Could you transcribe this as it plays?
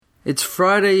It's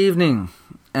Friday evening,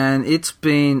 and it's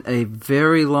been a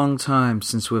very long time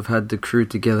since we've had the crew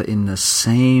together in the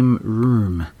same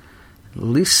room. At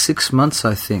least 6 months,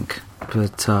 I think.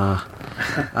 But I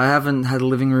haven't had a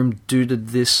living room duded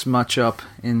this much up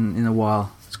in a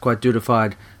while. It's quite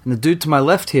dudified. And the dude to my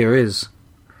left here is...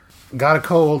 Got a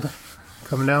cold.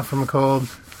 Coming down from a cold.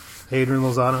 Adrian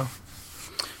Lozano.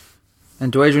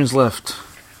 And to Adrian's left...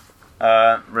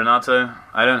 Renato,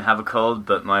 I don't have a cold,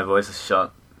 but my voice is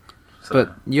shot. So.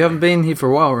 But you haven't been here for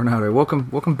a while, Renato.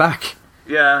 Welcome back.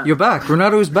 Yeah. You're back.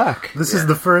 Renato is back. This is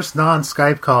the first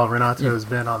non-Skype call Renato has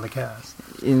been on the cast.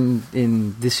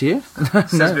 In this year?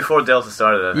 Since before Delta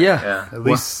started, I think. Yeah. At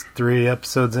least 3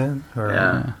 episodes in,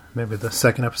 or maybe the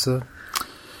second episode.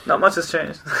 Not much has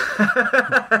changed.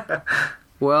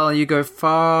 Well, you go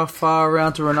far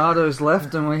around to Renato's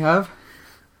left, and we have...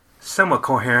 Somewhat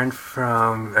coherent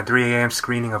from a 3 a.m.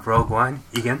 screening of Rogue One,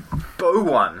 Egan. Bogue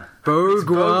One. Bogue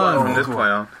One. From this point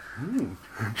on.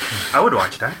 I would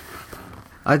watch that.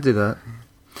 I'd do that.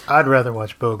 I'd rather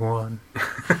watch Bogue One.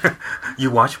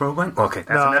 You watch Rogue One? Okay, that's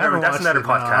another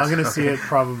podcast. No, I'm going to see it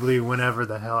probably whenever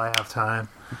the hell I have time.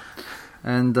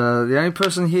 And the only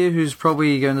person here who's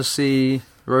probably going to see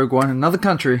Rogue One in another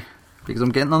country, because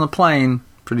I'm getting on a plane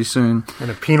pretty soon. In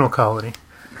a penal colony.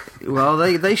 Well,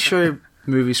 they show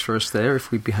movies for us there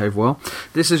if we behave well.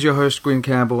 This is your host, Gwyn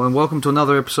Campbell, and welcome to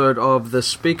another episode of the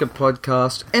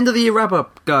SpeakerPODcast. End of the year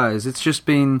wrap-up, guys. It's just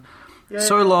been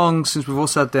so long since we've all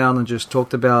sat down and just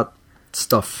talked about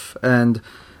stuff. And,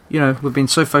 you know, we've been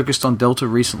so focused on Delta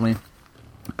recently.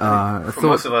 For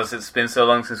most of us, it's been so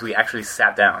long since we actually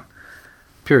sat down.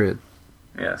 Period.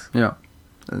 Yes. Yeah.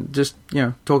 Just,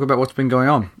 talk about what's been going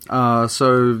on.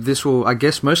 So this will, I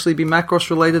guess, mostly be Macross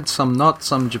related, some not,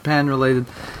 some Japan related,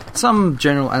 some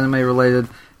general anime related.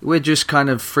 We're just kind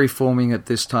of free-forming at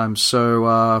this time.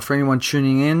 So for anyone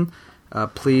tuning in,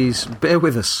 please bear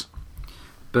with us.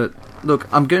 But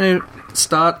look, I'm going to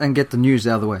start and get the news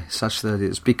out of the way, such that it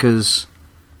is, because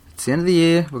it's the end of the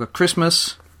year, we've got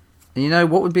Christmas, and you know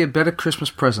what would be a better Christmas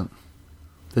present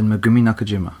than Megumi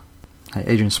Nakajima? Hey,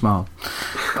 Adrian smiled.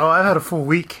 Oh, I've had a full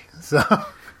week, so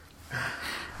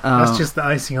that's just the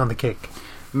icing on the cake.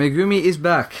 Megumi is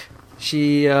back.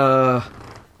 She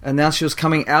announced she was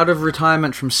coming out of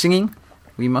retirement from singing.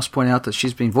 We must point out that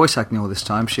she's been voice acting all this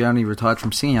time. She only retired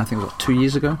from singing, I think it was 2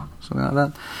 years ago, something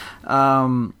like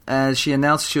that. As she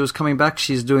announced she was coming back,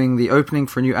 she's doing the opening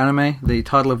for a new anime, the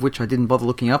title of which I didn't bother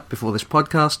looking up before this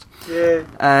podcast. Yeah.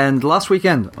 And last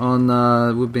weekend, on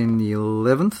would have been the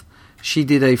 11th, she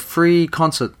did a free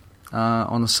concert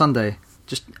on a Sunday,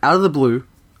 just out of the blue.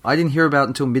 I didn't hear about it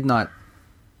until midnight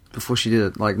before she did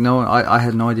it. I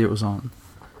had no idea it was on.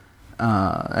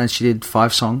 And she did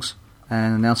 5 songs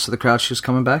and announced to the crowd she was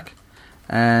coming back.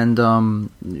 And,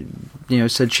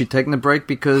 said she'd taken a break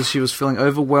because she was feeling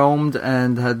overwhelmed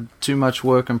and had too much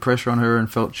work and pressure on her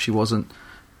and felt she wasn't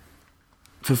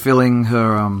fulfilling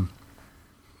her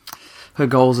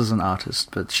goals as an artist.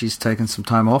 But she's taken some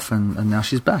time off and now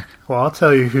she's back. Well, I'll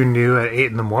tell you who knew at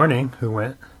 8 in the morning who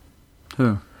went.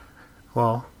 Who?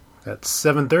 Well, at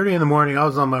 7:30 in the morning, I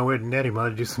was on my way to Nettima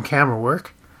to do some camera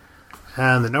work.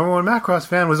 And the #1 Macross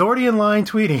fan was already in line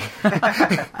tweeting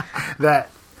that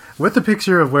with the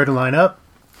picture of where to line up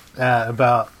at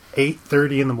about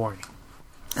 8:30 in the morning.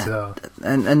 So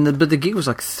but the gig was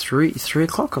like 3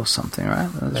 o'clock or something, right?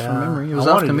 That's from memory. It was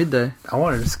after midday. I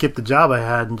wanted to skip the job I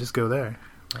had and just go there.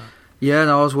 Yeah,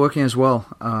 no, I was working as well.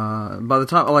 By the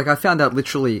time, I found out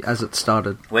literally as it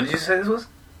started. When did you say this was?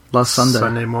 Last Sunday.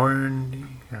 Sunday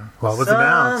morning. Yeah. Well, it was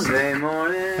announced. Sunday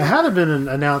morning. It had been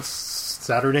announced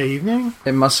Saturday evening.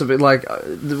 It must have been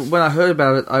when I heard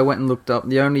about it, I went and looked up.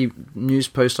 The only news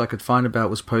post I could find about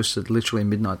was posted literally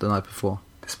midnight the night before.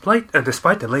 Despite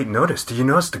the late notice, did you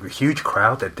notice the huge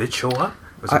crowd that did show up?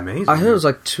 It was amazing. I heard it was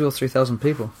like 2,000 or 3,000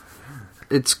 people.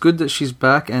 It's good that she's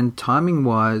back, and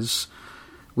timing-wise,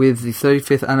 with the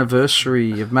 35th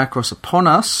anniversary of Macross upon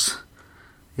us,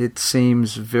 it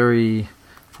seems very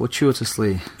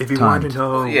fortuitously If you timed. want to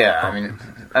know...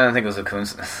 I don't think it was a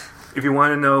coincidence. If you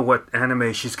want to know what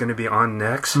anime she's going to be on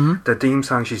next, the theme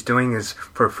song she's doing is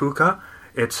for Fuka.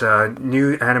 It's a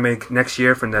new anime next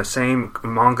year from the same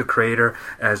manga creator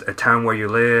as A Town Where You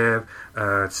Live.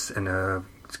 That's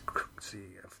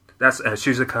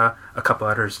Shizuka, a couple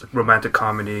others, romantic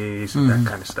comedies, that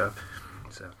kind of stuff.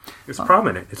 So it's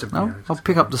prominent. I'll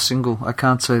pick up the single. I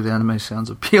can't say the anime sounds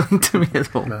appealing to me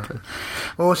at all. No.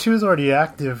 Well, she was already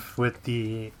active with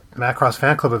the Macross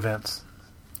fan club events.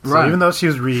 So right. Even though she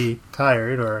was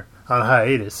retired or on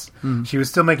hiatus, she was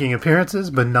still making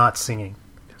appearances, but not singing.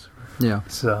 Yeah.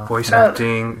 So voice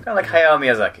acting. Kind of like Hayao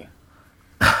Miyazaki.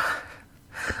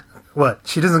 What?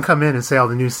 She doesn't come in and say all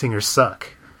the new singers suck.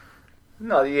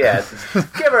 Not yet.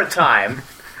 Give her time.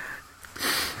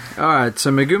 Alright, so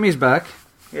Megumi's back.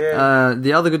 Yeah.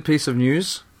 The other good piece of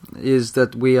news is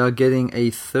that we are getting a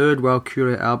third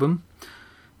Walkure album,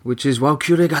 which is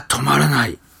Walkure ga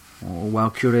tomaranai. Or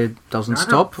Walkure doesn't Not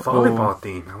stop. a volleyball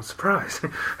theme. I was surprised.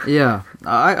 Yeah.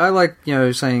 I like,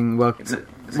 saying... It's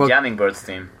a Jamming Birds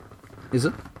theme. Is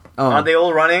it? Oh. Aren't they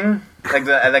all running? Like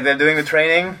they're doing the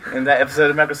training in that episode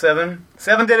of Macro 7?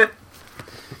 7 did it!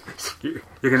 You're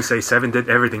going to say 7 did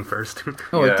everything first.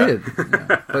 Oh, Yeah. it did.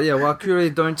 Yeah. But yeah,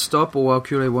 Walkure don't stop or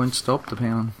Walkure won't stop,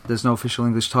 depending on... There's no official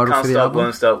English title Can't for the stop, album.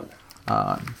 won't stop.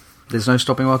 There's no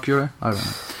stopping Walkure? I don't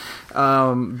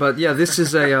know. But yeah, this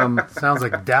is a... Sounds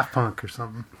like Daft Punk or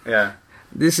something. Yeah.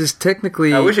 this is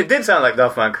technically... I wish it did sound like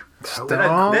Daft Punk. Don't Then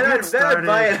I'd get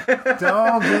buy started. it.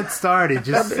 Don't get started.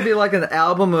 Just It'd be like an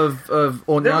album of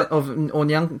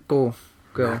Onyanko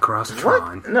girl.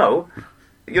 Cross-tron. What? No.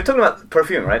 You're talking about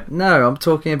perfume, right? No, I'm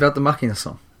talking about the Makina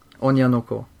song.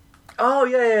 Onyanoko. Oh,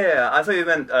 yeah. I thought you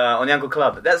meant Onyanko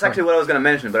Club. That's actually what I was going to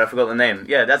mention, but I forgot the name.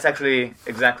 Yeah, that's actually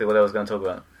exactly what I was going to talk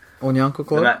about. Onyanko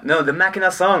Club? The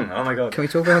Machina song. Oh, my God. Can we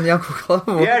talk about Onyanko Club?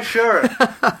 Yeah, sure.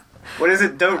 What is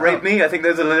it? Don't rape me? I think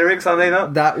there's a lyrics, are they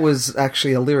not? That was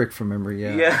actually a lyric from memory,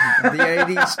 yeah. Yeah. The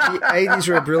 80s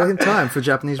were a brilliant time for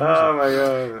Japanese music. Oh, my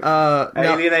God.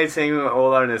 Now, Alienating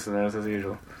all our listeners, as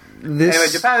usual. this,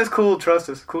 Anyway, Japan is cool. Trust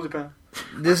us. Cool Japan.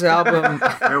 this album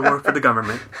I work for the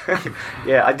government.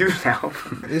 Yeah, I do now.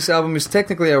 this album is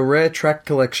technically a rare track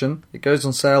collection. It goes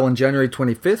on sale on January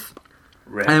 25th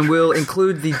and will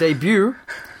include the debut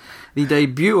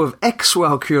of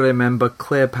ex-Walkure member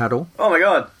Claire Paddle. Oh, my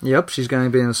God. Yep, she's going to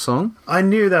be in a song. I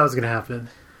knew that was going to happen.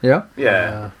 Yeah?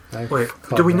 Yeah. Wait,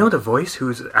 do we know the voice?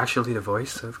 Who's actually the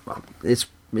voice? It's...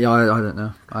 Yeah, I don't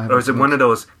know. Or is it one of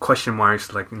those question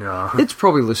marks, like, no? It's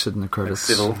probably listed in the credits.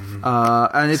 Civil.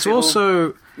 And it's Civil.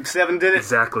 also... 7 did it.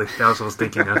 Exactly. That was what I was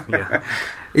thinking of, yeah.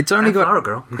 It's only And got... Flower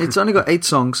Girl. It's only got 8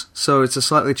 songs, so it's a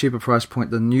slightly cheaper price point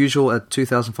than usual at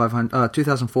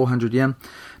 2,400 yen.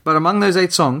 But among those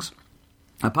 8 songs,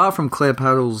 apart from Claire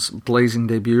Paddle's blazing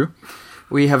debut,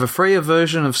 we have a Freya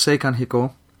version of Seikan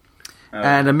Hiko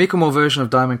and a Mikomo version of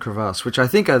Diamond Crevasse, which I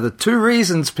think are the 2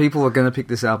 reasons people are going to pick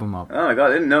this album up. Oh, my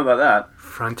God. I didn't know about that.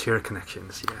 Frontier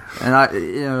Connections, yeah.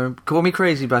 And call me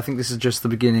crazy, but I think this is just the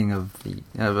beginning of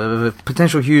a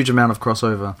potential huge amount of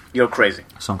crossover You're crazy.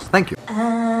 songs. Thank you.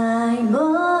 愛も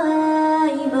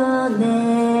愛も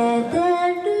寝て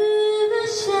る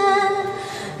しゃ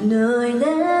ノイ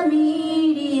ラミ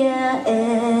リア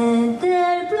エンテ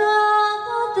ルプロ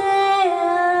テ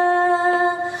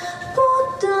アポ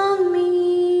トミ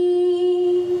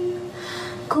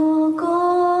ここ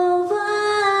は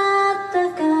宝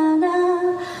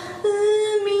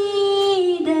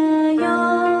海だよ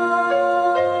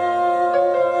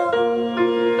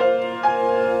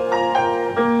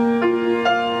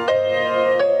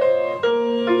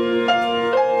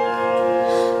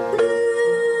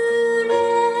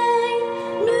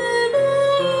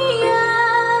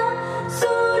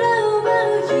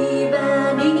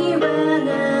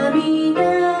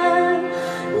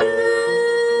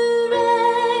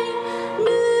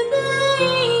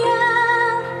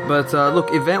But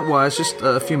look, event-wise, just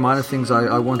a few minor things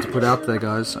I want to put out there,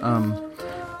 guys.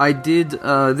 I did...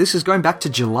 this is going back to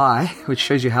July, which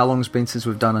shows you how long it's been since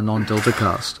we've done a non-Delta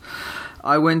cast.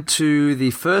 I went to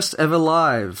the first ever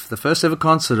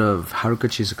concert of Haruka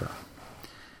Chizuka,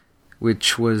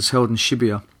 which was held in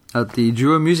Shibuya at the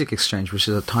Duo Music Exchange, which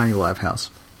is a tiny live house.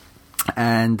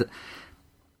 And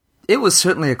it was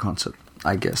certainly a concert,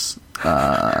 I guess.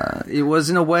 It was,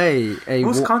 in a way,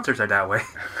 Most concerts are that way.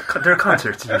 They're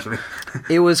concerts, usually.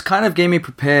 It was kind of getting me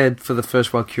prepared for the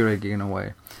first Walkure gig, in a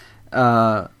way.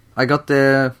 I got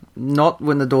there not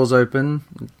when the doors open,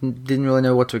 didn't really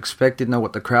know what to expect, didn't know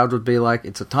what the crowd would be like.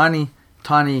 It's a tiny,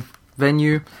 tiny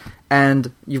venue,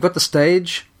 and you've got the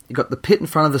stage, you've got the pit in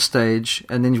front of the stage,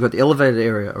 and then you've got the elevated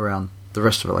area around the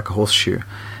rest of it, like a horseshoe.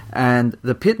 And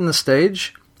the pit and the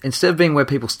stage, instead of being where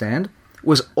people stand,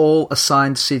 was all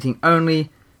assigned seating only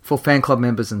for fan club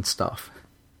members and staff.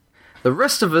 The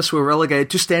rest of us were relegated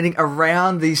to standing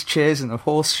around these chairs in a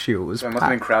horseshoe. It was So it must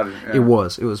have been crowded. Yeah. It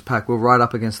was packed. We were right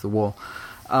up against the wall.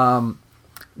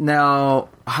 Now,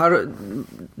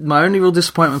 my only real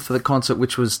disappointment for the concert,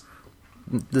 which was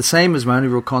the same as my only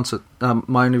real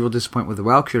disappointment with the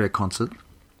Walkure concert,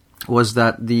 was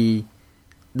that the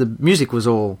music was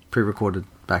all pre-recorded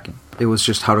backing. It was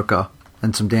just Haruka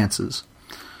and some dancers.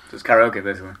 Just karaoke,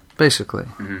 basically. Basically,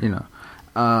 Mhm. you know.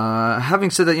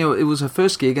 Having said that, you know, it was her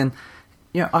first gig, and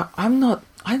I'm not.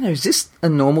 I don't know. Is this a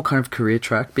normal kind of career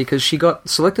track? Because she got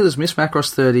selected as Miss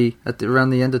Macross 30 around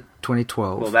the end of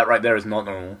 2012. Well, that right there is not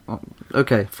normal.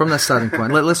 Okay, from that starting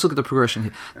point, let's look at the progression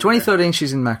here. 2013,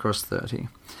 she's in Macross 30.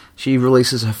 She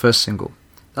releases her first single.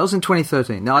 That was in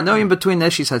 2013. Now, I know in between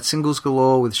there she's had singles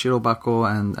galore with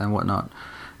Shirobako and whatnot.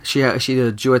 She did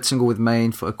a duet single with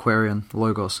Maine for Aquarian,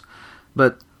 Logos.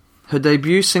 But her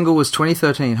debut single was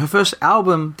 2013. Her first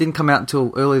album didn't come out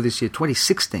until earlier this year,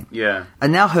 2016. Yeah.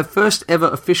 And now her first ever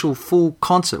official full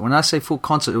concert, when I say full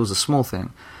concert, it was a small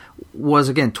thing, was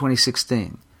again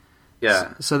 2016.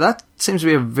 Yeah. So that seems to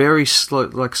be a very slow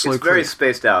It's very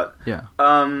spaced out. Yeah.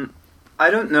 I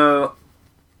don't know.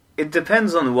 It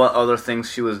depends on what other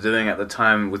things she was doing at the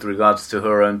time with regards to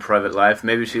her own private life.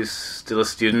 Maybe she's still a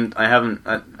student. I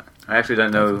actually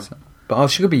don't know. But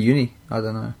she could be uni. I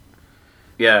don't know.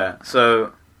 Yeah,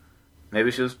 so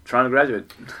maybe she was trying to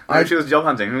graduate. Maybe she was job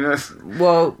hunting. Who knows?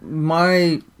 Well,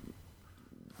 the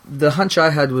hunch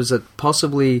I had was that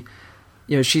possibly,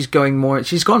 she's gone more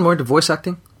into voice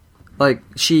acting. Like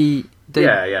she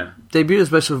debuted as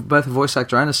both a voice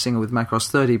actor and a singer with Macross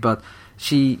 30, but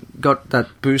she got that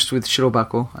boost with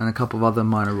Shirobako and a couple of other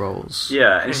minor roles.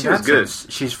 Yeah, and she was good.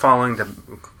 She's following the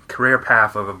career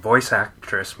path of a voice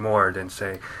actress more than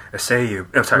say a seiyuu.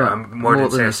 More than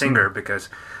say a singer, because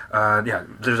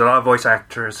there's a lot of voice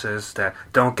actresses that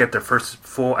don't get their first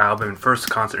full album, first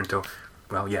concert until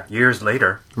years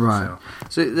later. Right.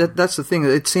 So that's the thing.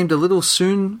 It seemed a little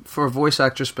soon for a voice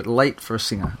actress, but late for a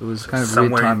singer. It was kind of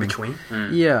somewhere weird in timing. between.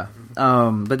 Yeah.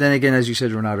 But then again, as you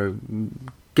said, Renato,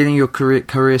 getting your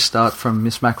career start from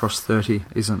Miss Macross 30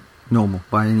 isn't normal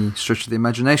by any stretch of the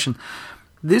imagination.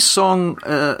 This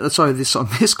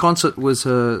concert was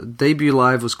her debut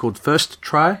live, was called First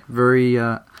Try, very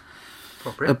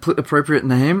appropriate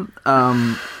name,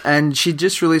 and she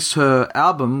just released her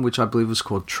album, which I believe was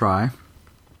called Try,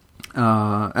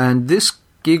 and this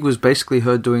gig was basically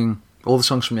her doing all the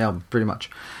songs from the album, pretty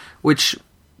much, which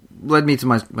led me to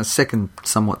my second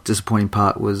somewhat disappointing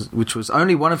part, which was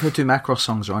only one of her two Macross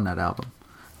songs are on that album,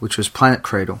 which was Planet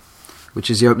Cradle, which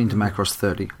is the opening to Macross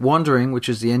 30. Wandering, which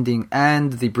is the ending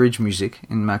and the bridge music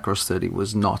in Macross 30,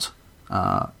 was not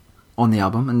on the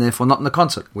album, and therefore not in the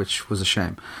concert, which was a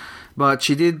shame. But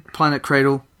she did Planet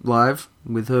Cradle live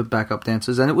with her backup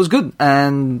dancers, and it was good.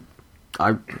 And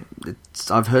I've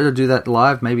heard her do that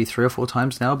live maybe 3 or 4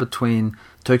 times now, between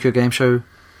Tokyo Game Show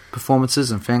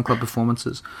performances and fan club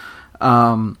performances.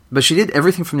 But she did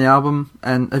everything from the album.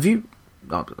 And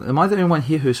am I the only one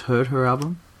here who's heard her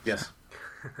album? Yes.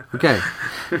 Okay.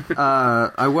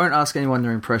 I won't ask anyone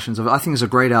their impressions of it. I think it's a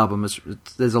great album.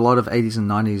 There's a lot of 80s and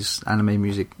 90s anime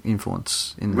music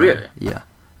influence in there. Really? Yeah.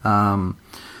 I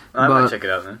might check it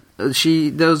out then. There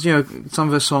was, some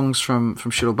of her songs from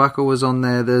Shirobako was on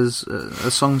there. There's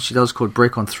a song she does called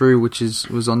Break On Through, which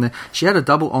was on there. She had a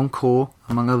double encore,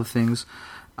 among other things.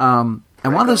 And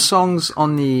one of the songs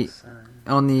on the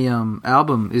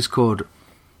album is called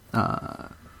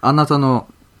Anata no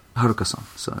Haruka-san,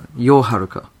 so Your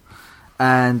Haruka.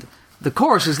 And the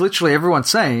chorus is literally everyone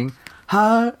saying,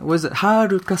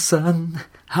 Haruka-san,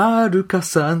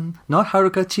 Haruka-san, not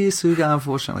Haruka Chisuga,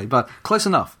 unfortunately, but close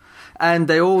enough. And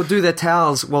they all do their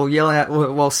towels while yelling out,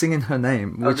 while singing her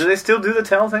name. Do they still do the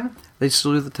towel thing? They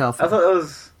still do the towel thing. I thought that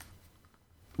was...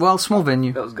 Well, small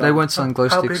venue. They weren't selling glow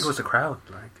sticks. How big was the crowd?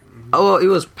 Oh, it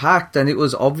was packed, and it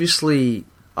was obviously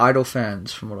Idol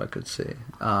fans, from what I could see.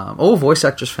 All voice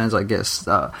actress fans, I guess.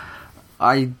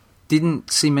 I didn't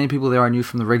see many people there I knew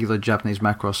from the regular Japanese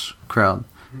Macross crowd.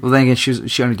 Well, then again,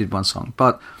 she only did one song.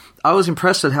 But I was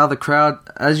impressed at how the crowd,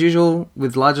 as usual,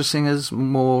 with larger singers,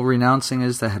 more renowned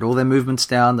singers, they had all their movements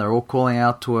down, they were all calling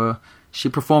out to her. She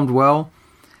performed well.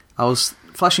 I was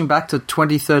flashing back to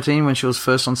 2013 when she was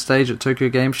first on stage at Tokyo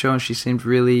Game Show, and she seemed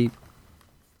really...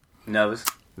 nervous?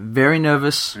 Very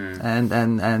nervous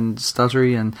and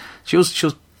stuttery, and she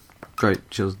was great.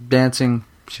 She was dancing,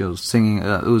 she was singing.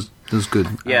 It was good.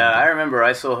 Yeah, I remember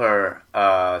I saw her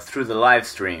through the live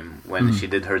stream when she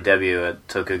did her debut at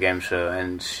Tokyo Game Show,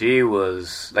 and she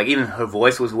was like, even her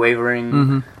voice was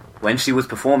wavering when she was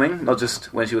performing, not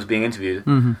just when she was being interviewed.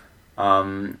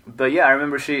 But yeah, I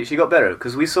remember she got better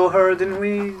because we saw her, didn't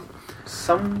we?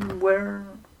 Somewhere.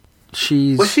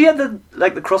 Was she at the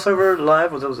crossover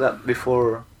live, or was that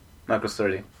before Macross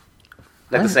 30?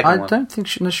 Like the second one. I don't think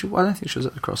she was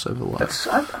at the crossover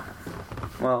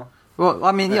live. Well,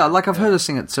 I mean, yeah, like I've heard her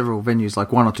sing at several venues,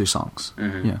 like 1 or 2 songs.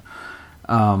 Yeah.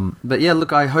 But yeah,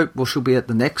 look, I hope she'll be at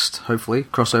the next, hopefully,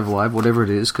 crossover live, whatever it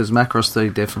is, because Macross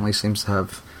 30 definitely seems to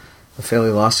have a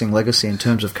fairly lasting legacy in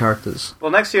terms of characters.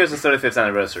 Well, next year is the 35th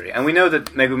anniversary, and we know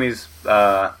that Megumi's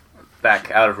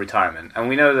back out of retirement, and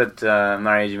we know that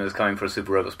Mariejima is coming for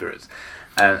Super Robo Spirits.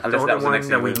 And The only one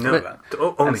that we know,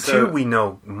 only two we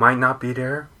know might not be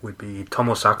there would be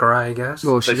Tomo Sakurai, I guess.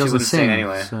 Well, she But she doesn't wouldn't sing sing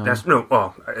anyway. so- That's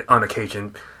on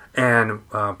occasion, and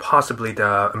possibly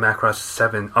the Macross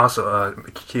 7, also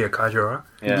Kia Kajura.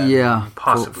 Yeah,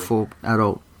 Possibly. for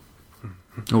adult.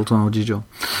 Otono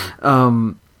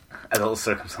Adult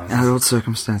circumstances. adult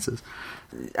circumstances.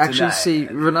 Actually, Tonight. see,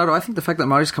 Renato, I think the fact that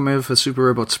Mari's come over for Super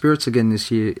Robot Spirits again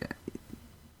this year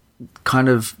kind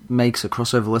of makes a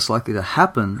crossover less likely to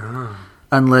happen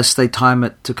unless they time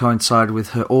it to coincide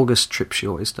with her August trip she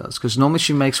always does. Because normally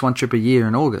she makes one trip a year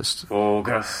in August.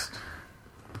 August.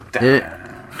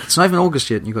 It's not even August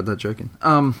yet, and you got that joke in.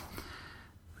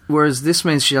 Whereas this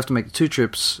means she'd have to make 2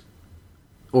 trips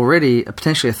already,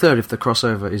 potentially a third if the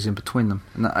crossover is in between them.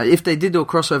 And if they did do a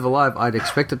crossover live, I'd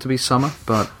expect it to be summer,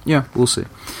 but yeah, we'll see.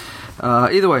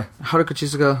 Either way, Haruka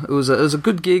Chizuka, it was a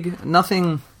good gig,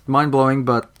 nothing mind-blowing,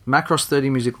 but Macross 30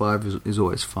 Music Live is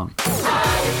always fun.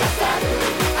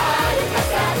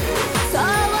 そう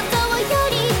そうよ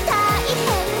り大変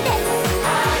で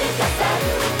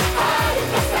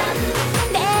す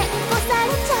連呼さ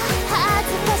れちゃ恥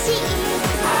ずかしい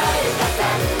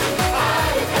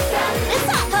嘘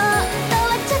本当は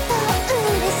ちょっと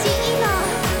嬉しいの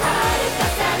あ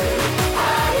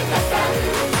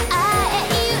え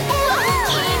いうえお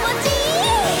気持ちい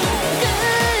い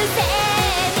癖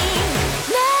に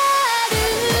な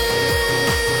る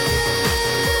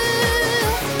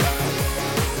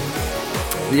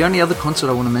The only other concert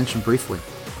I want to mention briefly,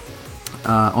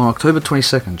 on October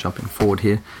 22nd, jumping forward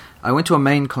here, I went to a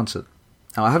main concert.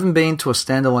 Now, I haven't been to a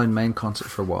standalone main concert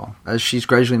for a while. As she's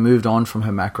gradually moved on from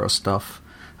her Macross stuff,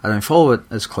 I don't follow it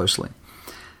as closely.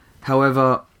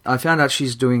 However, I found out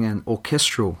she's doing an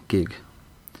orchestral gig,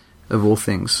 of all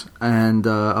things. And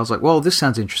I was like, well, this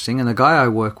sounds interesting. And the guy I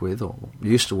work with, or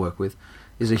used to work with,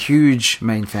 is a huge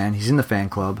main fan. He's in the fan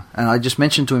club. And I just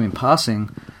mentioned to him in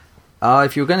passing,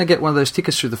 if you're going to get one of those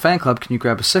tickets through the fan club, can you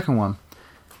grab a second one?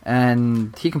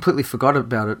 And he completely forgot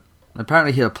about it.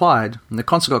 Apparently he applied, and the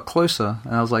concert got closer,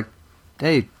 and I was like,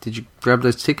 hey, did you grab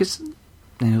those tickets?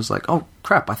 And he was like, oh,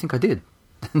 crap, I think I did.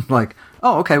 Like,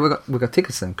 oh, okay, we got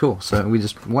tickets then, cool. So we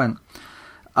just went.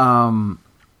 And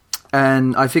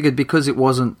I figured because it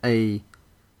wasn't a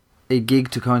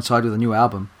gig to coincide with a new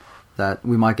album, that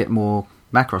we might get more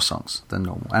Macross songs than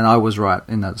normal. And I was right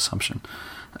in that assumption.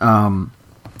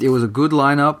 It was a good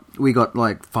lineup. We got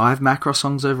like 5 Macross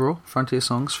songs overall, Frontier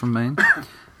songs from Maine.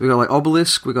 We got like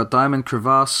Obelisk, we got Diamond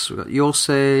Crevasse, we got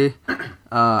Yosei,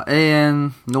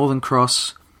 AN, Northern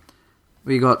Cross.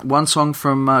 We got one song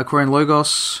from Korean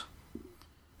Logos.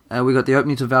 We got the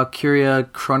opening to Valkyria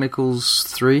Chronicles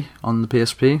 3 on the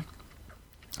PSP,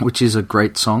 which is a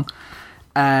great song.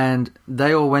 And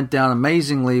they all went down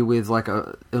amazingly with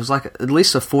it was like at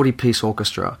least a 40-piece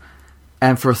orchestra.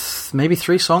 And for maybe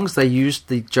 3 songs, they used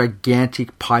the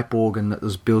gigantic pipe organ that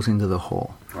was built into the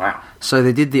hall. Wow. So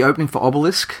they did the opening for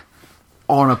Obelisk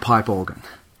on a pipe organ.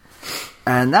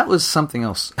 And that was something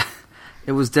else.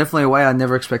 It was definitely a way I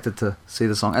never expected to see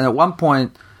the song. And at one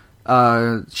point,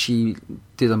 she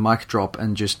did a mic drop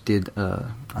and just did,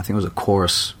 I think it was a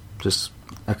chorus, just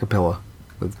a cappella,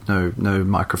 with no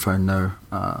microphone, no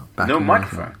backing. No or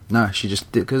microphone? anything. No, she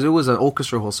just did, because it was an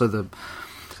orchestra hall, so the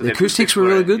acoustics were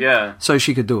really good, yeah. so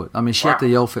she could do it. I mean, she had to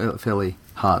yell fairly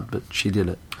hard, but she did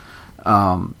it.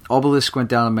 Obelisk went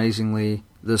down amazingly.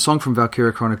 The song from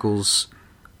Valkyria Chronicles,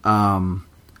 which I'm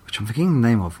forgetting the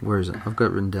name of. Where is it? I've got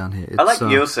it written down here. I like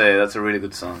Yosei. That's a really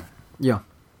good song. Yeah.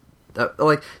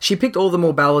 She picked all the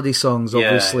more ballady songs,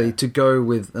 obviously, yeah. to go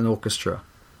with an orchestra.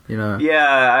 You know.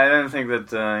 Yeah, I don't think that,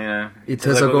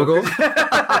 Iteza Gogo.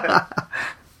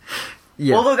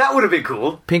 Yeah. Although that would have been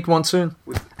cool. Pink Monsoon.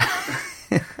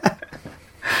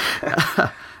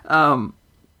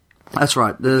 That's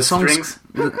right. The songs. Strings.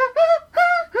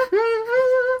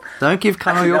 Don't give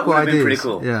Kano Actually, that Yoko would have been ideas. pretty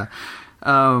cool. Yeah.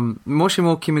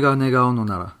 Moshimo Kimi ga negao no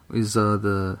nara is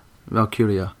the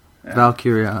Valkyria. Yeah.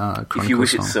 Valkyria Chronicles If you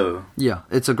wish song. it so. Yeah,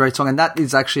 it's a great song, and that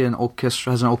is actually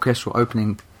has an orchestral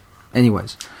opening,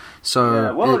 anyways. So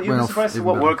Yeah, well, it you'd went be off surprised even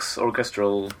what better. works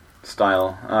orchestral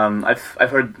style. I've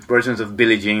heard versions of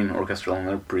Billie Jean orchestral, and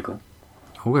they're pretty cool.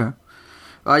 Okay.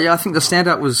 Yeah, I think the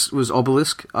standout was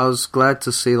Obelisk. I was glad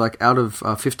to see, like, out of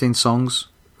 15 songs,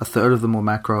 a third of them were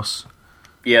Macross.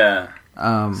 Yeah.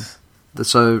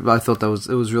 So I thought it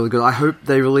was really good. I hope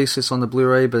they release this on the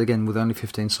Blu-ray, but again, with only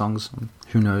 15 songs,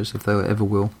 who knows if they ever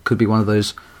will. Could be one of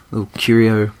those little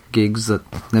curio gigs that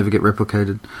never get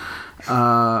replicated.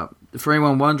 For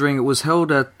anyone wondering, it was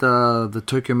held at the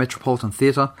Tokyo Metropolitan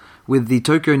Theatre with the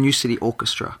Tokyo New City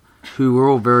Orchestra. who were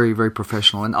all very, very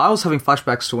professional. And I was having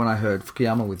flashbacks to when I heard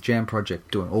Fukuyama with Jam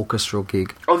Project do an orchestral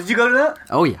gig. Oh, did you go to that?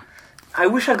 Oh, yeah. I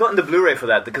wish I'd gotten the Blu-ray for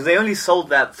that, because they only sold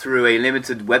that through a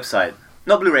limited website.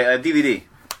 Not Blu-ray, a DVD.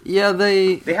 Yeah,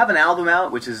 they have an album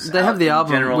out, which is have the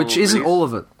album, general which isn't release. all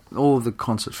of it. All of the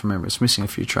concert from memory. It's missing a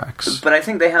few tracks. But I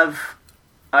think they have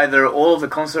either all of the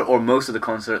concert or most of the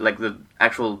concert, like the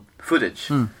actual footage,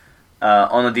 on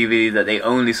a DVD that they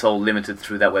only sold limited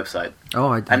through that website. Oh,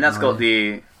 I didn't And that's know. got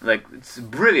the, like, it's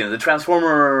brilliant. The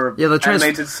Transformer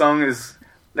animated song is,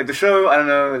 like, the show, I don't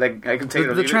know, like, I can take it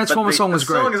or The leave it, Transformer but song was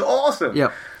great. The song is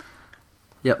awesome.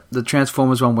 Yep, the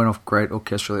Transformers one went off great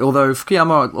orchestrally. Although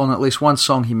Fukuyama, on at least one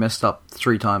song, he messed up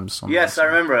 3 times. Yes, I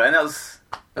remember, and that was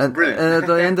brilliant. And at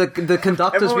the end, the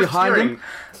conductors Everyone was behind cheering.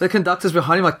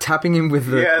 him, like tapping him with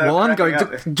the they're wand, going,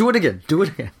 cracking "Do it again, do it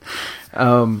again."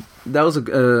 That was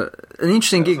an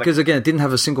interesting gig because again, it didn't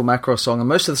have a single Macross song, and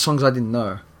most of the songs I didn't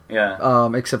know,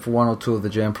 except for 1 or 2 of the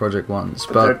Jam Project ones.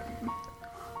 But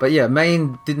yeah,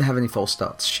 Maine didn't have any false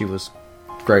starts. She was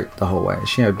great the whole way.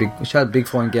 She had a big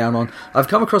flowing gown on. I've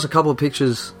come across a couple of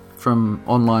pictures from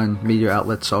online media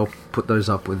outlets, so I'll put those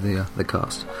up with the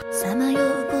cast. さまよ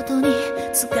うことに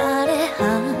疲れ果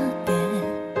て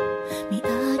見上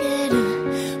げる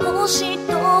星遠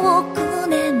く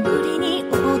眠りに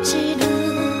落ちる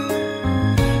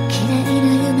綺麗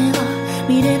な夢を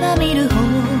見れば見るほど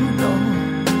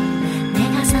目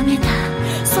が覚めた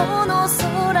その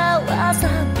空は錆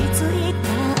びついた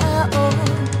青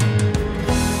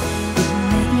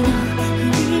運命の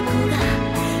振り子が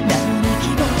何気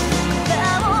も肩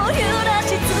を揺らし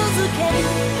続ける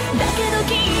だけど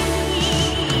君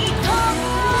とも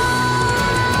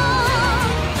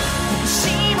し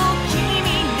も君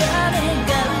が願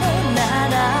うな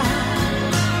ら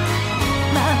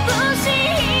眩しい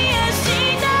明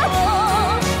日を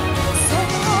そ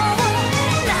う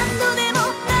何度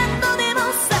でも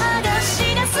探し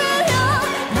出すよ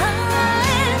前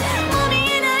も見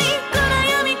えない暗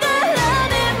闇から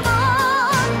でも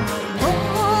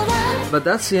But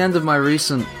that's the end of my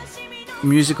recent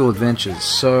musical adventures.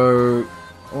 So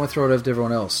I want to throw it over to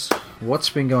everyone else. What's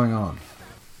been going on?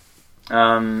 Do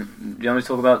you want me to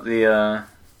talk about the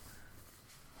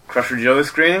Crusher Joe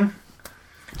screening?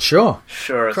 Sure.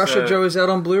 Sure. Crusher so Joe is out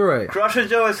on Blu-ray. Crusher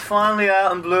Joe is finally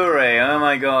out on Blu-ray. Oh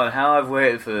my god, how I've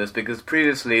waited for this, because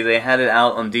previously they had it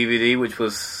out on DVD, which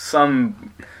was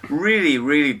some really,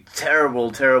 really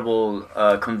terrible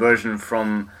conversion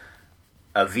from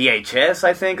a VHS,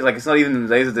 I think. Like, it's not even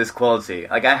Laserdisc quality.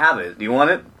 Like, I have it. Do you want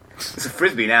it? It's a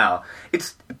Frisbee now.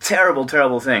 It's a terrible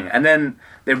thing. And then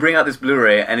they bring out this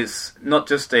Blu-ray, and it's not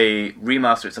just a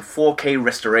remaster, it's a 4K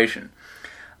restoration.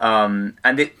 And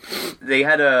they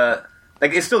had a...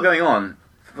 Like, it's still going on.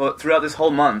 Throughout this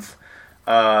whole month,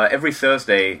 every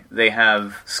Thursday, they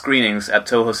have screenings at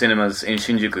Toho Cinemas in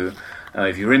Shinjuku.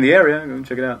 If you're in the area, go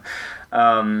check it out.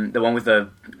 The one with the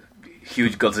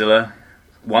huge Godzilla,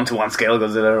 1-to-1 scale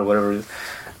Godzilla, or whatever it is.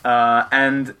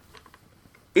 And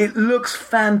it looks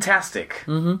fantastic.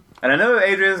 Mm-hmm. And I know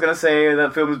Adrian's going to say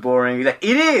that film is boring. He's like,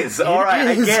 it is! Alright,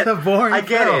 I get a boring I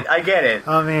get film. it, I get it.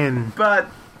 I mean, But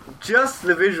just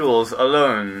the visuals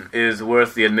alone is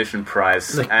worth the admission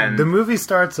price. like, And the movie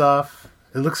starts off,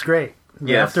 it looks great.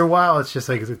 Yes. After a while, it's just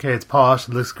like, okay, it's polished,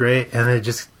 it looks great, and it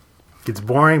just gets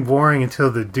boring until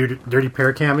the Dirty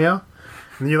Pair cameo.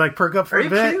 And you like perk up for Are a you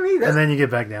bit, kidding me? and then you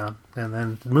get back down. And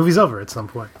then the movie's over at some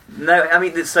point. no, I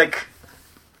mean, it's like...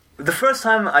 The first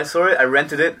time I saw it, I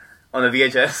rented it on a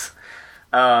VHS.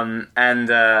 And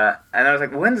I was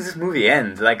like, when does this movie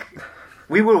end? Like,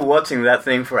 we were watching that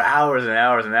thing for hours and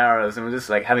hours and hours, and we're just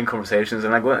like having conversations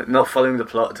and like not following the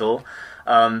plot at all.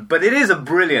 But it is a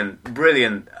brilliant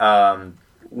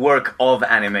work of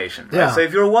animation. Right? Yeah. So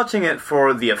if you're watching it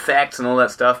for the effects and all that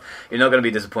stuff, you're not going to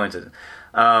be disappointed.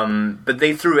 But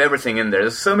they threw everything in there.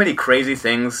 There's so many crazy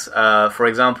things. For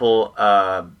example,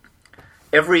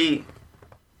 every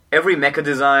mecha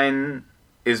design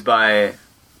is by...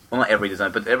 Well, not every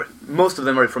design, but most of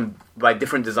them are by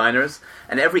different designers,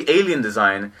 and every alien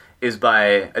design is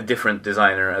by a different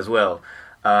designer as well.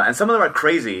 And some of them are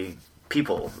crazy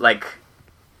people, like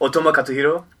Otomo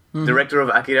Katsuhiro, director of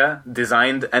Akira,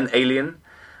 designed an alien.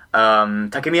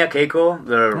 Takemiya Keiko,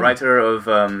 the writer of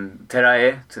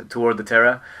Terae, Toward the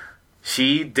Terra,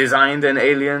 she designed an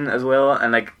alien as well,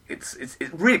 and like it's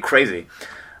really crazy.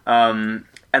 And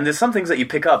there's some things that you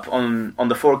pick up on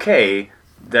the 4K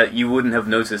that you wouldn't have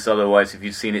noticed otherwise if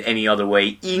you'd seen it any other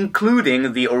way,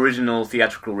 including the original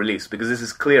theatrical release, because this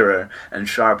is clearer and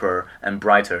sharper and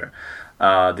brighter.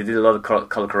 They did a lot of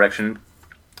color correction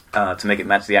to make it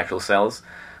match the actual cells.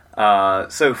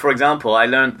 So, for example, I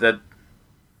learned that...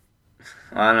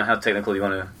 I don't know how technical you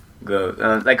want to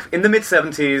go. Like in the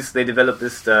mid-70s, they developed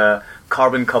this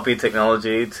carbon copy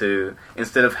technology to,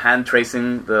 instead of hand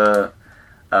tracing the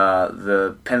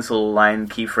pencil line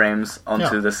keyframes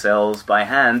onto the cells by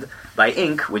hand, by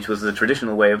ink, which was the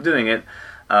traditional way of doing it.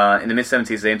 In the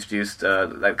mid-70s, they introduced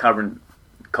like carbon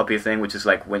copy thing, which is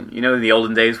like when, in the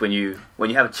olden days when you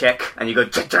have a check and you go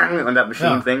chang on that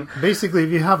machine thing. Basically, if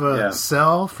you have a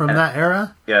cell from that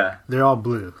era, they're all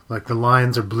blue. Like the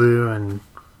lines are blue and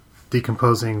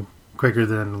decomposing quicker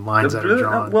than lines that are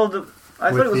drawn.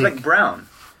 I thought it was like brown.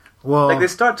 Well, like they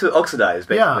start to oxidize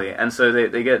basically, and so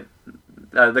they get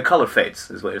the color fades.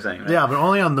 Is what you're saying, right? Yeah, but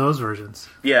only on those versions.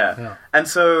 Yeah. And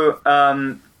so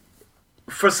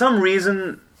for some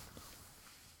reason,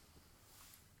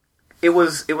 it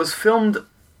was filmed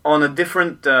on a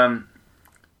different. Wasn't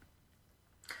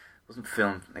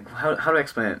filmed. Like how do I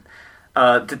explain it?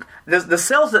 The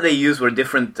cells that they used were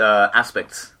different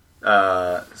aspects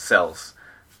cells.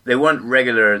 They weren't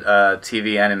regular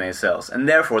TV anime cells, and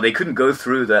therefore they couldn't go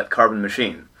through that carbon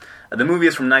machine. The movie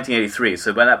is from 1983,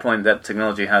 so by that point that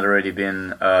technology had already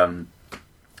been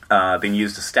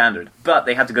used as standard. But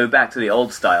they had to go back to the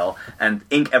old style and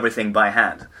ink everything by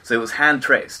hand. So it was hand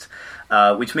traced,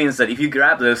 which means that if you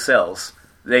grab those cells,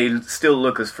 they still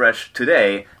look as fresh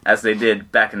today as they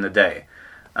did back in the day.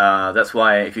 That's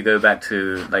why if you go back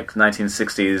to like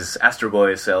 1960s Astro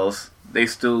Boy cells, they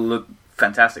still look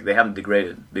fantastic. They haven't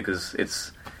degraded because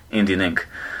it's Indian ink.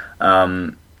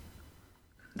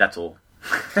 That's all.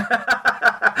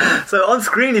 So on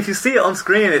screen, if you see it on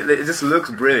screen, it just looks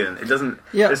brilliant. It doesn't.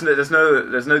 Yeah. There's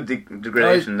no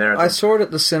degradation there. I saw it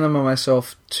at the cinema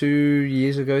myself 3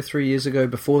 years ago,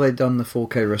 before they'd done the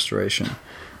 4K restoration,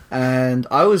 and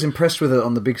I was impressed with it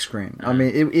on the big screen. I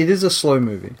mean, it is a slow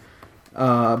movie,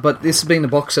 but this being the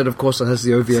box set, of course, it has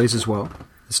the OVAs as well.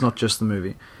 It's not just the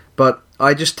movie. But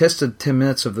I just tested 10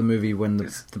 minutes of the movie when the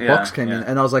box came in,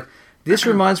 and I was like, this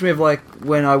reminds me of like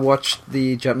when I watched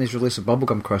the Japanese release of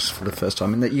Bubblegum Crush for the first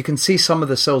time, and that you can see some of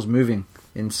the cells moving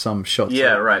in some shots.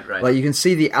 Yeah, like, right. Like you can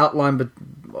see the outline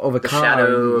of a car.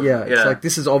 Shadow. It's like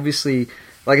this is obviously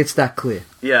like it's that clear.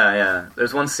 Yeah.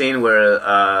 There's one scene where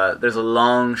there's a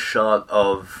long shot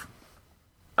of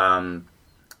a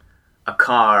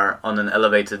car on an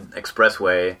elevated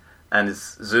expressway, and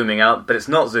it's zooming out, but it's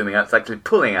not zooming out. It's actually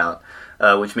pulling out,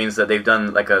 which means that they've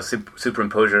done like a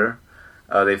superimposure.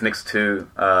 They've mixed two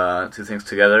things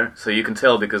together, so you can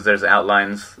tell because there's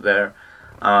outlines there.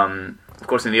 Of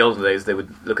course, in the old days, they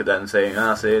would look at that and say,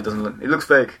 see, it looks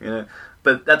fake,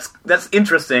 But that's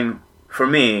interesting for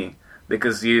me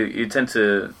because you tend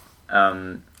to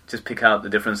just pick out the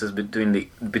differences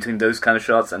between those kind of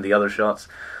shots and the other shots.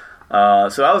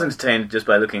 So I was entertained just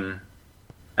by looking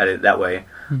at it that way.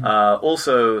 Mm-hmm.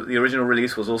 Also, the original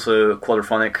release was also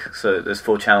quadraphonic, so there's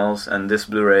 4 channels, and this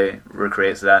Blu-ray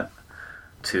recreates that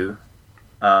too.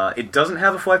 It doesn't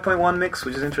have a 5.1 mix,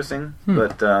 which is interesting,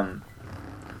 but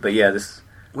yeah, this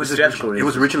was it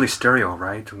was originally stereo,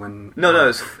 right? No,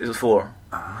 it was 4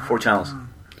 channels.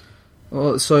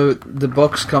 Well, so the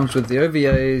box comes with the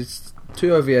OVAs, 2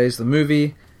 OVAs, the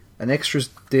movie, an extras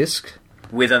disc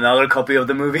with another copy of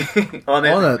the movie on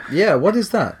it. Yeah, what is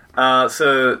that?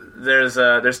 So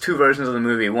there's 2 versions of the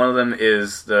movie. One of them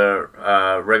is the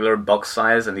regular box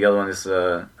size, and the other one is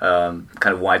the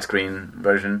kind of widescreen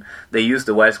version. They used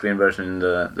the widescreen version in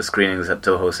the screenings at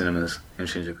Toho Cinemas in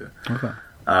Shinjuku. Okay.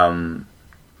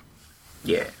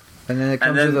 Yeah. And then it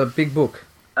comes with a big book.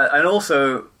 And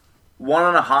also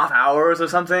 1.5 hours or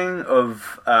something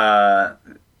of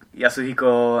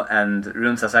Yasuhiko and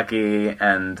Run Sasaki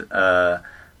and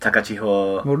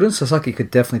Takachiho. Well, Run Sasaki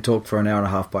could definitely talk for an hour and a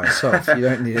half by herself. You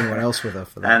don't need anyone else with her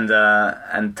for that.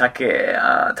 And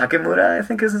Takemura, I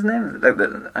think is his name.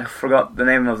 I forgot the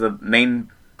name of the main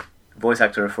voice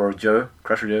actor for Joe,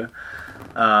 Crusher Joe.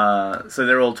 So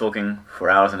they're all talking for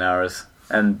hours and hours.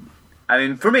 And I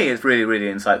mean, for me, it's really, really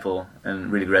insightful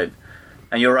and really great.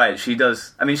 And you're right, she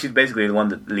does. I mean, she's basically the one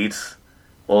that leads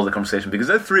all the conversation, because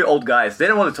they're 3 old guys. They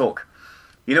don't want to talk.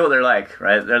 You know what they're like,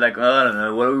 right? They're like, I don't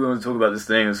know, what are we going to talk about this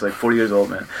thing? It's like 40 years old,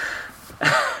 man.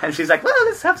 And she's like, well,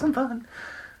 let's have some fun.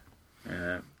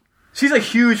 Yeah. She's a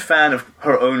huge fan of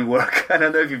her own work. I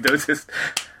don't know if you've noticed.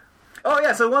 Oh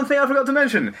yeah, so one thing I forgot to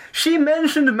mention. She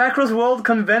mentioned Macross World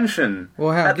Convention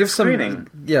at the screening.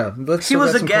 She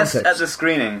was a guest at the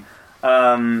screening.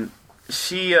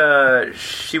 She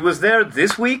was there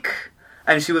this week,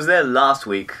 and she was there last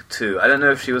week too. I don't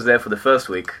know if she was there for the first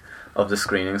week of the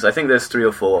screenings. I think there's 3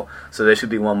 or 4, so there should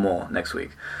be one more next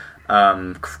week.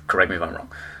 Correct me if I'm wrong.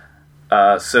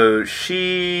 So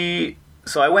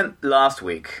I went last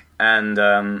week,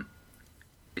 and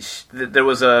there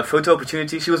was a photo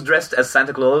opportunity. She was dressed as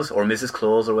Santa Claus or Mrs.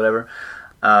 Claus or whatever,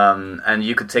 and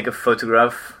you could take a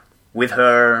photograph with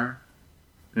her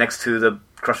next to the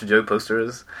Crusher Joe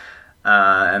posters,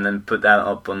 and then put that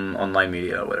up on online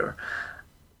media or whatever.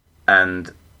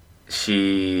 And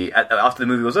she, after the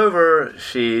movie was over,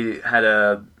 she had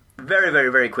a very,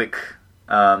 very, very quick,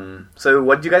 so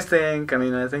what do you guys think? I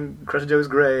mean, I think Crusher Joe is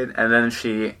great. And then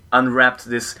she unwrapped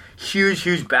this huge,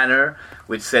 huge banner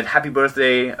which said "Happy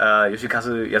Birthday,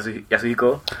 Yoshikazu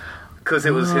Yasuhiko," because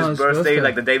it was his birthday,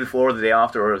 like the day before, or the day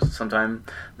after, or sometime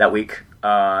that week.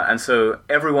 And so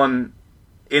everyone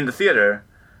in the theater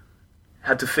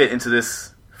had to fit into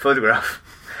this photograph.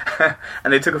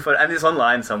 And they took a photo, and it's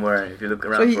online somewhere if you look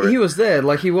around. So he was there,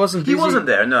 like he wasn't. He wasn't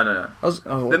there. No.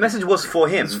 The message was for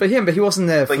him. It's for him, but he wasn't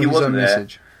there for his own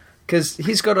message. Because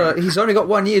he's only got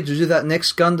 1 year to do that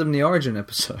next Gundam The Origin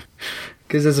episode.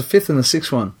 Because there's a 5th and a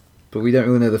 6th one, but we don't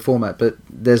really know the format. But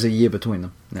there's a year between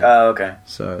them. Oh, okay.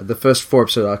 So the first 4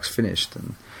 episode arc's finished,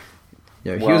 and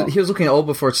he was looking old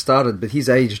before it started, but he's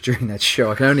aged during that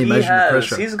show. I can only imagine the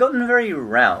pressure. He's gotten very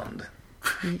round.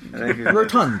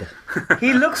 Rotund.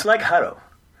 He looks like Haro.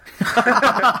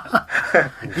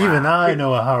 Even I know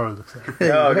what Haro looks like.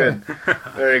 Oh, good.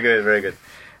 Very good, very good.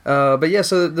 But yeah,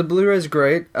 so the Blu-ray is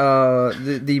great.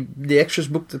 The extras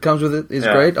book that comes with it is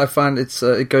great. I find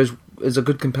it goes as a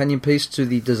good companion piece to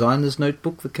the designer's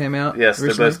notebook that came out. Yes,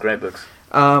 recently. they're both great books.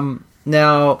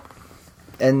 Now,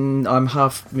 and I'm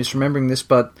half misremembering this,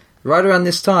 but right around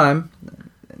this time,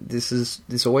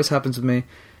 this always happens with me.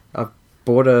 I've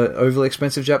bought a overly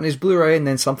expensive Japanese Blu-ray, and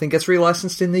then something gets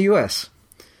relicensed in the US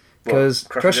because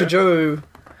Crusher Joe,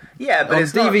 but on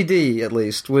it's DVD at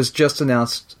least, was just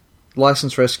announced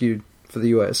license rescued for the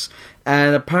US,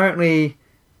 and apparently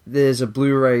there's a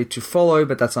Blu-ray to follow,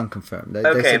 but that's unconfirmed. They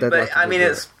said they'd like to I mean,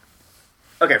 it's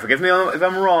okay. Forgive me if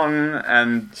I'm wrong,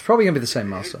 and it's probably going to be the same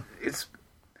master.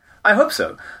 I hope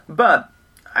so, but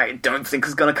I don't think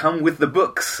it's going to come with the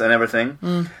books and everything.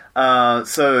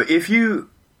 So if you,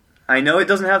 I know it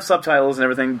doesn't have subtitles and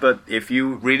everything, but if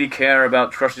you really care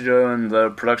about Crusher Joe and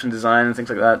the production design and things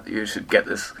like that, you should get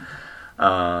this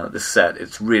set.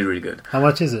 It's really, really good. How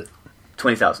much is it?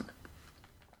 20,000.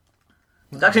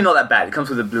 It's actually not that bad. It comes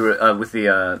with the Blu-ray, with the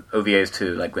OVAs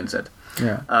too, like Gwen said.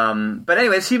 Yeah. But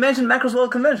anyway, she mentioned Macross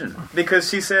World Convention because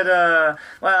she said,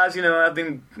 well, as you know, I've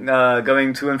been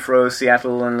going to and fro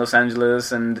Seattle and Los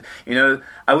Angeles, and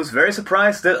I was very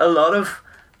surprised that a lot of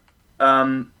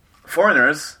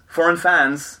foreign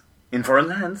fans in foreign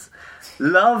lands,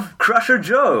 love Crusher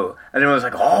Joe. And everyone was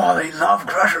like, oh, they love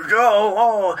Crusher Joe,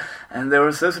 oh! And they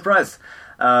were so surprised.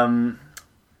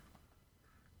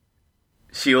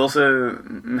 She also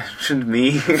mentioned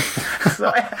me,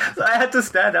 so I had to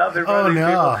stand up in front of these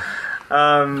people.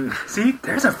 See,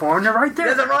 there's a foreigner right there.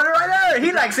 There's a foreigner right there.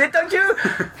 He likes it, don't you?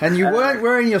 And you weren't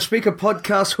wearing your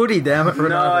SpeakerPODcast hoodie, damn it, Ronaldo.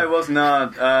 No, I was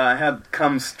not. I had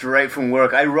come straight from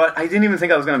work. I didn't even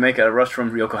think I was going to make it. I rushed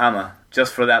from Yokohama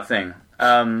just for that thing.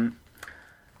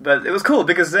 But it was cool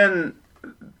because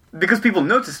people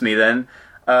noticed me then,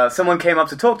 someone came up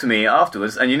to talk to me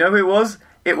afterwards, and you know who it was?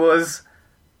 It was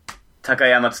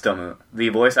Takayama Tsutomu, the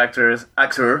voice actor,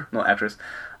 not actress,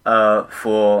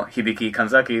 for Hibiki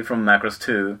Kanzaki from Macross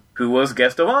 2, who was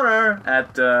guest of honor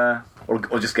at,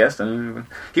 or just guest, I don't know.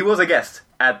 He was a guest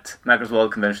at Macross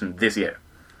World Convention this year.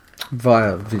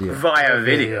 Via video.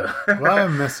 Via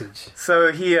message.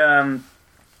 So he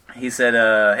said,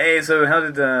 hey, so how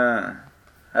did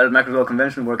Macross World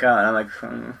Convention work out? And I'm like,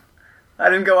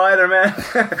 I didn't go either, man.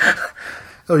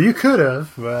 Oh, you could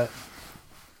have, but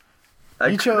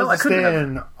you chose to stay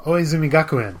in Oizumi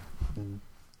Gakuen.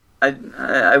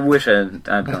 I wish I'd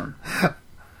gone.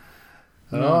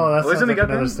 Oh, that's Oizumi like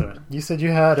another Gakuen? story. You said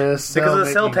you had a cell Because of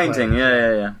the cell painting,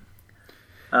 class.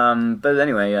 yeah. But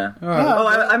anyway, yeah. Right. Oh,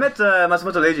 I met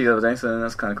Matsumoto Leiji the other day, so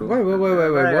that's kind of cool. Wait,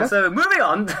 Right, what? So, moving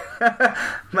on.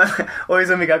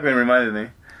 Oizumi Gakuen reminded me.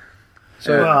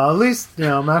 So, Well, at least,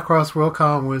 Macross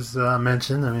Worldcom was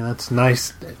mentioned. I mean, that's a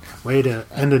nice way to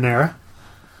end an era.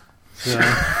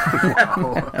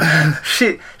 Yeah.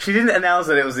 She didn't announce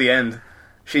that it was the end.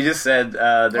 She just said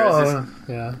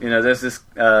there's this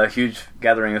huge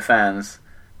gathering of fans,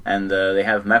 and they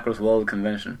have Macross World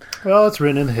Convention. Well, it's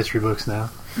written in the history books now.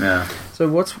 Yeah. so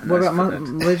what about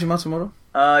Leiji Matsumoto?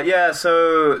 Yeah.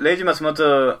 So Leiji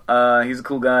Matsumoto, he's a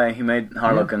cool guy. He made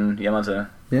Harlock and Yamato.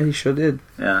 Yeah, he sure did.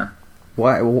 Yeah.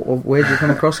 Why? Where did you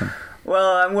come across him?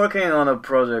 Well, I'm working on a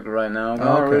project right now. I can't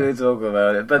okay. really talk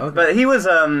about it. But he was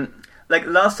like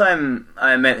last time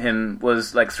I met him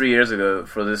was like 3 years ago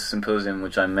for this symposium,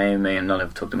 which I may not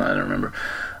have talked about. I don't remember.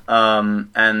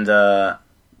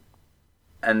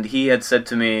 And he had said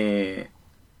to me,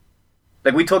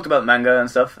 like we talked about manga and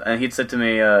stuff, and he'd said to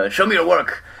me, "Show me your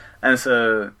work." And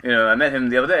so, I met him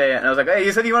the other day, and I was like, "Hey,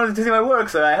 you said you wanted to see my work,"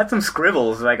 so I had some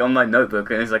scribbles like on my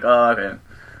notebook, and he's like, "Oh, okay,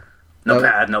 not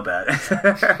bad."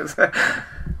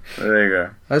 There you go.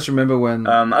 I just remember when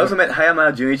I also met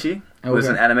Hayama Junichi, who's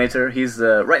an animator. He's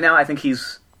right now I think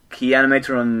he's key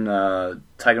animator on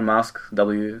Tiger Mask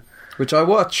W, which I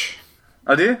watch.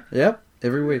 Oh, do you? Yep,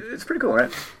 every week. It's pretty cool,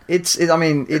 right? It's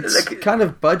like, kind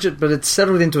of budget, but it's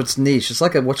settled into its niche. It's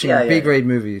like watching a B-grade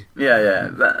movie. Yeah.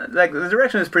 Like the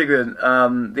direction is pretty good.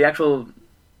 The actual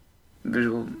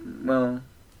visual, well,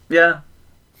 yeah.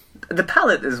 The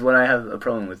palette is what I have a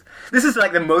problem with. This is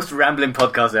like the most rambling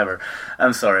podcast ever.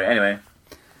 I'm sorry. Anyway.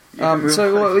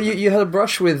 So you had a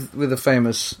brush with a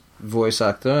famous voice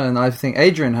actor, and I think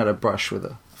Adrian had a brush with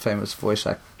a famous voice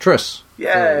actress.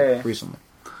 Recently.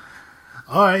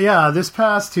 All right, yeah. This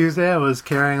past Tuesday, I was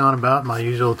carrying on about my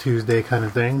usual Tuesday kind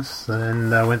of things,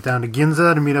 and I went down to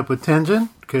Ginza to meet up with Tenjin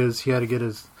because he had to get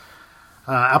his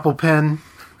Apple Pen.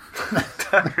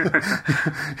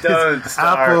 Don't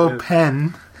start. Apple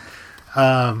Pen.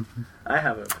 I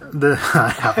have a pen.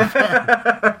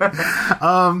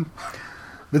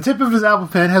 The tip of his Apple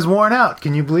Pen has worn out.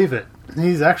 Can you believe it?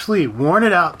 He's actually worn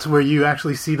it out to where you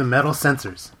actually see the metal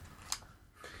sensors.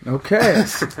 Okay,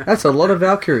 that's a lot of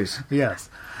Valkyries.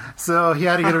 Yes, so he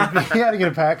had to get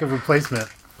a pack of replacement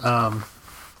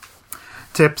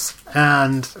tips,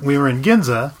 and we were in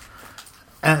Ginza,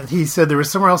 and he said there was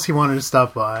somewhere else he wanted to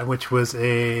stop by, which was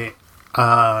a you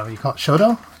call it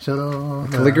Shodo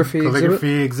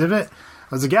calligraphy exhibit.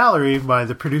 It was a gallery by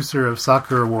the producer of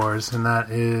Sakura Wars, and that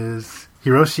is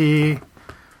Hiroshi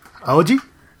Aoji.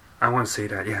 I want to see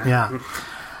that. Yeah.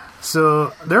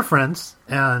 So they're friends,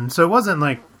 and so it wasn't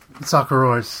like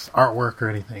Sakura's artwork or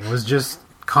anything. It was just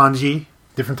kanji,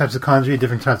 different types of kanji,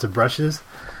 different types of brushes,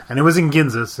 and it was in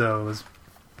Ginza, so it was,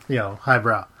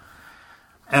 highbrow.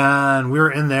 And we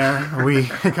were in there, and we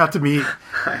got to meet,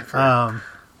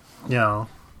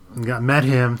 met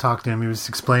him, talked to him. He was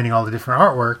explaining all the different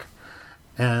artwork,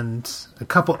 and a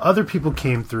couple other people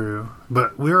came through,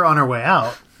 but we were on our way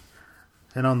out.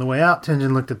 And on the way out,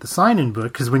 Tenjin looked at the sign-in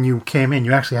book, because when you came in,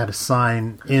 you actually had to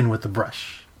sign in with the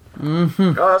brush.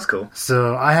 Mm-hmm. Oh, that's cool.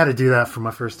 So I had to do that for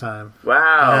my first time.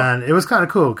 Wow. And it was kind of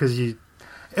cool, because it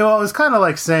was kind of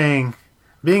like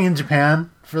being in Japan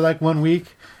for like 1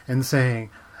 week, and saying,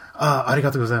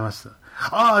 arigatou gozaimasu.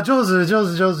 Oh, Jozu.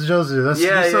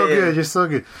 You're so good. You're so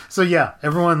good. So yeah,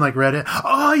 everyone like read it.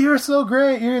 Oh, you're so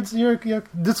great. You're this is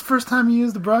the first time you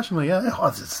used the brush. I'm like, yeah,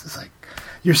 it's like,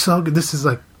 you're so good. This is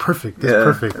like perfect. It's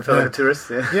perfect. I feel like a tourist.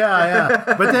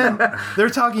 Yeah. But then they're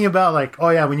talking about like, oh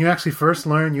yeah, when you actually first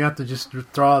learn, you have to just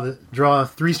draw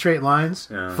 3 straight lines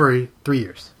for 3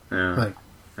 years. Yeah.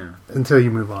 Until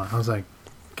you move on. I was like,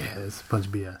 yeah, it's a bunch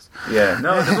of BS. Yeah.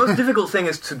 No, the most difficult thing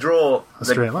is to draw a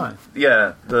straight line.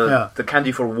 Yeah. The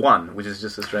kanji for 1, which is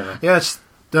just a straight line. Yeah.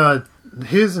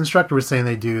 His instructor was saying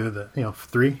they do the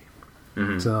 3.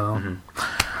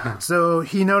 Mm-hmm. So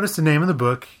he noticed the name of the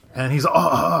book. And he's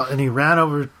and he ran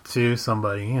over to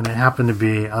somebody, and it happened to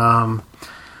be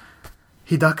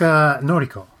Hidaka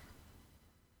Noriko.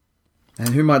 And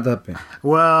who might that be?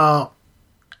 Well,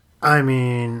 I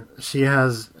mean, she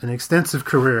has an extensive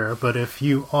career, but if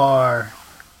you are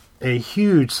a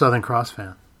huge Southern Cross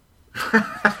fan,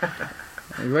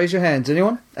 raise your hands.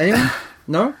 Anyone?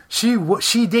 No? She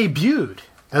debuted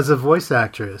as a voice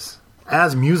actress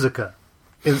as Musica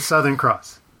in Southern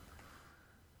Cross.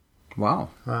 Wow.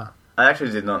 I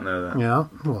actually did not know that. Yeah,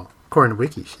 well, according to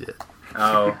Wiki, she did.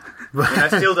 Oh. I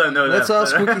still don't know that. Let's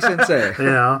ask Wiki Sensei.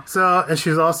 And she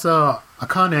was also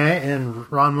Akane in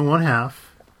Ranma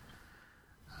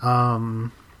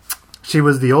 1/2. She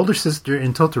was the older sister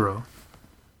in Totoro.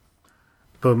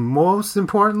 But most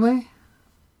importantly,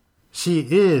 she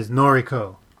is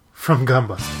Noriko from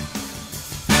Gunbuster.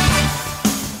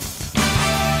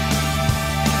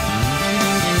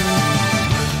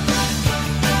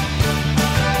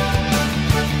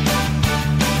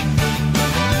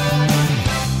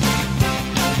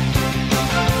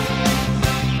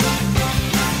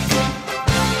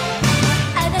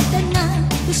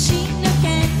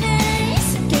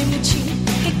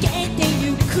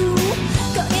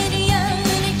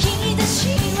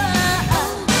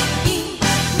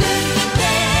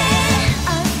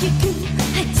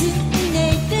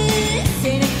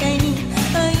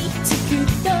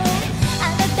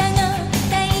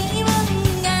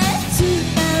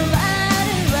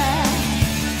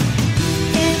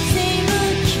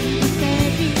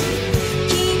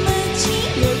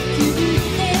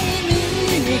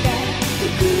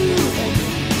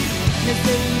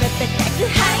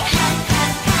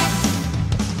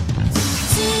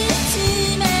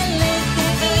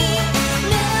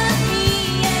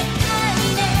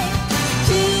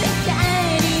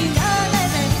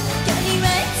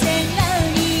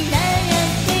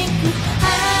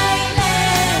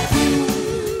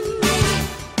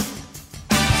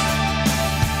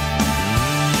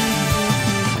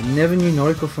 never knew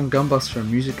Noriko from Gunbuster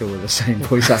and Musica were the same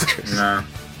voice actress. No.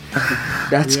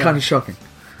 That's kind of shocking.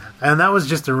 And that was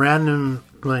just a random,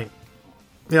 like,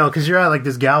 you know, because you're at like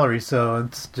this gallery, so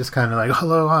it's just kind of like,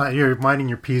 hello, hi, you're minding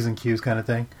your P's and Q's kind of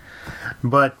thing.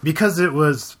 But because it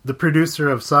was the producer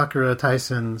of Sakura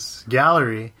Tyson's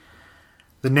gallery,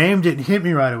 the name didn't hit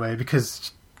me right away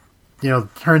because, you know,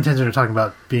 her intention of talking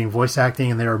about being voice acting,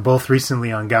 and they were both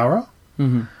recently on Gaoro.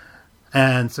 Mm-hmm.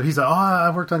 And so he's like, oh, I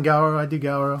worked on Gaoro, I do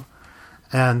Gaoro.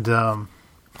 And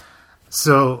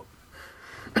so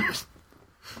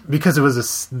because it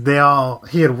was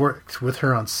he had worked with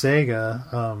her on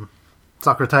Sega,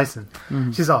 Sakura Tyson.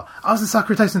 Mm-hmm. She's all, I was in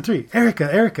Sakura Tyson 3,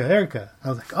 Erica. I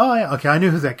was like, oh yeah, okay, I knew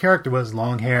who that character was,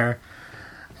 long hair.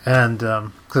 And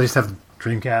because I used to have the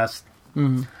Dreamcast.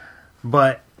 Mm-hmm.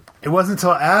 But it wasn't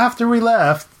until after we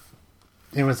left,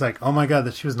 it was like, oh my god,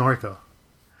 that she was Noriko.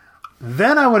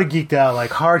 Then I would have geeked out like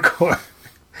hardcore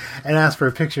and asked for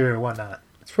a picture or whatnot.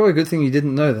 It's probably a good thing you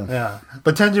didn't know then. Yeah.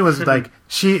 But Tenjin was like,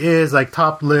 she is like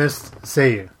top list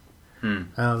Seiyu.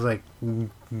 And I was like,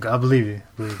 I believe you.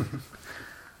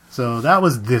 So that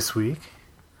was this week.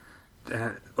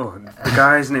 The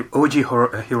guy's name Oji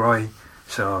Hiroi.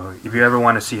 So if you ever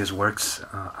want to see his works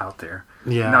out there,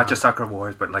 not just Sakura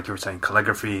Wars, but like you were saying,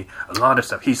 calligraphy, a lot of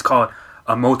stuff. He's called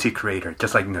a multi-creator,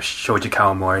 just like Shoji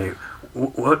Kawamori.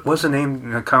 What's the name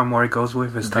Kawamori goes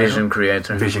with? His Vision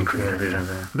Creator. Vision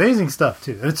Creator. Amazing stuff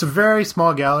too. It's a very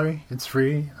small gallery. It's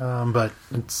free, but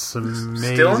it's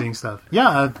amazing stuff.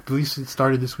 Yeah, at least it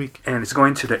started this week, and it's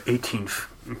going to the 18th.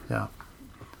 Yeah,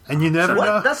 and you never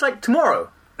know. That's like tomorrow.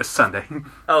 It's Sunday.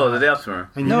 Oh, the day after tomorrow.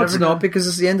 No, it's not, because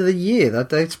it's the end of the year. That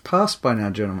date's passed by now,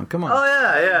 gentlemen. Come on. Oh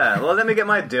yeah. Well, let me get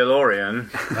my DeLorean.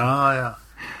 Oh yeah.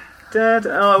 Dad.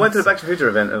 Oh, I went to the Back to the Future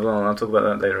event as well, and I'll talk about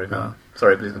that later.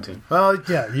 Sorry, please continue. Well,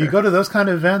 yeah, you go to those kind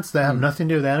of events that have nothing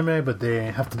to do with anime, but they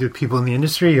have to do with people in the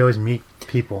industry. You always meet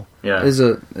people. Yeah. There's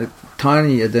a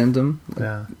tiny addendum.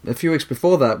 Yeah. A few weeks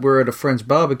before that, we were at a friend's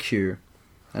barbecue,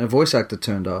 and a voice actor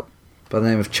turned up by the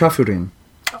name of Chafurin.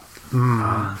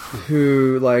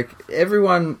 Who, like,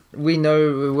 everyone we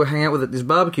know, we hang out with at this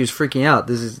barbecue is freaking out.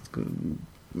 This is,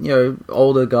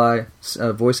 older guy,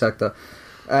 voice actor.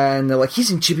 And they're like, he's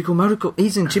in Chibi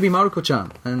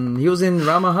Maruko-chan, and he was in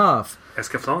Rama Half.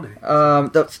 Escaflowne.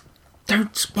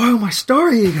 Don't spoil my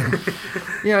story.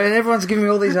 And everyone's giving me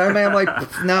all these anime. I'm like,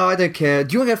 no, I don't care.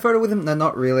 Do you want to get a photo with him? No,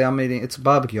 not really. I'm eating. It's a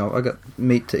barbecue. I got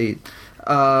meat to eat.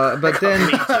 But then,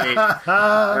 oh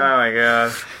my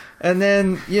gosh. And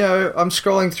then, I'm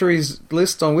scrolling through his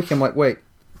list on Wiki. I'm like, wait,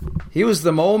 he was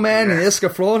the mole man in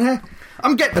Escaflowne?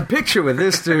 I'm getting a picture with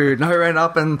this dude. And I ran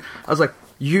up and I was like,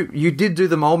 you did do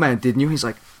the mole man, didn't you? He's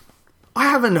like, I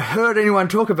haven't heard anyone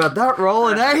talk about that role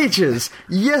in ages.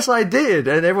 Yes, I did.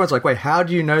 And everyone's like, wait, how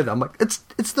do you know that? I'm like, it's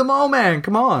the mole man.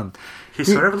 Come on. He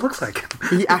sort of looks like him.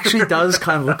 He actually does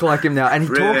kind of look like him now. And he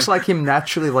talks like him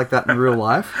naturally like that in real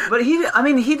life. But he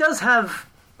does have...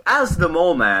 As the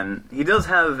mole man, he does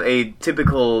have a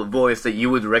typical voice that you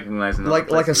would recognize in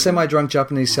like a semi-drunk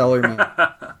Japanese salaryman.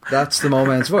 That's the mole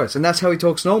man's voice, and that's how he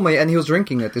talks normally. And he was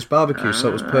drinking at this barbecue, so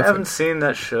it was perfect. I haven't seen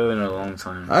that show in a long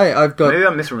time. I've got maybe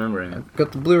I'm misremembering it. I've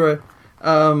got the Blu-ray.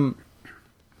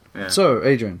 So,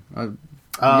 Adrian, you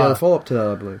got a follow-up to that,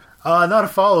 I believe. Not a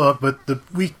follow-up, but the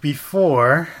week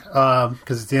before,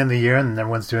 because it's the end of the year and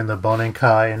everyone's doing the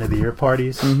Bonenkai end of the year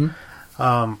parties. Mm-hmm.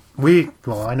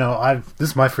 This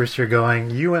is my first year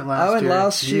going. You went last year. I went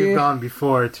last year. You've gone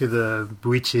before to the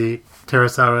Buichi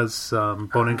Terasawa's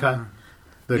Bonenkai.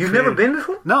 You've never been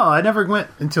before? No, I never went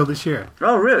until this year.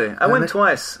 Oh, really? I went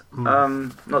twice.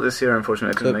 Not this year,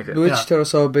 unfortunately. I couldn't make it. Buichi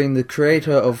Terasawa being the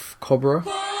creator of Cobra.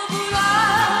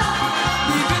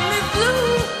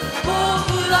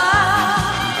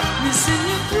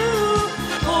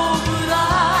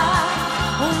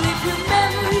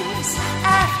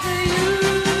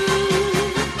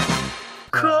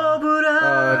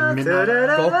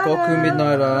 Goku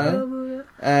Midnight Eye.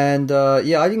 And I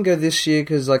didn't go this year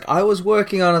because I was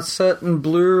working on a certain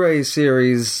Blu-ray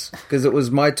series because it was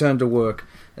my turn to work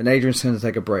and Adrian's turn to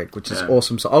take a break, which is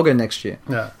awesome. So I'll go next year.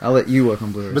 Yeah. I'll let you work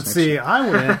on Blu-rays. But see, year.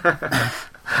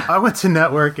 I went to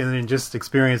Network and then just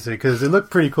experienced it because it looked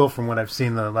pretty cool from what I've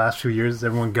seen the last few years,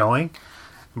 everyone going.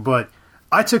 But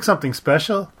I took something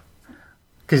special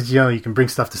because, you can bring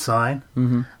stuff to sign.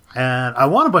 Mm-hmm. And I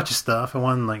won a bunch of stuff. I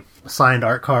won a signed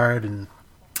art card and,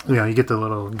 you get the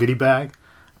little goodie bag.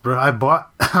 But I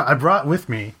brought with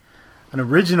me an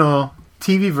original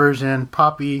TV version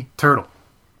Poppy Turtle.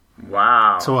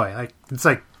 Wow. Toy. It's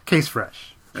case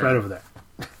fresh. It's right over there.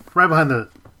 Right behind the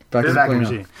vacuum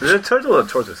machine. Is it a turtle or a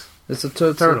tortoise? It's a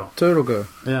turtle. Turtle go.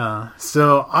 Yeah.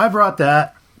 So I brought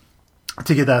that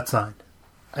to get that signed.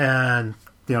 and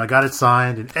I got it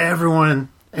signed, and everyone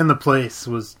in the place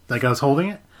was like, I was holding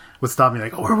it, would stop me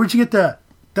like, "Oh, where'd you get that?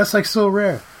 That's like so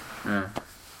rare." Yeah.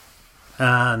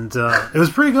 And it was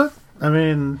pretty good. I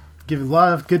mean, give a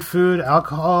lot of good food,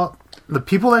 alcohol. The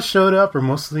people that showed up are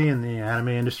mostly in the anime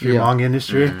industry, manga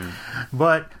industry,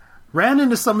 but ran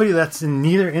into somebody that's in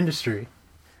neither industry,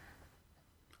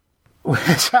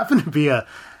 which happened to be a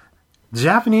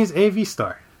Japanese AV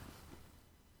star.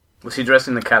 Was he dressed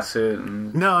in the catsuit?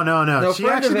 And... No. No, She a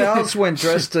friend of ours went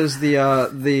dressed as the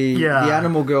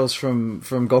animal girls from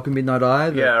Goku Midnight Eye.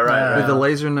 Right. With the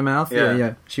laser in the mouth.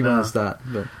 Yeah. She went as that.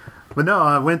 But no,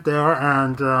 I went there,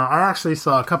 and I actually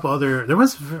saw a couple other... There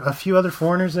was a few other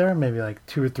foreigners there, maybe like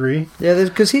 2 or 3. Yeah,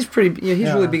 because he's pretty... Yeah,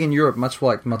 he's really big in Europe, much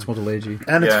like Matsumoto Leiji.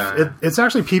 And it's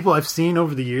actually people I've seen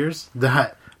over the years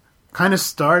that kind of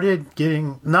started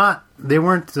getting... They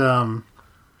weren't...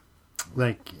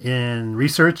 like in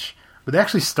research, but they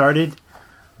actually started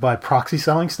by proxy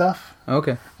selling stuff.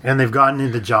 Okay. And they've gotten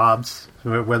into jobs,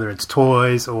 whether it's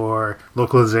toys or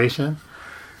localization.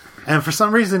 And for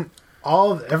some reason,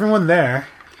 everyone there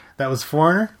that was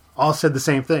foreigner all said the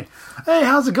same thing. "Hey,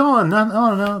 how's it going?"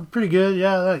 No, pretty good.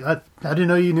 Yeah, I didn't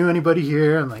know you knew anybody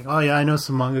here. I'm like, "Oh yeah, I know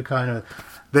some manga kind of."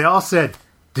 They all said,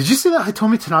 "Did you see that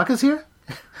Hitomi Tanaka's here?"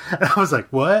 And I was like,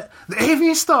 "What?" "The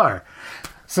AV star."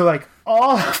 So like,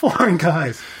 all foreign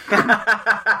guys,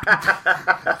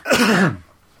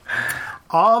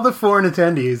 all the foreign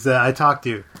attendees that I talked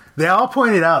to, they all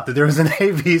pointed out that there was an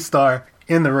AV star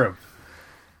in the room.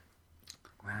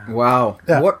 Wow.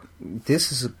 Yeah. What?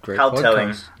 This is a great How podcast.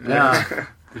 telling. Yeah,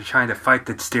 They're trying to fight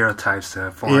the stereotypes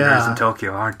of foreigners in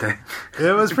Tokyo, aren't they?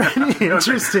 it was pretty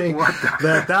interesting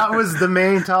that was the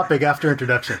main topic after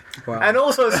introduction. Wow. And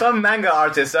also some manga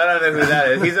artist, I don't know who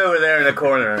that is. He's over there in the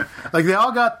corner. Like they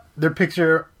all got their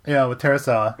picture, with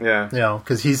Terasawa. Yeah.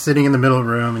 Because he's sitting in the middle of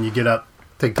the room, and you get up,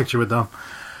 take a picture with them.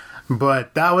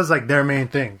 But that was like their main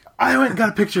thing. I went and got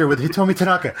a picture with Hitomi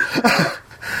Tanaka.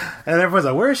 And everyone's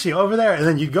like, "Where is she?" "Over there." And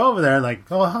then you go over there and like,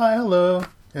 "Oh, hi, hello."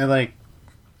 And like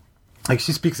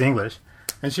she speaks English.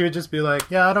 And she would just be like,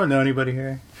 "Yeah, I don't know anybody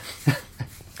here."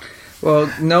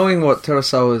 Well, knowing what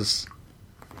Terasawa's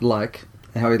like,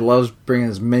 and how he loves bringing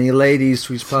as many ladies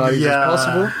to his parties as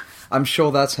possible, I'm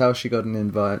sure that's how she got an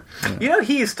invite. Yeah. You know,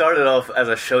 he started off as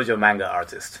a shoujo manga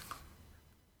artist.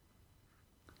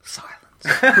 Silence.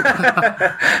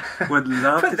 Would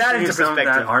love Put to that see into some of that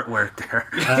perspective. artwork there.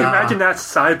 Can you imagine that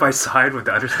side by side with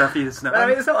the other stuff he has done? I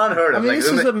mean, it's not unheard I of. mean, this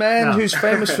is a man No. who's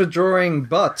famous for drawing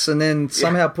butts and then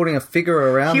somehow putting a figure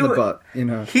around the butt,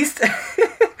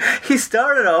 He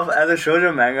started off as a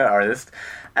shoujo manga artist,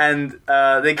 and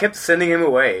they kept sending him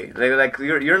away. They were like,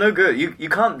 "You're no good. You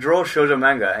can't draw shoujo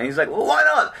manga." And he's like, "Well, why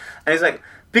not?" And he's like,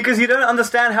 "Because you don't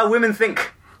understand how women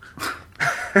think."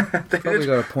 Probably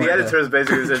got a point The editors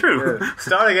basically said, True. "Yeah,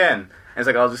 start again." And it's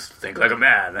like, "I'll just think like a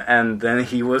man." And then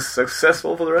he was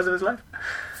successful for the rest of his life.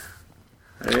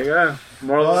 There you go.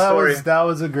 Moral of the story. That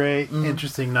was a great,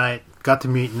 interesting night. Got to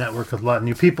meet and network with a lot of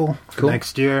new people for Cool.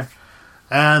 next year.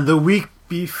 And the week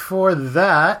before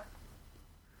that,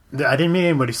 I didn't meet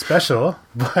anybody special,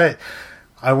 but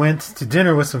I went to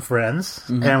dinner with some friends,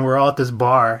 and we're all at this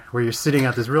bar where you're sitting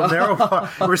at this real narrow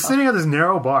bar. We're sitting at this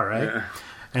narrow bar, right? Yeah.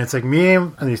 And it's like me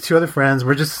and these 2 other friends.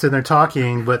 We're just sitting there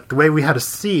talking, but the way we had a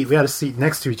seat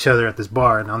next to each other at this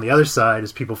bar, and on the other side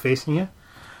is people facing you.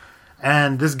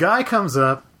 And this guy comes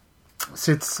up,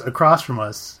 sits across from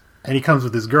us, and he comes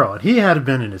with this girl. And he had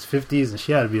been in his 50s, and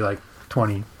she had to be like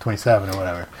 20, 27 or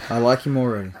whatever. I like him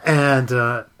already. And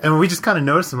we just kind of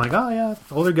noticed him, like, oh yeah,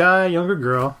 older guy, younger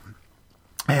girl.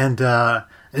 And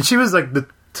she was like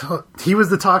he was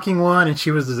the talking one, and she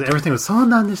was everything was so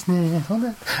not this name.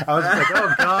 I was just like,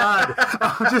 oh god.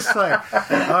 I'm just like,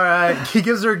 all right. He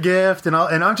gives her a gift, and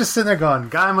I'm just sitting there going,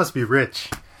 guy must be rich.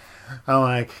 I'm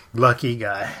like, lucky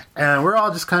guy. And we're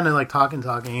all just kind of like talking,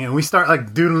 and we start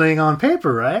like doodling on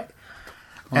paper, right?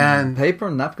 And Paper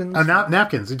and napkins?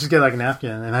 napkins. We just get like a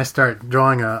napkin, and I start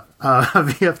drawing a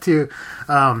VF2,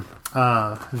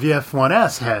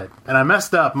 VF1S head, and I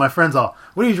messed up. My friends all,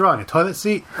 "What are you drawing? A toilet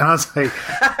seat?" And I was like,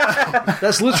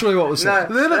 That's literally what was said.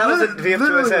 No, that was a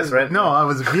VF2SS, right? No, I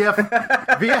was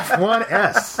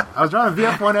VF1S. I was drawing a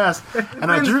VF1S, and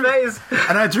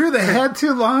I drew the head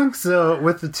too long, so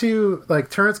with the 2 like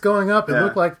turrets going up, it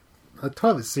looked like a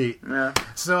toilet seat. Yeah.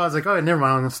 So I was like, "Oh, never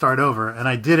mind. I'm gonna start over," and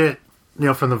I did it.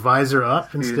 From the visor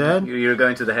up instead. You're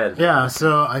going to the head. Yeah,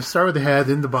 so I start with the head,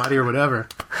 then the body or whatever.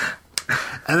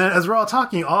 And then as we're all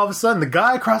talking, all of a sudden the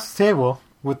guy across the table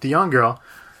with the young girl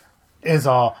is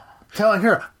all telling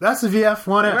her, "That's the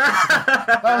VF1X.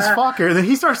 That was Fokker." And then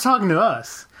he starts talking to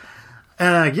us.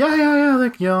 And I'm like, yeah,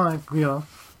 like,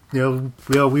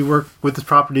 we work with this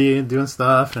property and doing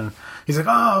stuff, and he's like,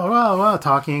 oh, wow,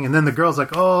 talking, and then the girl's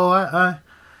like, oh,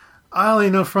 I only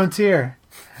know Frontier.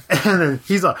 And then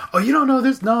he's like, oh, you don't know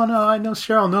this? No, I know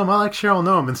Cheryl Nome. I like Cheryl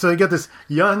Nome. And so they get this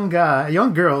young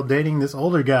girl dating this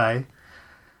older guy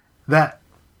that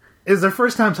is their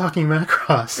first time talking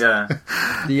Macross. Yeah.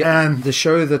 And the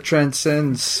show that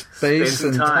transcends space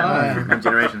and time. And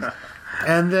generations.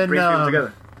 And then, Brings people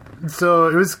together. So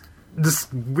it was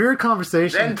this weird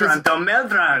conversation.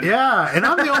 Yeah, and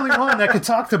I'm the only one that could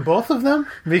talk to both of them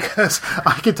because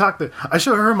I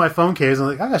showed her my phone case. I'm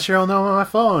like, I got Cheryl Nome on my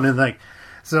phone. And like,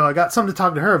 so I got something to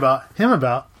talk to him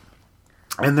about.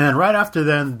 And then right after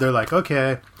then, they're like,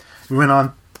 okay, we went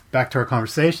on back to our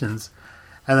conversations.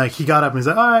 And like, he got up and he's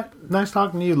like, all right, nice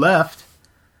talking to you, left.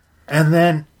 And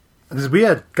then, because we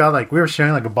were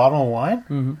sharing like a bottle of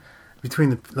wine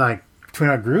between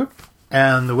our group.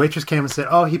 And the waitress came and said,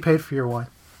 oh, he paid for your wine.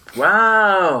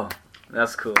 Wow.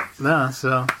 That's cool. Nah,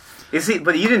 so.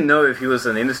 But you didn't know if he was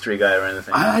an industry guy or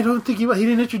anything. I don't think he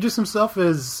didn't introduce himself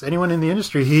as anyone in the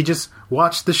industry. He just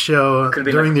watched the show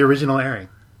during the original airing.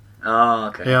 Oh,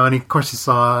 okay. Yeah, and of course he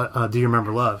saw Do You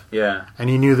Remember Love? Yeah. And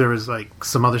he knew there was like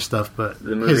some other stuff, but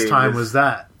his time was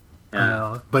that.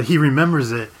 Yeah. But he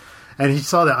remembers it. And he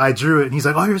saw that I drew it, and he's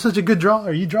like, oh, you're such a good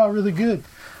drawer. You draw really good.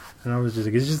 And I was just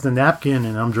like, it's just a napkin,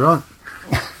 and I'm drunk.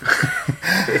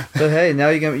 But hey, now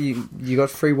you got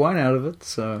free wine out of it,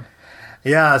 so...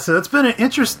 Yeah, so it's been an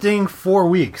interesting 4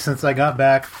 weeks since I got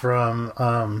back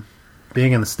from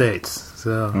being in the States.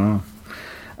 So,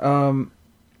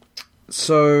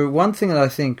 so one thing that I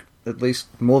think at least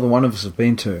more than one of us have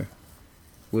been to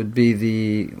would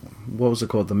be what was it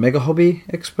called? The Mega Hobby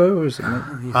Expo? Or is it?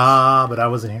 But I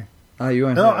wasn't here. You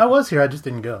weren't No, here. I was here. I just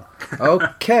didn't go.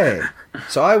 Okay.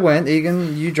 So I went.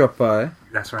 Egan, you dropped by.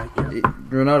 That's right. Yeah.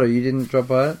 Renato, you didn't drop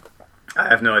by it? I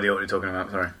have no idea what you're talking about,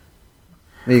 sorry.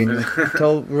 Egan,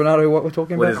 tell Renato what we're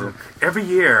talking What about. is it? Every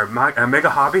year,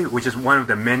 Mega Hobby, which is one of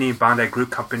the many Bandai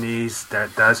Group companies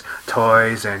that does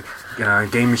toys and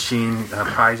game machine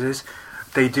prizes,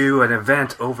 they do an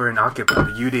event over in Akiba,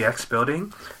 the UDX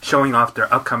building, showing off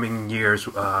their upcoming year's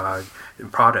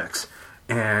products.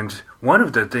 And one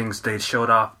of the things they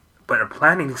showed off, but are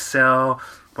planning to sell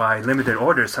by limited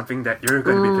order, is something that you're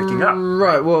going to be picking up.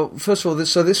 Right, well, first of all,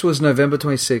 this was November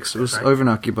 26th. It was over in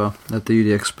Akiba at the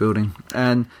UDX building.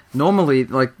 And normally,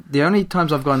 like, the only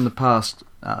times I've gone in the past,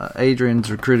 Adrian's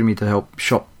recruited me to help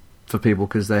shop for people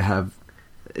because they have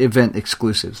event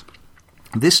exclusives.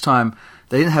 This time,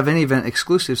 they didn't have any event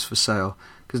exclusives for sale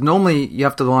because normally you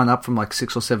have to line up from like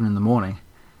 6 or 7 in the morning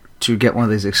to get one of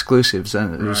these exclusives,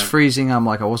 and it was freezing. I'm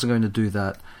like, I wasn't going to do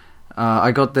that.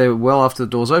 I got there well after the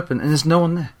doors open, and there's no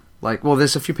one there. Like, well,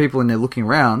 there's a few people in there looking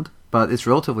around, but it's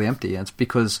relatively empty. And it's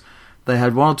because they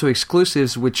had 1 or 2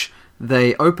 exclusives which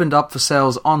they opened up for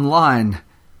sales online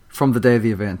from the day of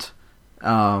the event,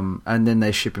 and then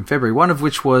they ship in February. One of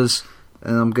which was,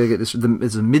 and I'm going to get this,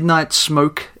 it's a Midnight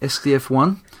Smoke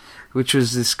SDF-1, which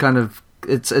was this kind of,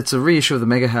 it's a reissue of the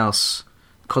Mega House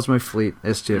Cosmo Fleet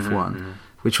SDF-1,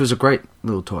 which was a great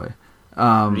little toy.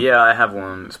 Yeah, I have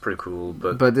one. It's pretty cool.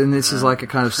 But then this is like a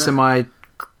kind of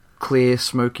semi-clear,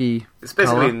 smoky It's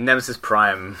basically color. Nemesis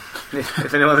Prime.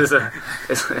 If anyone is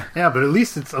Yeah, but at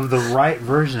least it's of the right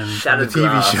version of the Shattered TV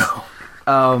glass.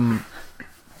 show.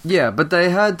 Yeah, but they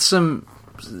had some...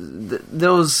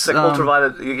 There was... It's like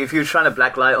ultraviolet. If you're trying to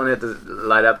black light on it, to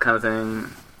light up kind of thing.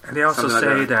 And they also Something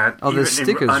like say that Oh, there's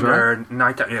stickers, under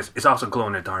nighttime, yes, it's also glow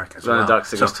in the dark as Glow in well. the dark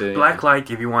stickers so too, black light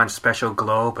if you want special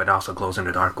glow, but also glows in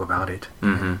the dark without it.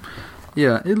 Mm-hmm.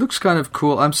 Yeah, it looks kind of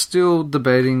cool. I'm still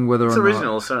debating whether It's or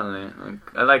original, certainly.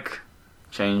 I like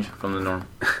change from the norm.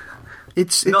 not...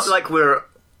 It's Not like we're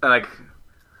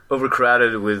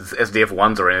overcrowded with SDF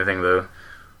ones or anything, though.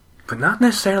 But not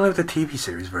necessarily with the TV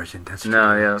series version. That's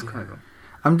No, true. yeah, that's kind of cool.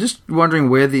 I'm just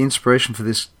wondering where the inspiration for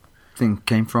this thing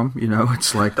came from.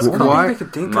 It's like, The only why... thing I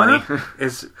could think Money. of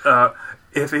is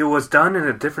if it was done in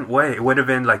a different way, it would have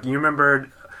been like, you remember,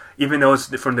 even though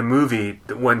it's from the movie,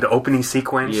 when the opening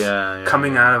sequence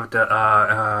coming out of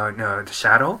the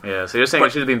shadow. Yeah, so you're saying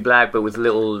it should have been black, but with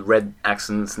little red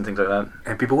accents and things like that?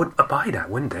 And people would buy that,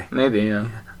 wouldn't they? Maybe, yeah.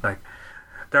 Like,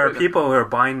 there are people who are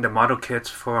buying the model kits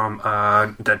from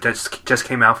that just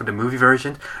came out for the movie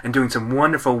version and doing some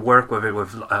wonderful work with it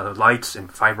with lights and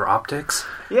fiber optics.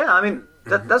 Yeah, I mean,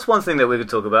 that's one thing that we could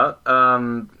talk about.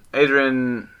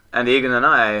 Adrian and Egan and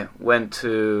I went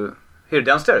to here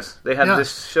downstairs. They had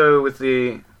this show with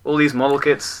all these model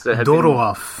kits that had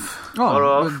Doroof.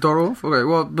 Doroof? Okay,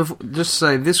 well, just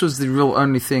say this was the real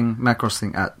only thing, Macross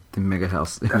thing at the Mega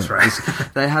House. That's right.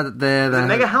 They had it there. Is it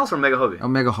Mega House or Mega Hobby? Oh,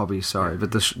 Mega Hobby, sorry.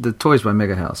 But the toys by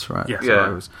Mega House, right? Yeah.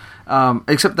 So it was,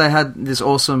 except they had this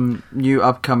awesome new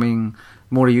upcoming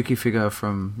Moriyuki figure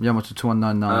from Yamato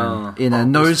 2199 in a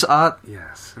nose art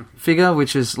Yes. figure,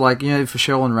 which is like, you know, for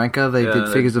Cheryl and Ranker, they did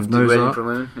figures of nose art.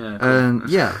 And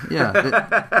isn't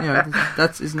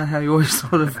that how you always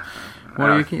thought of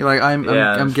Moriyuki? Like,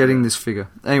 I'm getting this figure.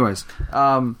 Anyways,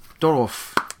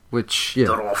 Dorov, which,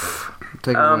 Dorov.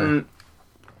 Take it away.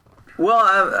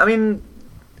 Well, I mean,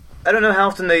 I don't know how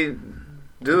often they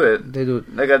do it. They do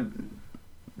it. Like,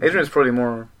 Adrian's probably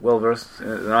more well versed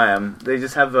than I am. They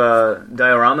just have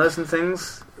dioramas and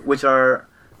things, which are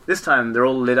this time they're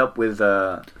all lit up with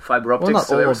fiber optics. Well, not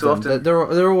so all every of so them. often, There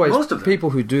are always most of them.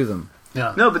 people who do them.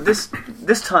 Yeah. No, but this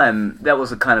time that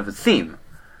was a kind of a theme.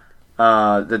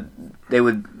 That they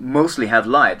would mostly have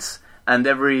lights, and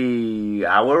every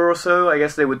hour or so, I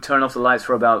guess they would turn off the lights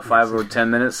for about 5 or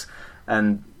 10 minutes,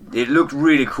 and it looked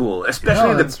really cool,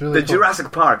 especially the cool.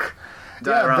 Jurassic Park.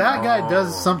 Yeah, diorama. that guy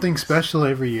does something special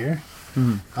every year.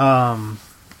 Mm-hmm.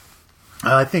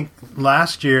 I think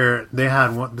last year they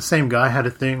had the same guy had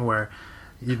a thing where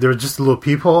there was just a little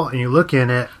peephole, and you look in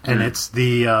it, and it's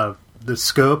the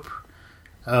scope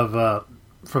of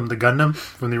from the Gundam,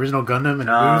 from the original Gundam, and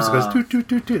it moves, goes toot toot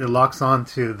toot toot, it locks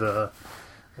onto the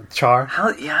char.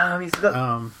 I mean,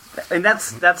 and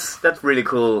that's really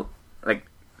cool. Like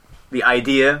the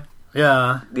idea.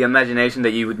 Yeah. The imagination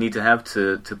that you would need to have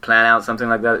to plan out something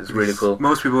like that is really cool.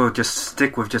 Most people would just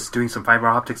stick with just doing some fiber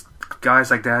optics. Guys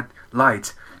like that,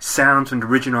 lights, sounds from the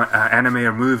original anime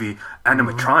or movie,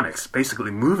 animatronics,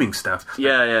 basically moving stuff.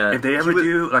 Yeah. If they ever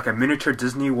do like a miniature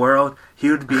Disney World, he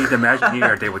would be the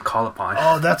Imagineer they would call upon.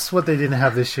 Oh, that's what they didn't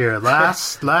have this year.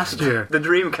 Last year. The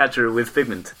dream catcher with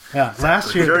Figment. Yeah,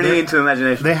 last year. Journey into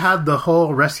imagination. They had the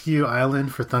whole rescue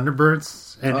island for Thunderbirds.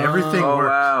 And everything worked.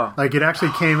 Wow. Like, it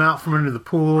actually came out from under the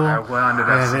pool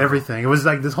and everything. It was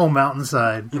like this whole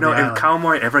mountainside. You know, if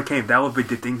Cowboy ever came, that would be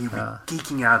the thing he'd be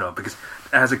geeking out of. Because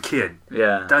as a kid,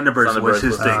 Thunderbirds was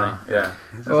his thing. Yeah.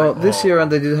 Well, this year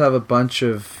they did have a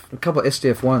couple of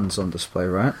SDF-1s on display,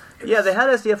 right? Yeah, they had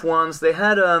SDF-1s. They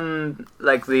had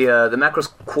like the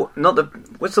Macross.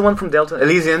 What's the one from Delta?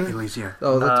 Elysian.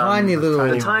 Oh, the tiny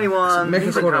one.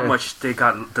 Look how much they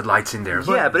got the lights in there.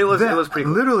 Yeah, but it was pretty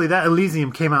cool. Literally, that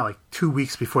Elysium came out like 2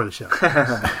 weeks before the show.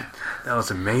 That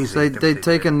was amazing. They'd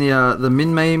taken the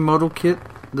Min-Mei model kit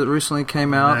that recently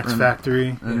came out. Max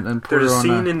Factory. And put There's it a on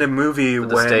scene in the movie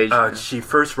when she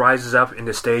first rises up in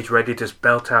the stage ready to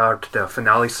belt out the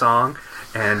finale song.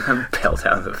 And belt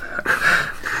out of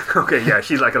okay, yeah,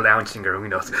 she's like a lounge singer. Who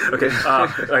knows? Okay,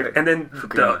 and then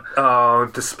the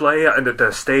display and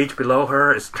the stage below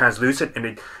her is translucent, and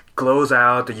it glows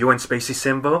out the UN Spacey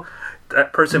symbol.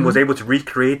 That person was able to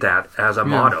recreate that as a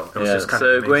model. It was just kind of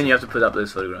amazing. Gwen, you have to put up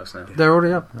those photographs now. They're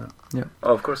already up. Yeah.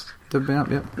 Oh, of course. They've been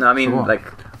up. Yeah. No, I mean like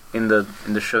in the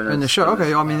show notes. In the show,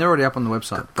 okay. I mean, they're already up on the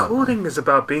website. The cool thing is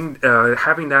about being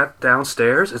having that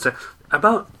downstairs. It's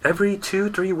about every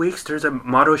 2-3 weeks there's a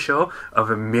model show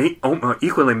of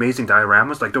equally amazing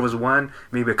dioramas. Like there was one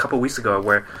maybe a couple weeks ago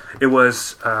where it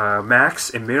was Max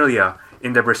and Milia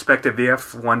in their respective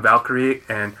VF-1 Valkyrie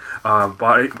and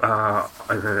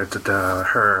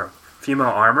her female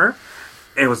armor.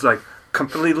 It was like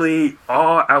completely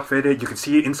all outfitted. You could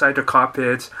see inside the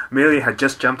cockpits. Milia had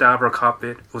just jumped out of her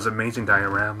cockpit. It was an amazing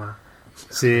diorama.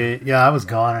 See, yeah, I was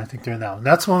gone, I think, during that one.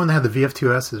 That's the one that had the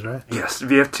VF2Ss, right? Yes,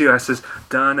 VF2Ss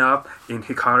done up in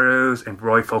Hikaru's and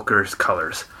Roy Folker's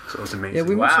colors. So it was amazing. Yeah,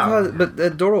 we must have had, but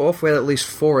at Doro Off we had at least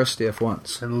 4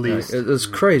 SDF-1s. At least. It was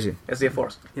crazy.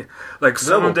 SDF-4s. Yeah. Like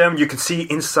some of them you can see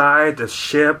inside the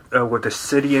ship with the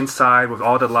city inside with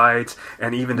all the lights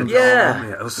and even the dome.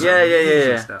 Yeah, it was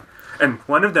amazing stuff. And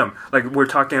one of them, like we're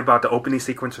talking about the opening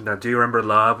sequence from the Do You Remember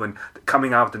Love and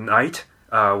coming out of the night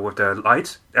with the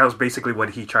lights. That was basically what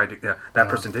he tried to. That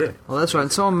person did. Well, that's right.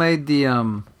 And someone made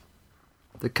the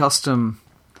custom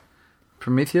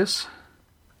Prometheus.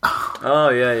 Oh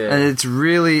yeah. And it's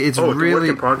really the work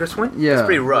in progress one. Yeah, it's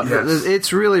pretty rough. Yes.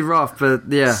 It's really rough, but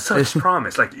yeah, such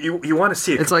promise. Like you want to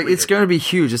see it. It's completed. Like it's going to be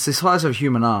huge. It's the size of a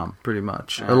human arm, pretty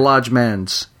much, a large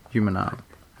man's human arm,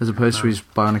 as opposed to his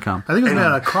bionic arm. I think it was made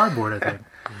out of cardboard. I think.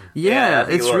 Yeah,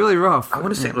 it's really rough. I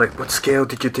want to say, like, what scale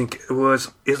did you think it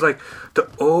was? It's like the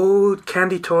old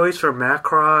candy toys from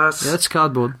Macross. Yeah, it's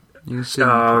cardboard. You can see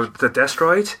the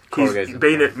Destroids.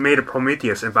 He's made a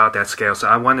Prometheus about that scale. So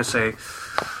I want to say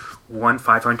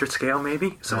 1/500 scale,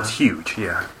 maybe. So it's huge.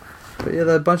 Yeah. But yeah,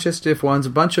 there are a bunch of SDF-1s, a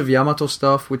bunch of Yamato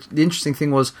stuff. Which the interesting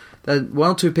thing was that 1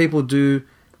 or 2 people do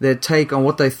their take on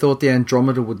what they thought the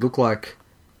Andromeda would look like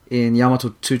in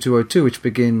Yamato 2202, which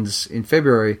begins in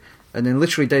February. And then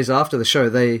literally days after the show,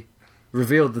 they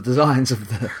revealed the designs of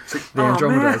the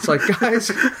Andromeda. man. It's like,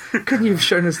 guys, couldn't you have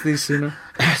shown us these sooner?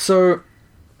 So,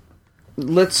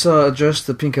 let's address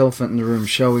the pink elephant in the room,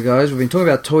 shall we, guys? We've been talking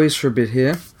about toys for a bit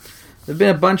here. There have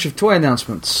been a bunch of toy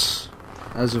announcements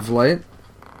as of late,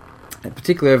 and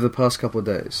particularly over the past couple of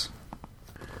days.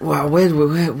 Wow, where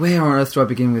on earth do I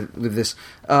begin with this?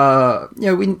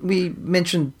 We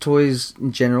mentioned toys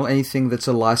in general, anything that's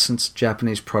a licensed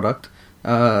Japanese product.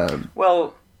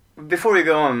 Well, before we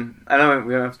go on, I know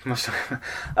we don't have much time,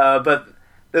 but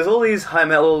there's all these high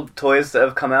metal toys that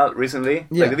have come out recently.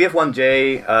 Yeah. Like the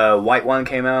VF1J white one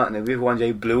came out, and the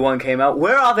VF1J blue one came out.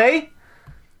 Where are they?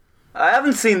 I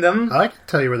haven't seen them. I can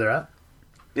tell you where they're at.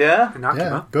 Yeah? And Akiba.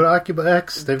 Yeah, go to Akiba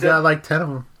X. They've got like 10 of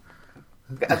them.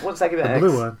 What's that The X?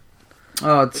 blue one.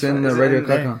 Oh, it's in Is it Radio in-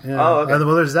 Kakon. Yeah. Oh, okay.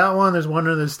 Well, there's that one. There's one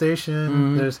in the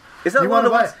station. There's. Is that if you one wanna of the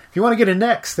buy- ones- If you want to get a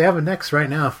Nex, they have a Nex right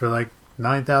now for like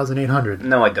 9,800.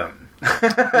 No, I don't.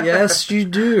 Yes, you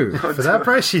do. For that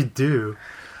price, you do.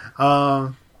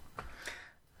 But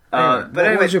What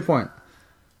anyway, was your point?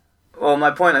 well,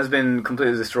 my point has been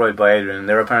completely destroyed by Adrian.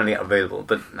 They're apparently available,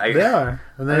 but They are.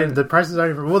 And then the prices are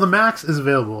even. Well, the Max is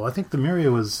available. I think the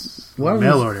Miria was Why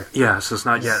mail was- order. Yeah, so it's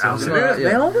not yet out it's there. not-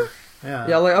 yeah. Yeah.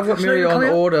 Yeah, like I've got It's not Miria even on coming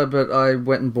out? order, but I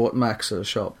went and bought Max at a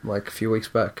shop like a few weeks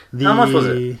back. How much was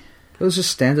it? It was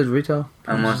just standard retail.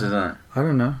 how much is that? I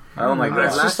don't know. Oh my god.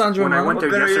 It's just under when a I month. went there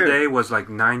What good are you? yesterday, was like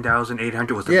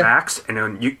 9,800 was the Yeah. max, and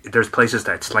then there's places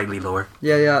that's slightly lower.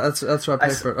 Yeah, that's what I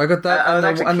paid for it. I got that I was and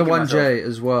actually the kicking 1J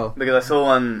as well. Because I saw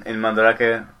one in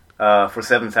Mandarake for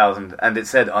 7,000, and it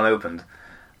said unopened.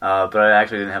 But I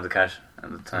actually didn't have the cash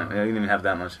at the time. I didn't even have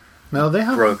that much. No, they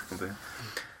have. Broke completely.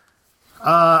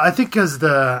 I think because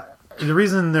the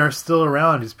reason they're still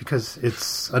around is because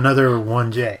it's another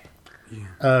 1J.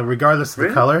 Regardless of the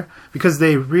Really? color, because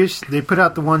they put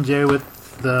out the 1J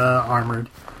with the armored.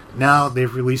 Now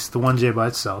they've released the 1J by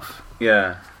itself.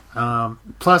 Yeah.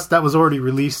 Plus, that was already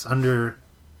released under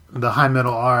the High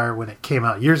Metal R when it came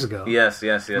out years ago. Yes.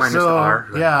 Minus So, the R,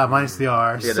 right? yeah, minus the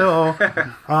R. Yeah, So,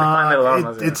 Metal R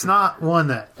was- it's not one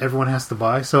that everyone has to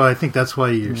buy. So I think that's why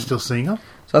you're still seeing them.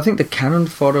 So I think the Canon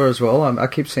fodder as well. I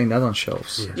keep seeing that on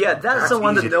shelves. Yeah, that's the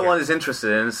one that easy no to one get. is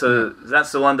interested in, so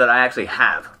that's the one that I actually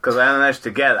have, because I managed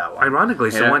to get that one. Ironically,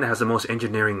 it's Yeah. the one that has the most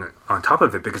engineering on top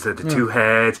of it because of the two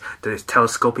heads, the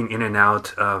telescoping in and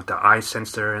out of the eye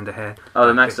sensor in the head. Oh,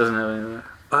 the Max doesn't have any of that.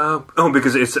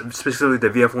 Because it's specifically the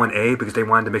VF1A because they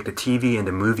wanted to make the TV and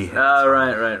the movie heads. Oh,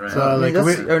 right. So, I mean, like, that's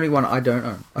we- the only one I don't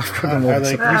own. I've got them all. I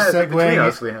like Ah, we between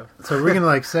us, segue. we have. So we're gonna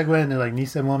like segue into like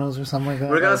Nisemonos or something like that.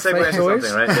 We're gonna segue fake into toys?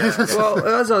 something, right? Yeah. Well,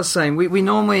 as I was saying, we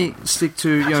normally stick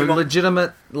to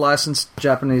legitimate licensed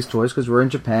Japanese toys because we're in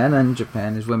Japan, and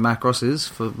Japan is where Macross is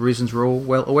for reasons we're all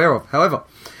well aware of. However,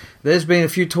 there's been a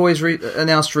few toys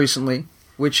announced recently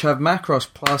which have Macross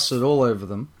plastered all over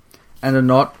them and are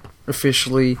not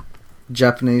officially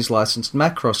Japanese licensed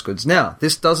Macross goods. Now,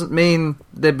 this doesn't mean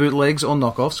they're bootlegs or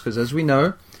knockoffs because, as we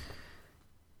know,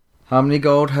 Harmony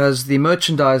Gold has the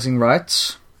merchandising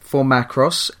rights for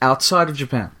Macross outside of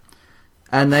Japan.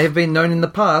 And they've been known in the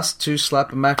past to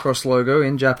slap a Macross logo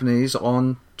in Japanese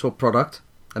onto a product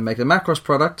and make it a Macross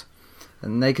product.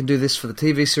 And they can do this for the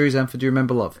TV series and for Do You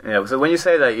Remember Love? Yeah, so when you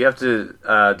say that, you have to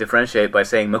differentiate by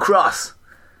saying Macross.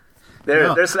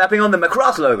 They're slapping on the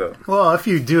Macross logo. Well, if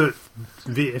you do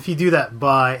that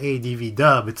by ADV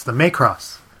dub, it's the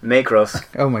Macross. Macross.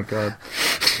 Oh my god.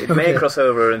 It may cross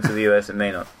over into the US, it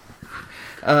may not.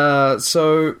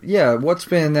 So, yeah, what's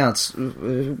been announced?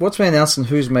 What's been announced and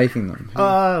who's making them?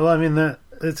 Well, I mean,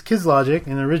 it's Kids Logic,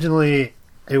 and originally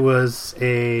it was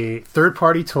a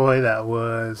third-party toy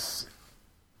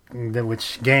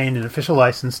which gained an official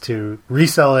license to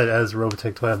resell it as a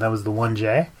Robotech toy, and that was the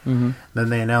 1J. Mhm. Then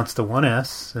they announced the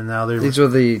 1S, and now they're These are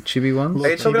the chibi ones? Are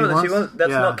you talking about the chibi two ones?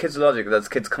 That's Yeah. not Kids Logic, that's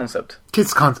Kids Concept.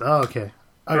 Kids Concept. Oh, okay.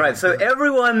 Right, so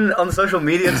everyone on social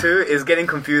media too is getting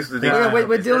confused with these. Yeah, We're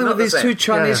companies. dealing They're with not these the two same.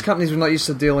 Chinese Yeah. companies we're not used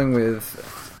to dealing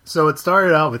with. So it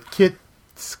started out with Kids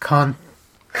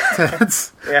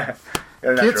Contents. Yeah.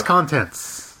 They're Kids natural.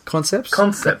 Contents. Concepts?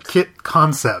 Concept. Kit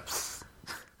Concepts.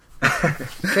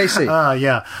 KC.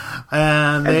 Yeah.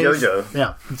 And JoJo.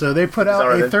 Yeah. So they put out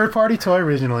Sorry, a then. third-party toy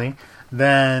originally.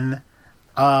 Then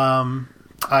I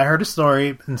heard a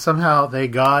story, and somehow they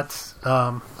got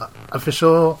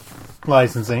official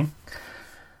licensing,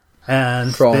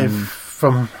 and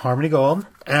from Harmony Gold,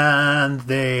 and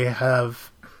they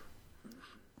have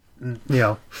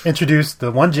introduced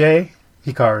the 1J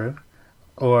Hikaru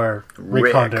or Rick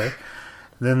Rick. Hunter.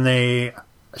 Then they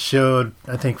showed,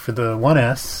 I think, for the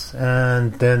 1S,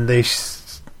 and then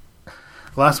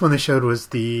last one they showed was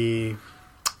the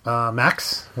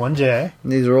Max 1J.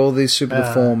 And these are all these super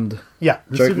deformed, Yeah,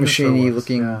 the joke Super machine-y Nintendo ones,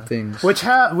 looking things. which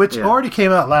already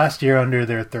came out last year under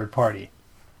their third party.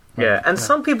 Yeah, and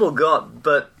some people got,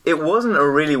 but it wasn't a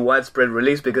really widespread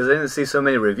release because I didn't see so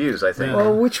many reviews, I think.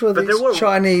 Well, which were But these there were-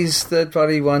 Chinese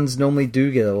third-party ones normally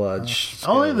do get a large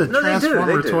scale. Only the No, they do,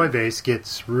 Transformer they do. toy base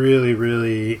gets really,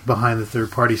 really behind the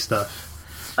third party stuff.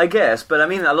 I guess, but I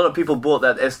mean, a lot of people bought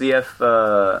that SDF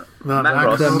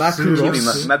Macross. The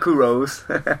Makuros.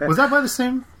 Makuros. Was that by the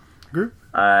same group?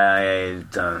 I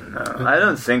don't know. I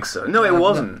don't think so. No, it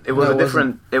wasn't. It was No, a it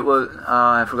different... It was...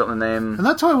 I forgot the name. And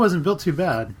that toy wasn't built too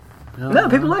bad. You know? No,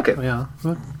 people like it. Yeah.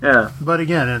 Yeah. But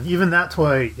again, even that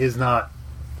toy is not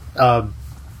Officially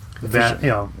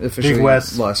Big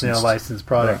West licensed. licensed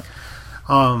product.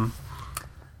 And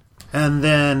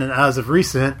then as of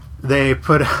recent, they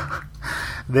put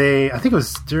I think it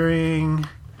was during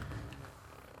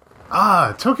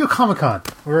Tokyo Comic Con.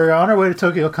 We're on our way to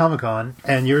Tokyo Comic Con,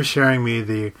 and you're sharing me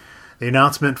the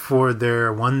announcement for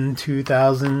their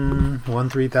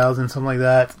 1-3000, something like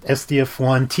that,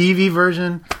 SDF1 TV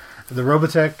version, the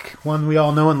Robotech one we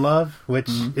all know and love, which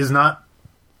is not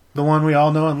the one we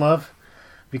all know and love,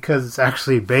 because it's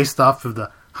actually based off of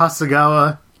the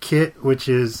Hasegawa kit, which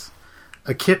is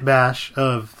a kit bash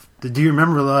of the Do You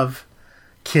Remember Love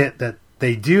kit that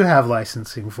they do have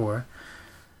licensing for.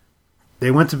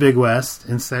 They went to Big West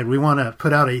and said, we want to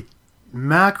put out a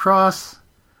Macross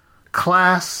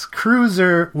class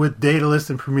cruiser with Daedalus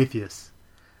and Prometheus.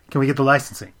 Can we get the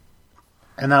licensing?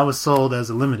 And that was sold as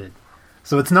a limited.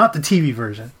 So it's not the TV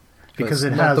version, because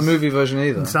it's it not has the movie version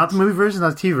either. It's not the movie version,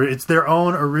 not the TV version. It's their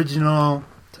own original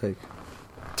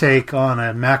take on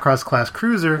a Macross class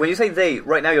cruiser. When you say they,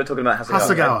 right now you're talking about Hasegawa.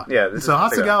 Hasegawa. Right? Yeah, this So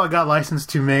is Hasegawa got licensed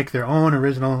to make their own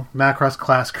original Macross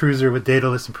class cruiser with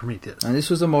Daedalus and Prometheus. And this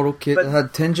was a model kit But- that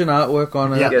had Tengen artwork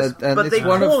on it. Yeah. Yes, and but it's they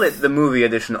one call of, it the movie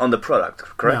edition on the product,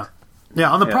 correct? Yeah,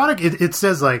 on the Yeah. product it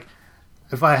says like,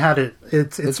 if I had it,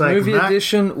 it's like movie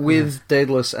edition with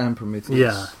Daedalus and Prometheus.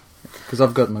 Yeah. Because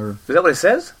I've got in my room. Is that what it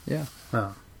says? Yeah.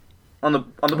 Oh. On the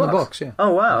box? Yeah.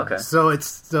 Oh, wow, okay. So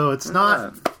it's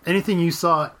not anything you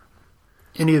saw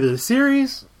in either the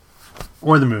series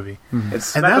or the movie.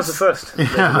 It's And Macross that's- the first. Yeah.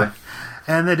 basically.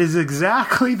 And that is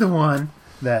exactly the one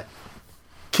that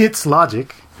Kit's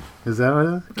Logic, is that what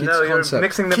it is? Kit's No, you're Concept.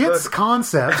 mixing the Kit's book.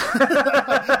 Concept.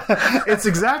 It's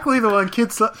exactly the one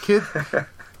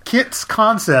Kit's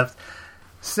Concept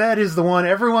said is the one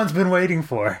everyone's been waiting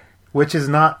for, which is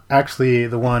not actually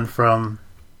the one from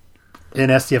in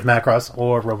STF Macross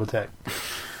or Robotech.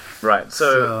 Right,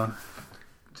 so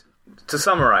to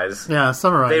summarize,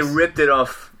 summarize. they ripped it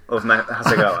off of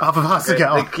Hasegawa. Off of Hasegawa. Okay?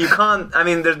 Like, you can't, I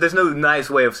mean, there's no nice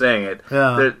way of saying it.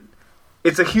 Yeah.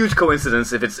 It's a huge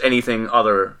coincidence if it's anything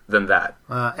other than that.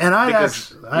 And I'd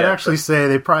actually say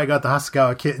they probably got the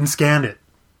Hasegawa kit and scanned it.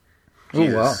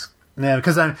 Oh, wow. Yeah,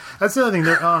 because that's the other thing.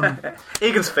 They're,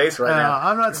 Egan's face right now.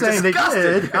 I'm not saying Disgusted.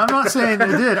 they did. I'm not saying they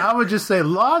did. I would just say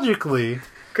logically.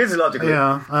 Kids logically.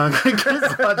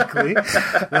 Kids logically.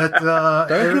 That,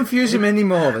 Don't confuse him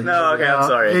anymore. No, okay, I'm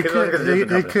sorry. It Kids Logically is a different it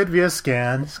company. could be a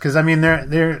scan, because I mean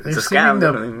they're It's a scam,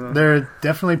 definitely. they're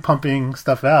definitely pumping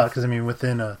stuff out, because I mean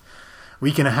within a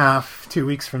week and a half, 2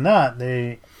 weeks from that,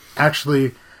 they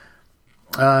actually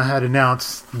had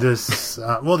announced this.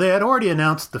 They had already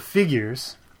announced the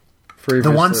figures, the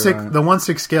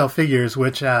 1/6 scale figures,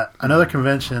 which at another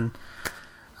convention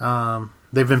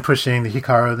they've been pushing the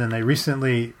Hikaru. Then they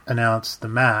recently announced the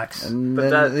Max. And But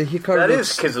then the Hikaru that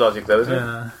looks- is Kids Logic, though, isn't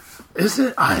it? Is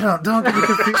it? Don't get me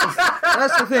confused.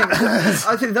 That's the thing.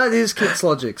 I think that is Kit's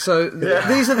Logic. So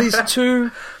these are these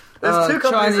two, There's two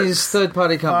companies Chinese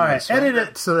third-party All right, companies. edit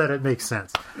it so that it makes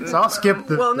sense. So I'll skip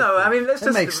the. Well, no, I mean, let's That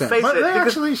just makes sense. face But it, they because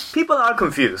actually- people are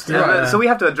confused. Yeah. So we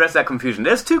have to address that confusion.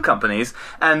 There's two companies,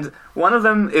 and one of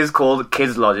them is called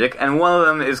Kids Logic, and one of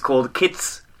them is called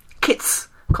Kits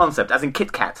Concept, as in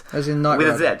Kit Kat. As in Knight with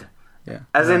Rider. a Z. Yeah.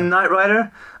 As in Knight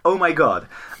Rider? Oh my god.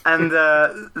 And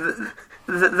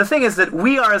the thing is that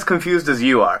we are as confused as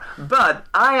you are. But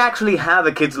I actually have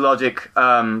a Kids Logic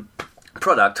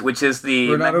product, which is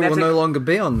the Renato magnetic... will no longer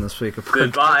be on the speaker.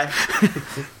 Goodbye.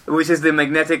 Which is the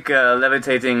magnetic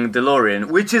levitating DeLorean,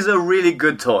 which is a really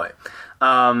good toy.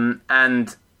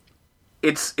 And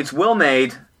it's well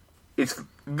made. It's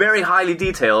very highly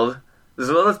detailed. There's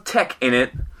a lot of tech in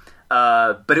it.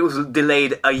 But it was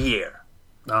delayed a year.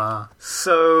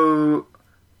 So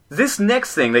this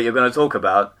next thing that you're going to talk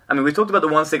about, I mean, we talked about the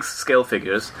 1/6 scale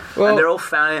figures, and they're all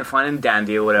fine and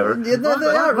dandy or whatever. Yeah, no, they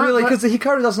aren't really, because the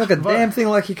Hikaru doesn't look a damn thing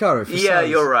like Hikaru. for Yeah, size.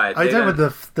 you're right. Are you talking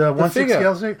about the 1/6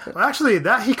 figure. scale? Well, actually,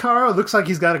 that Hikaru looks like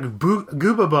he's got a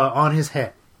Goobaba on his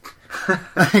head.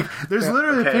 Like, there's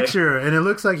literally a Okay. picture, and it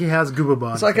looks like he has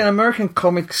Goobabon. It's like an American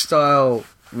comic style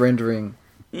rendering.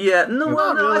 Yeah, no,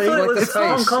 well, no, really. I thought Like it the was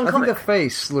Hong face. Kong I think comic. the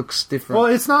face looks different.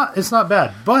 Well, it's not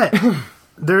bad, but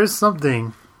there is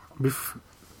something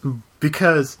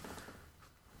because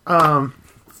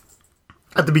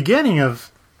at the beginning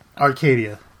of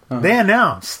Arcadia, they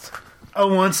announced a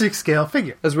 1/6 scale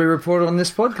figure. As we reported on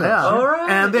this podcast. Yeah, All right,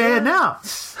 and they yeah.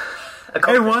 announced A a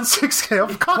cockpit. 1/6 scale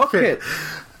cockpit, Cockpit.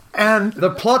 and The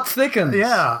plot thickens.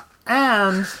 yeah,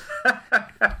 and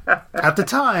at the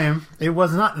time, it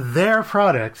was not their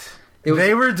product. It was-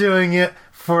 They were doing it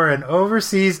for an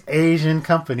overseas Asian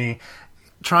company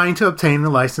trying to obtain the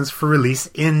license for release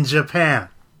in Japan.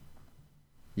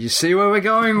 You see where we're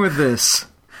going with this.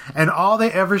 And all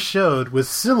they ever showed was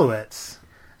silhouettes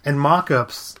and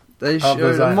mock-ups. They Of showed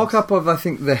those a items. mock-up of, I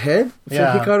think, the head for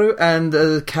Yeah. Hikaru and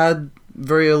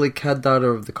very early CAD data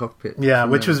of the cockpit. Yeah,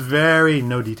 From which them. was very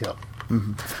no detail.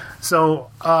 So,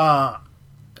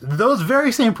 those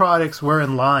very same products were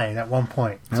in line at one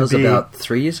point. That was about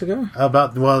 3 years ago.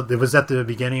 Well, it was at the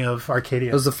beginning of Arcadia.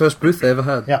 That was the first booth they ever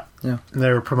had. Yeah. Yeah.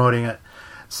 They were promoting it.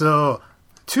 So,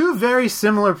 two very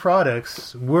similar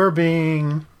products were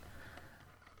being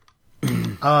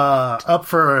up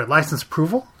for license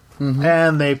approval,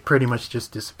 and they pretty much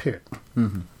just disappeared.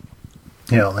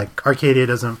 You know, like Arcadia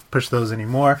doesn't push those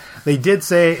anymore. They did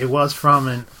say it was from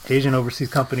an Asian overseas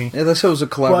company. Yeah, they said it was a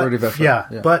collaborative effort. Yeah,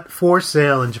 but for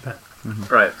sale in Japan.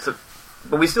 Right. So,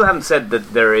 but we still haven't said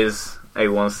that there is a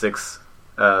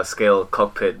 1/6 scale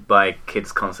cockpit by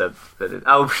Kids Concept.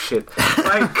 Oh shit!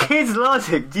 By Kids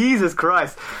Logic. Jesus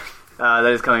Christ! That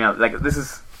is coming up. Like this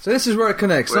is. So this is where it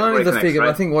connects. Where Not only it the connects, figure, but I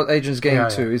right? think what Adrian's getting Yeah,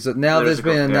 to yeah. is that now There's there's a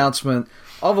been an yeah. announcement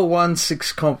of a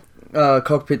 1/6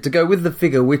 cockpit to go with the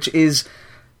figure, which is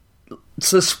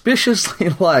suspiciously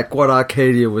like what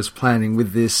Arcadia was planning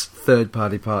with this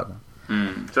third-party partner.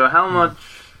 So how much?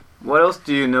 What else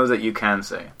do you know that you can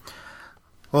say?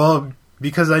 Well,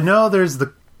 because I know there's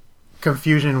the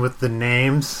confusion with the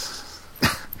names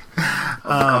Of the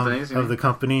companies? you of mean? the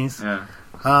companies. Yeah.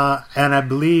 And I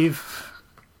believe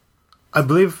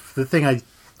the thing I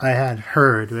had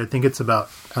heard, I think it's about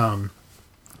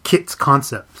Kit's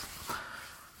Concept,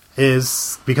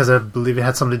 is because I believe it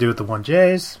had something to do with the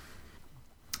 1Js,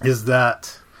 is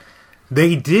that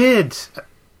they did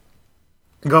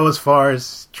go as far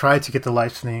as try to get the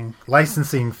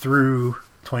licensing through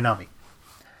Toynami.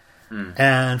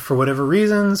 And for whatever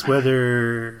reasons,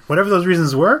 whatever those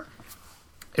reasons were,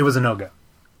 it was a no-go.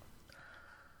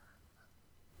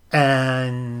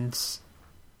 And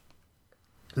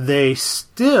they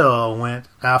still went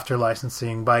after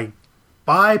licensing by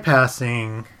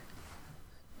bypassing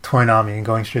Toynami and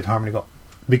going straight to Harmony Gold.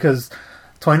 Because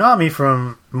Toynami,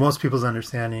 from most people's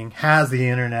understanding, has the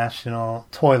international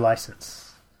toy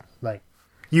license. Like,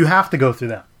 you have to go through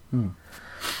them.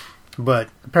 But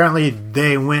apparently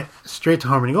they went straight to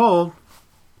Harmony Gold,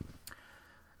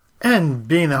 and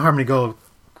being that Harmony Gold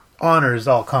honors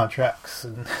all contracts,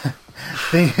 and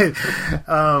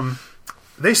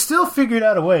they still figured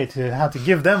out a way to have to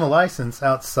give them a license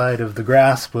outside of the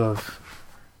grasp of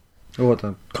Or what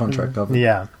the contract of it.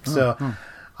 yeah. So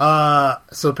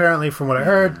apparently, from what I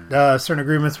heard, certain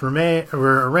agreements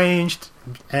were arranged,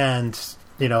 and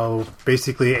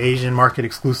basically Asian market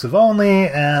exclusive only,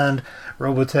 and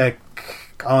Robotech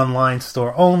online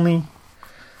store only.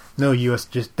 No US.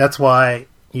 Just that's why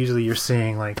usually you're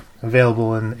seeing like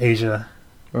available in Asia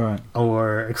Right.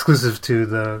 or exclusive to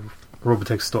the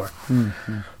Robotech store.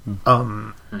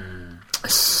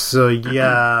 So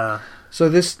yeah. So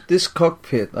this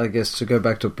cockpit, I guess, to go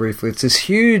back to it briefly, it's this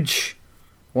huge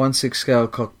 1/6 scale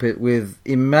cockpit with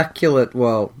immaculate,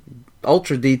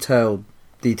 ultra detailed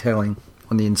detailing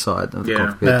on the inside of the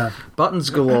cockpit. Yeah. Buttons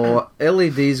galore,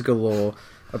 LEDs galore.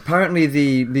 Apparently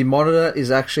the monitor is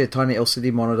actually a tiny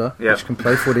LCD monitor, Yep. which can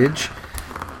play footage.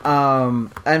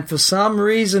 And for some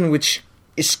reason, which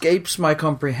escapes my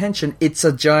comprehension, it's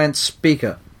a giant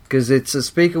speaker. Because it's a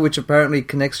speaker which apparently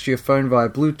connects to your phone via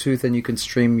Bluetooth, and you can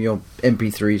stream your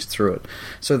MP3s through it.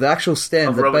 So the actual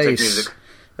stand, Of the Robotech base music.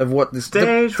 of what this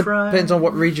Stage fright. depends on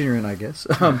what region you're in, I guess.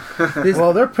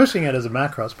 Well, they're pushing it as a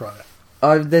Macross product.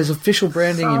 There's official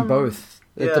branding in Some- both.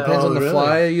 It yeah. depends Oh, on the really?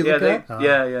 flyer you Yeah, look at.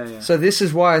 yeah. So this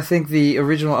is why I think the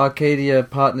original Arcadia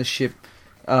partnership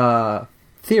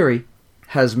theory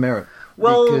has merit.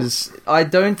 Well- because I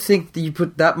don't think that you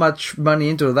put that much money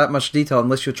into it, that much detail,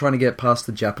 unless you're trying to get past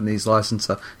the Japanese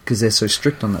licensor, because they're so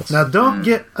strict on that Now, stuff. don't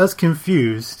get us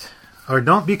confused, or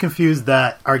don't be confused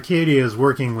that Arcadia is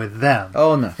working with them.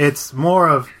 Oh, no. It's more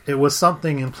of, it was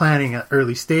something in planning at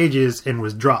early stages and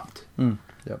was dropped.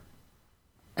 Yep.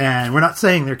 And we're not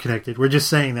saying they're connected. We're just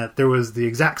saying that there was the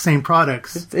exact same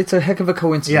products. It's a heck of a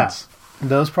coincidence. Yeah.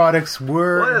 Those products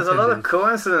were... Well, there's a lot of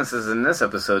coincidences in this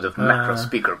episode of Macro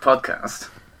Speaker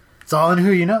Podcast. It's all in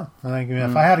who you know. Like,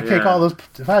 if I had to take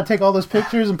all those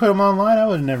pictures and put them online, I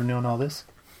would have never known all this.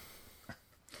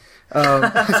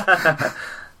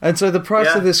 And so the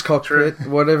price of this cockpit,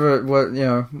 whatever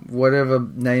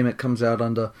name it comes out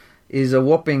under, is a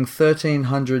whopping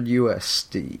 $1,300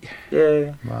 USD.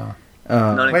 Yay! Wow.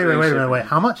 Wait.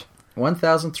 How much?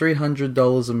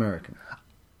 $1,300 American.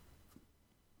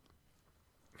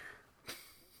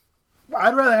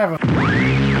 I'd rather have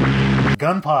a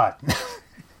gun pot.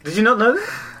 Did you not know that?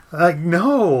 Like,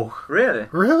 no. Really?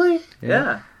 Really?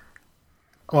 Yeah.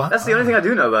 Well, That's the only thing I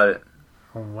do know about it.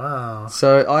 Oh, wow.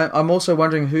 So I'm also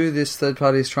wondering who this third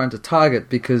party is trying to target,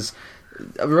 because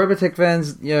Robotech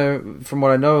fans, from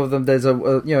what I know of them, there's a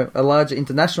larger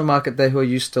international market there who are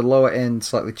used to lower end,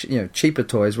 slightly cheaper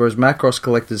toys, whereas Macross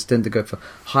collectors tend to go for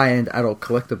high end adult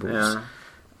collectibles. Yeah.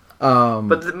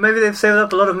 But maybe they've saved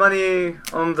up a lot of money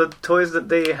on the toys that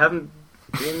they haven't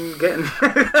been getting.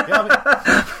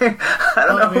 I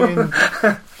don't know.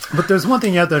 But there's one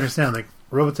thing you have to understand: like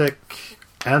Robotech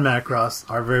and Macross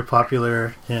are very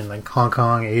popular in like Hong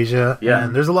Kong, Asia,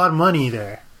 and there's a lot of money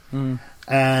there. And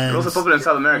they're also popular in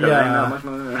South America. Yeah. Not much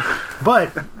money there.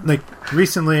 But like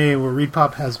recently, where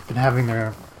ReedPop has been having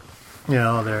their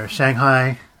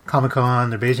Shanghai Comic-Con,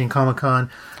 their Beijing Comic-Con.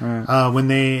 When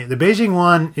the Beijing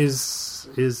one is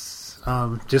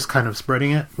just kind of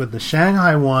spreading it, but the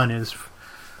Shanghai one is,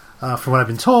 from what I've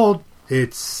been told,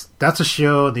 that's a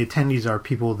show. The attendees are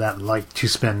people that like to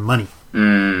spend money.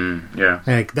 Yeah,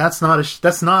 like that's not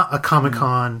a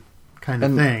Comic-Con kind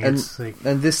of thing. And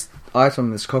this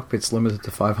item, this cockpit's limited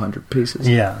to 500 pieces.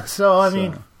 Yeah, so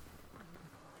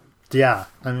they'll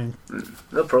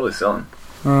probably sell them.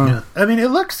 Yeah. I mean,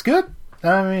 it looks good.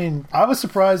 I mean, I was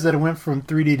surprised that it went from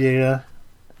 3D data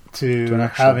to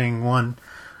having one.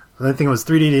 I think it was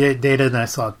 3D data, and I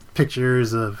saw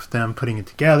pictures of them putting it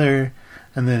together,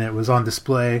 and then it was on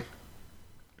display.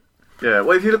 Yeah,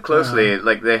 well, if you look closely,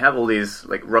 they have all these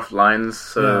rough lines,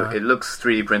 so it looks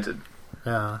 3D printed.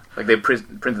 Yeah, like they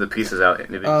printed the pieces out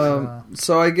individually.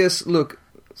 So I guess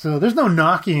So there's no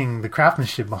knocking the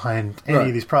craftsmanship behind any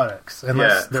of these products. For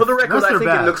the record, I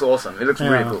think it looks awesome. It looks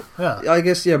really cool. Yeah. I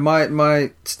guess,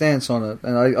 my stance on it,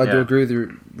 and I do agree with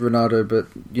you, Renato, but,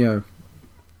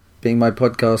 being my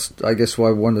podcast, I guess what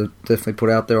I want to definitely put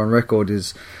out there on record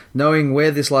is knowing where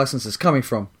this license is coming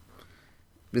from.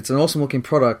 It's an awesome looking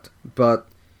product, but,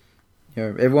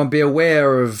 everyone be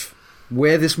aware of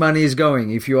where this money is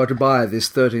going if you are to buy this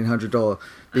 $1,300,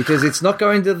 because it's not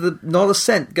going to not a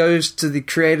cent goes to the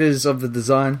creators of the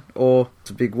design or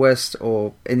to Big West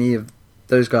or any of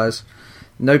those guys.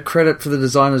 No credit for the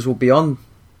designers will be on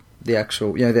the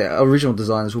actual, the original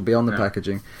designers will be on the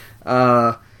packaging.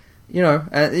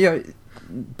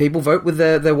 People vote with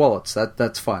their wallets.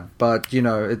 That's fine, but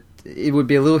it would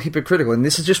be a little hypocritical, and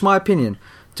this is just my opinion,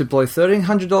 to blow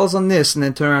 $1,300 on this and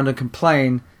then turn around and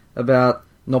complain about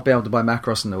not be able to buy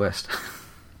Macross in the West.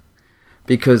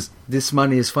 Because this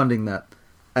money is funding that.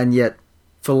 And yet,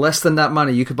 for less than that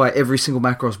money, you could buy every single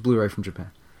Macross Blu-ray from Japan.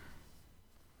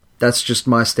 That's just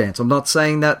my stance. I'm not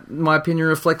saying that my opinion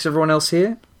reflects everyone else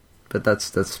here, but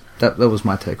that was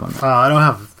my take on that. I don't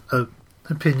have an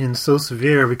opinion so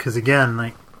severe because,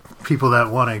 again, people that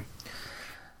want to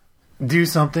do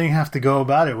something have to go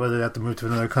about it, whether they have to move to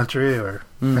another country or,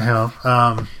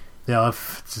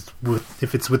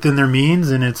 if it's within their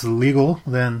means and it's legal,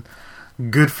 then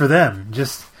good for them.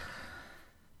 Just,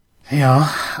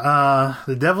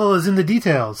 the devil is in the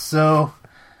details. So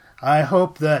I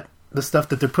hope that the stuff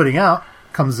that they're putting out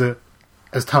comes to,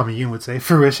 as Tommy Yoon would say,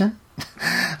 fruition.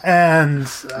 And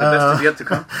the best is yet to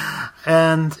come.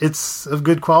 And it's of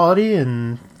good quality,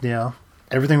 and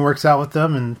everything works out with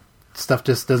them, and stuff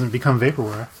just doesn't become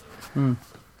vaporware. No.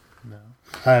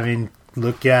 I mean,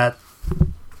 look at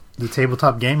the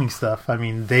tabletop gaming stuff. I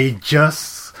mean, they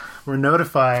just were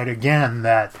notified again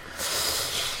that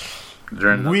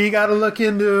we got to look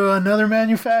into another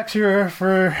manufacturer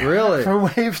for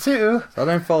Wave 2. I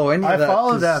don't follow any of that. I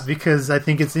follow that because I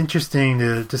think it's interesting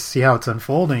to see how it's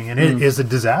unfolding, and it is a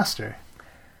disaster.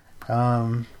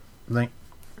 They're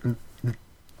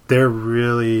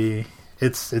really...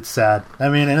 It's sad. I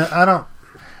mean, and I don't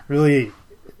really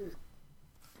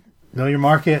know your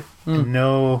market,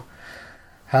 know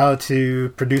how to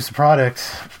produce a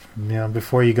product,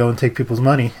 before you go and take people's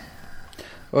money.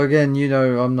 Well, again,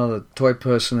 I'm not a toy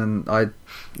person, and I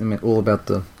mean all about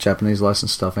the Japanese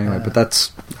license stuff anyway. But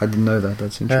I didn't know that.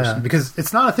 That's interesting. Because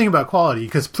it's not a thing about quality.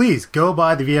 Because please go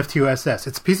buy the VF2 SS.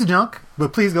 It's a piece of junk,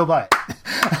 but please go buy it.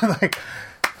 I'm like,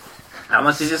 How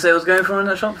much did you say it was going for in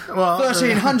that shop? well,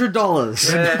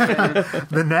 $1,300.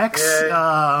 the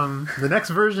next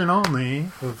version only,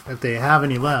 if they have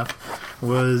any left,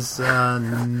 was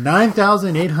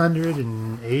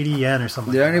 9,880 yen or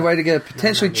something. The only way to get it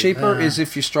potentially cheaper is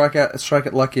if you strike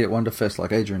it lucky at Wonderfest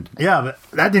like Adrian did. Yeah, but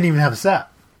that didn't even have a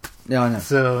sap. Yeah, I know.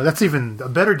 So that's even a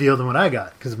better deal than what I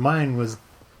got, because mine was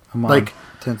like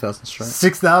 10,000 straight.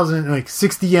 6,000, like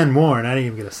 60 yen more, and I didn't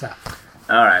even get a sap.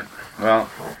 All right. Well,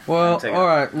 all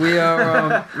right. We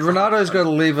are. Renato's got to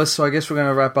leave us, so I guess we're going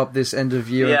to wrap up this end of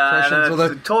year impressions. Although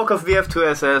the talk of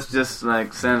VF2SS just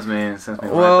like sends me right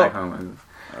back home.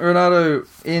 Renato,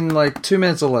 in like 2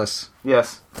 minutes or less.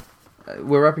 Yes.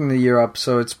 We're wrapping the year up,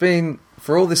 so it's been,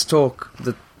 for all this talk,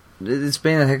 it's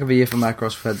been a heck of a year for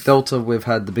Macross. We've had Delta, we've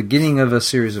had the beginning of a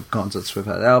series of concerts, we've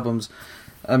had albums.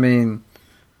 I mean,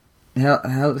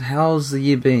 how's the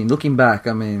year been? Looking back,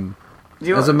 I mean,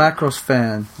 as a Macross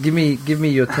fan, give me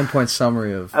your 10-point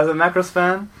summary of... As a Macross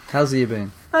fan? How's the year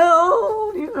been?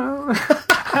 Oh, you know...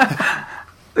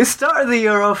 We started the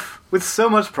year off with so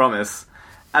much promise.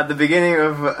 At the beginning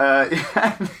of,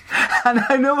 and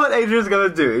I know what Adrian's gonna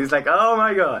do. He's like, "Oh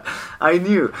my god, I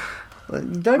knew."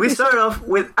 We started off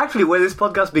with actually where this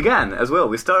podcast began as well.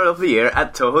 We started off the year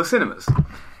at Toho Cinemas.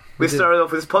 We started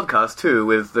off with this podcast too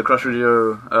with the Crush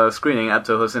Radio screening at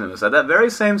Toho Cinemas. At that very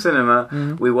same cinema,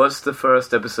 we watched the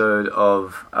first episode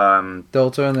of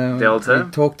Delta, and then Delta.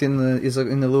 we talked in the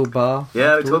little bar.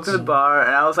 Yeah, we talked in the bar,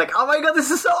 and I was like, "Oh my god, this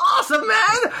is so awesome,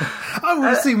 man!" I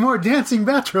want to see more dancing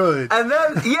Batroids. And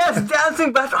then, yes,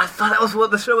 dancing Batroid. I thought that was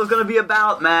what the show was going to be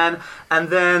about, man. And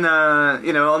then,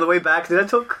 on the way back, did I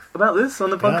talk about this on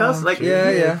the podcast?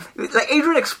 Yeah. Like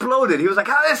Adrian exploded. He was like,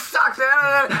 "Oh, this sucks!"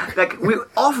 Like we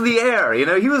off the air,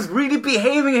 he was really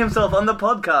behaving himself on the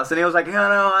podcast, and he was like,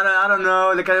 I don't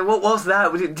know. Like, what was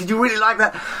that? Did you really like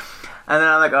that? And then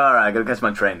I'm like, all right, I gotta catch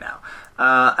my train now.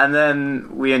 And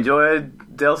then we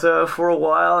enjoyed Delta for a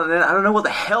while, and then I don't know what the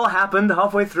hell happened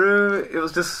halfway through. It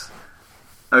was just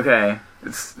okay.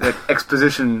 It's like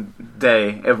exposition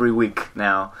day every week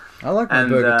now. I like my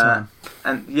Burger Time.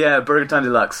 And yeah, Burger Time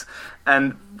Deluxe.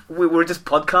 And we were just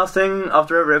podcasting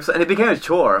after every episode, and it became a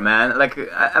chore, man. Like,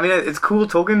 I mean, it's cool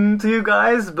talking to you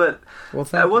guys, but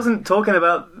I wasn't talking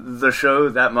about the show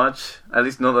that much, at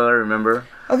least not that I remember.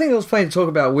 I think there was plenty to talk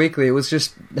about weekly. It was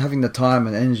just having the time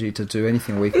and energy to do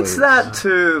anything weekly. It's that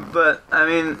too, but I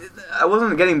mean, I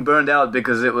wasn't getting burned out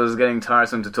because it was getting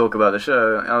tiresome to talk about the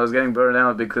show. I was getting burned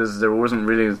out because there wasn't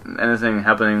really anything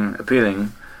happening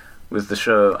appealing with the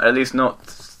show, at least not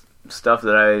stuff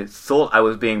that I thought I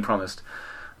was being promised.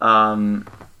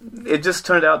 It just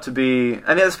turned out to be,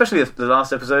 and especially the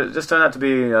last episode, it just turned out to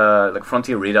be like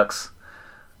Frontier Redux,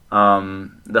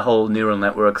 the whole neural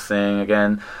network thing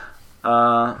again.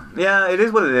 Yeah, it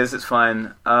is what it is. It's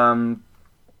fine.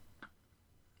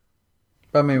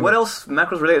 I mean, what else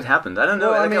Macross related happened? I don't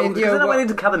know. Well, Because then I went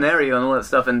into Cabaneri and all that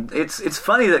stuff, and it's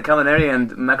funny that Cabaneri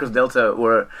and Macross Delta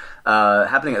were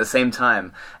happening at the same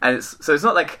time, and it's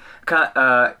not like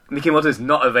Mikimoto is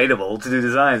not available to do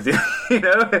designs.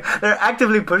 They're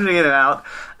actively pushing it out,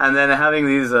 and then having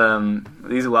these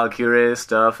Valkyrie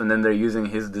stuff, and then they're using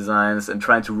his designs and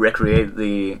trying to recreate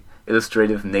the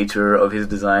illustrative nature of his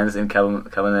designs in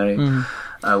Cabaneri.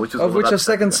 Which a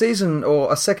second season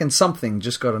or a second something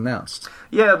just got announced.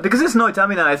 Yeah, because it's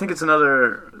Noitamina, I think it's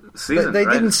another season. They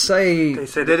right? didn't say. They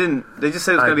didn't. They just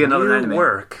said it's going to be another anime.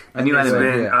 A new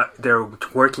anime. They're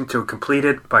working to complete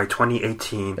it by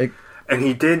 2018. And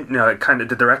he did, kind of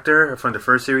the director from the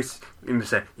first series. He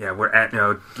said, "Yeah, we're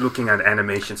looking at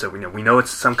animation, so we know it's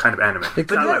some kind of anime.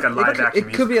 It's not like a live action.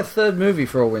 It could be a third movie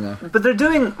for all we know. But they're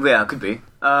doing, it could be.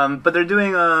 But they're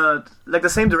doing like the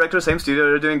same director, same studio.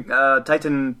 They're doing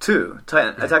Titan 2,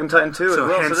 Attack on Titan 2 so as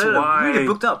well. Hence so they're really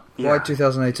booked up. Why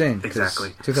 2018?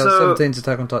 Exactly. 2017's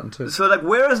Attack on Titan 2. So like,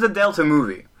 where is the Delta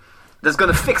movie that's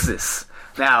going to fix this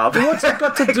now? What's it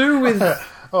got to do with?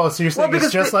 Oh, so you're saying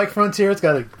it's just like Frontier? It's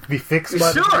got to be fixed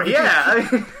by Sure, yeah.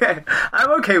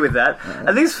 I'm okay with that.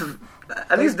 At least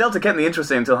Delta kept me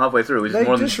interested until halfway through, which is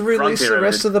more than just released the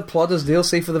rest of the plot as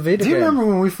DLC for the Vita game. Do you remember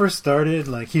when we first started?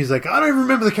 Like, he was like, I don't even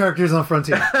remember the characters on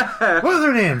Frontier. What are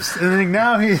their names? And then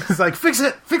now he's like, fix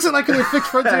it like they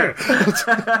fixed Frontier.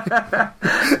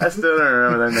 I still don't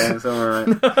remember their names.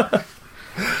 Alright.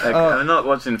 I'm not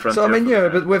watching Frontier. So I mean,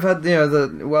 but we've had the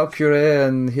Valkyrie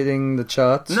and hitting the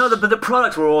charts. No, but the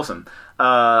products were awesome.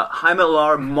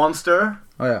 Heimelar Monster.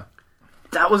 Oh yeah,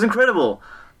 that was incredible.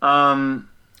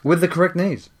 With the correct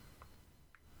knees.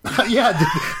 Yeah,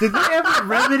 did they ever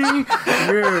remedy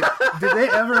your... Did they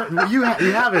ever... You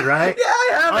have it, right? Yeah, I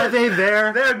have Are it. they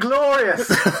there? They're glorious.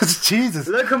 Jesus.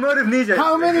 Locomotive Ninja.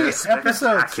 How many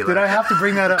Spectacular. episodes did I have to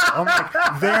bring that up? I'm like,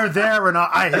 they're there or not.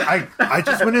 I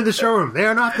just went in the showroom. They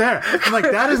are not there. I'm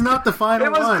like, that is not the final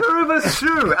It was one. Kuribo's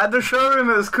shoe. At the showroom,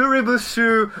 it was Kuribo's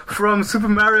shoe from Super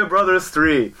Mario Brothers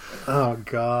 3. Oh,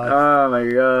 God. Oh, my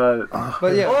God.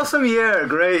 But yeah, Awesome year.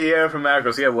 Great year for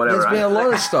Macros. Yeah, whatever. there's been a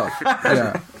lot of stuff.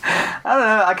 Yeah. I don't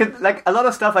know. I could like a lot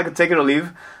of stuff. I could take it or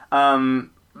leave.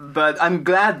 But I'm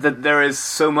glad that there is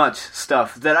so much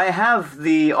stuff that I have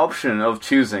the option of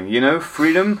choosing. You know,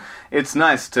 freedom. It's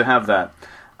nice to have that.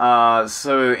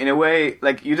 So in a way,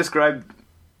 like you described,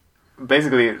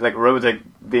 basically like Robotech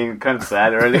being kind of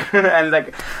sad earlier, and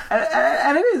it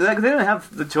is like they don't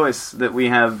have the choice that we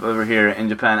have over here in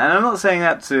Japan. And I'm not saying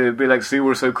that to be like, see,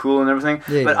 we're so cool and everything.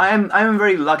 Yeah, but yeah. I'm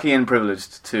very lucky and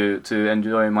privileged to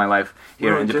enjoy my life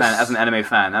here Well, in Japan just- as an anime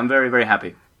fan. I'm very, very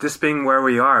happy. This being where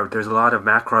we are, there's a lot of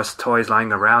Macross toys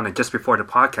lying around, and just before the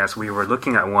podcast, we were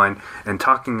looking at one and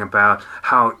talking about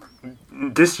how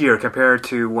this year compared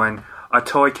to when a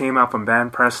toy came out from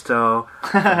Ban Presto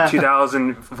in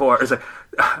 2004, it's like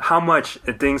how much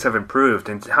things have improved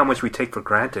and how much we take for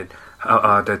granted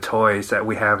the toys that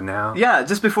we have now. Yeah,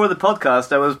 just before the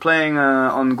podcast, I was playing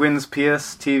on Gwyn's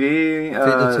PS TV.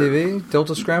 Vita TV,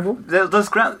 Delta Scramble. Delta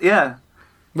Scramble, yeah.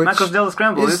 Which Macross Delta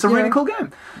Scramble. is, It's a really yeah. cool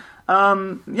game.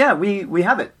 Yeah, we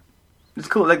have it. It's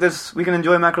cool. Like we can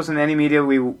enjoy Macross in any media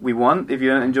we want. If you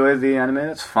don't enjoy the anime,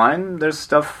 that's fine. There's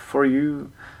stuff for you.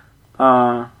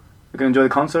 You can enjoy the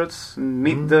concerts and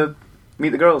meet the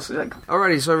girls. Like,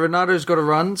 Alrighty, so Renato's got to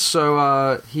run,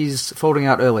 so he's folding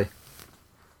out early.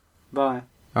 bye.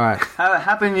 Alright.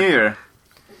 Happy New Year.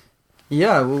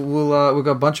 Yeah, we've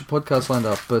got a bunch of podcasts lined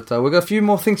up, but we've got a few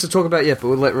more things to talk about yet, but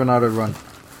we'll let Renato run.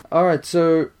 Alright,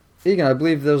 so Egan, I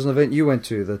believe there was an event you went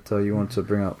to that you wanted to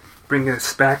bring up. Bring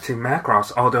us back to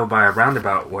Macross, although by a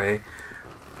roundabout way.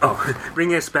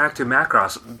 Bring us back to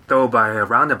Macross, though by a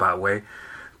roundabout way.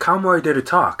 Kamori did a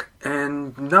talk,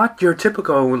 and not your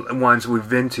typical ones we've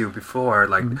been to before,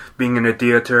 like being in a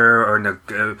theater or in a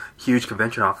huge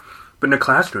convention hall, but in a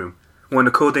classroom. One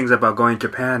of the cool things about going to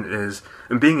Japan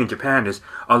and being in Japan is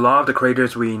a lot of the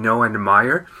creators we know and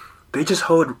admire, they just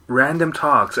hold random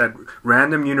talks at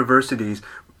random universities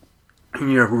in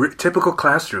your typical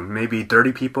classroom, maybe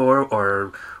 30 people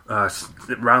or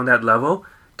around that level,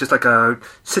 just like a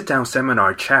sit-down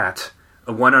seminar chat.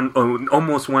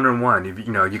 Almost one-on-one. You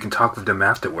can talk with them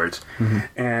afterwards.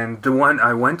 And the one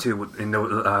I went to in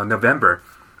November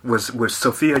was with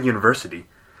Sophia University.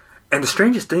 And the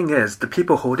strangest thing is, the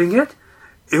people holding it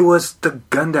was the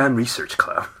Gundam Research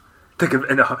Club. The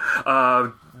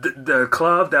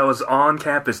club that was on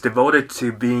campus devoted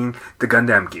to being the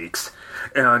Gundam geeks.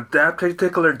 That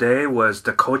particular day was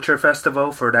the culture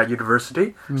festival for that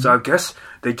university. So I guess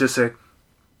they just said,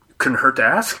 couldn't hurt to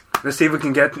ask. Let's see if we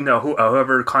can get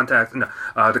whoever contact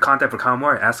the contact for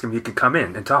Kamori. Ask him if he could come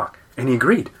in and talk, and he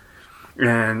agreed.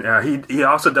 And he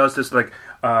also does this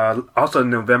also in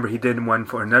November he did one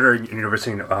for another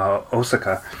university in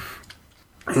Osaka.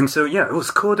 And so yeah, it was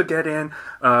cool to get in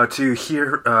to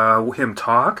hear him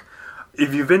talk.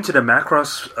 If you've been to the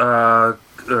Macross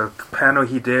panel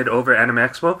he did over Anime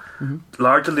Expo,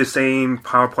 largely the same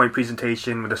PowerPoint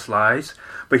presentation with the slides,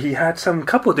 but he had some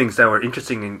couple things that were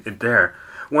interesting in there.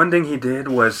 One thing he did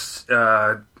was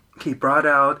he brought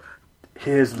out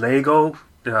his Lego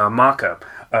mock-up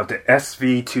of the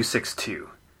SV262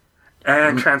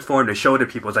 and transformed it, showed it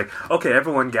to people. It's like, okay,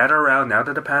 everyone gather around now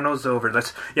that the panel's over.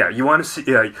 You want to see,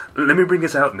 let me bring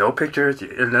this out, no pictures,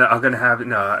 and I'm going to have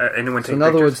anyone take So in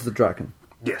other pictures. words, the Draken.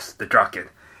 Yes, the Draken.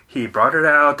 He brought it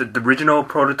out, the original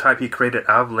prototype he created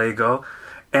out of Lego,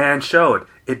 and showed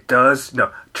it does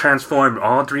transform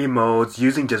all three modes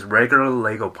using just regular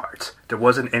Lego parts. There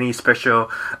wasn't any special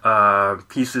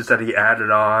pieces that he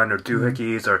added on or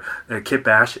doohickeys or kit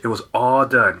bash. It was all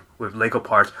done with Lego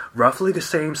parts, roughly the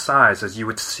same size as you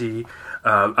would see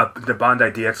the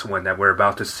Bandai DX one that we're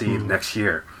about to see next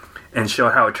year, and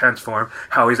showed how it transformed,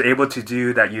 how he's able to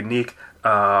do that unique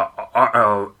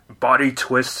body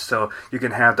twist, so you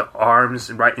can have the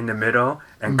arms right in the middle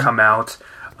and come out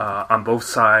on both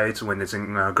sides when it's in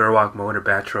Gerwalk mode or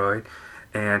Batroid.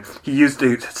 And he used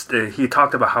he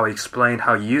talked about how he explained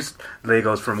how he used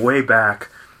Legos from way back,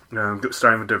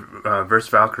 starting with the Verse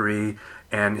Valkyrie,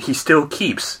 and he still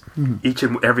keeps each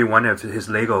and every one of his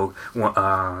Lego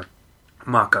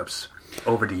mock-ups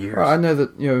over the years. Well, I know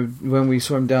that when we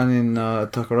saw him down in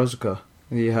Takarazuka,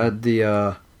 he had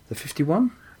the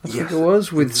 51, I think Yes. it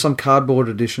was, with some cardboard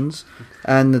editions,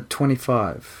 and the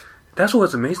 25. That's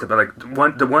what's amazing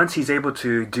about the ones he's able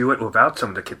to do it without some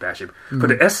of the kit bashing. For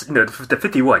the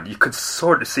 51, you could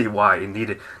sort of see why it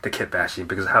needed the kit bashing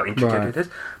because of how intricate it is.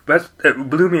 But it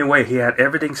blew me away. He had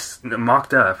everything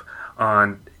mocked up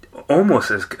on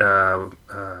almost as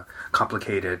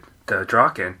complicated the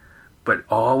Draken, but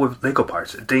all with Lego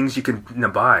parts, things you can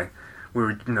buy. We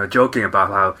were joking about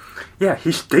how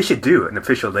they should do an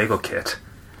official Lego kit.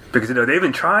 Because they've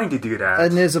been trying to do that,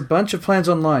 and there's a bunch of plans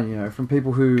online, from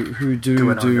people who do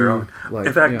it on their own.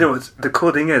 In fact, the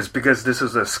cool thing is because this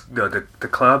was the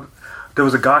club. There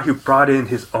was a guy who brought in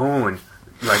his own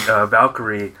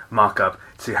Valkyrie mock-up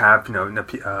to have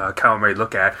Calamari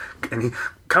look at, and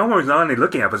Calamari was not only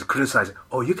looking at, but was criticizing.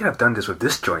 Oh, you could have done this with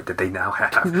this joint that they now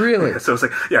have. Really? So it's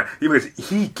because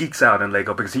he geeks out on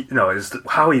Lego because it's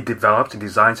how he develops and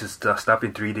designs his stuff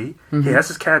in 3D. Mm-hmm. He has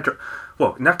his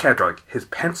not CAD drawing, his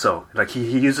pencil.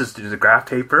 He uses the graph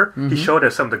paper. Mm-hmm. He showed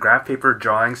us some of the graph paper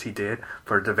drawings he did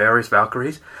for the various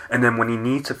Valkyries. And then when he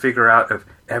needs to figure out if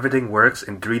everything works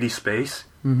in 3D space,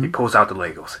 he pulls out the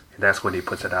Legos. And that's when he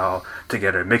puts it all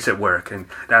together, makes it work. And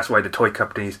that's why the toy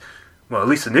companies, well, at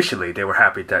least initially, they were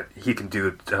happy that he can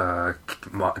do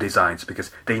designs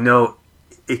because they know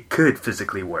it could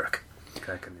physically work.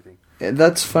 That kind of thing.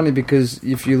 That's funny because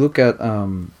if you look at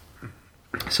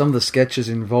some of the sketches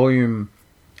in volume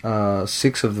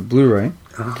 6 of the Blu-ray,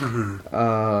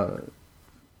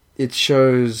 it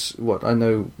shows what I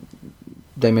know.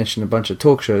 They mentioned a bunch of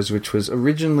talk shows, which was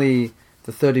originally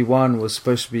the 31 was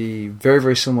supposed to be very,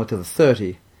 very similar to the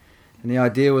 30, and the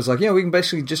idea was we can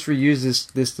basically just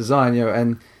reuse this design,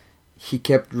 and he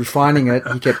kept refining it,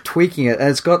 he kept tweaking it, and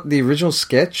it's got the original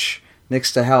sketch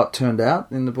next to how it turned out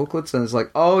in the booklets, and it's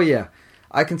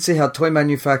I can see how toy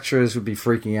manufacturers would be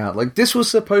freaking out. This was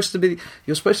supposed to be...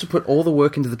 You're supposed to put all the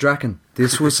work into the Draken.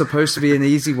 This was supposed to be an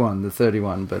easy one, the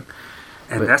 31, but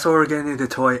that's what we're getting into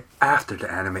toy after the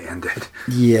anime ended.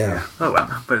 Yeah. Oh,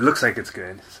 well. But it looks like it's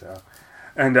good, so...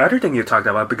 And the other thing you talked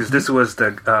about, because this was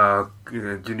the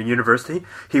university,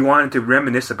 he wanted to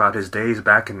reminisce about his days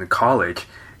back in the college.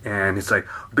 And it's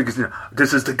because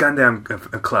this is the Gundam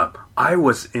club. I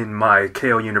was in my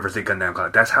KO University Gundam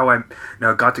club. That's how I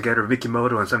got together with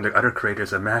Mikimoto and some of the other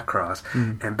creators of Macross.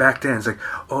 And back then, it's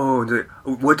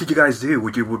what did you guys do?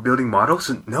 Were building models?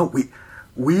 And no,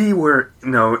 we were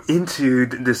into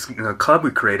this club we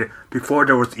created before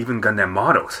there was even Gundam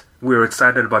models. We were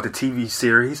excited about the TV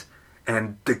series,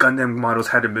 and the Gundam models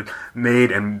had been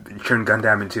made and turned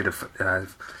Gundam into the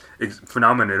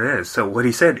phenomenon it is. So what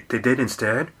he said they did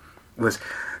instead was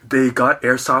they got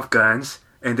airsoft guns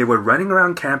and they were running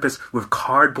around campus with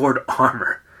cardboard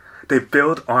armor. They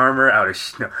built armor out of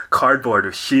cardboard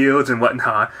with shields and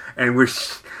whatnot, and we're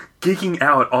geeking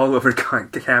out all over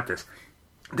campus.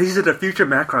 These are the future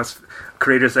Macross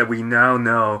creators that we now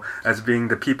know as being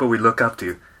the people we look up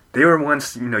to. They were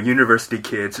once, university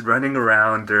kids running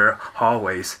around their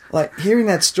hallways. Hearing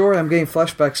that story, I'm getting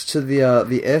flashbacks to the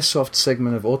airsoft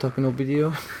segment of Otaku no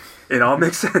Video. It all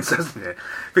makes sense, doesn't it?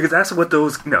 Because that's what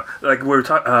those, we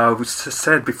were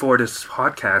said before this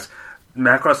podcast,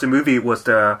 Macross the movie was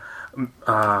the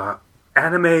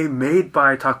anime made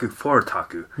by Otaku for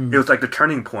Otaku. It was the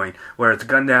turning point, whereas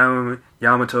Gundam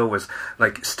Yamato was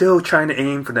still trying to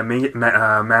aim for the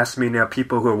mass media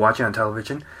people who are watching on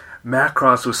television.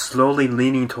 Macross was slowly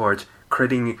leaning towards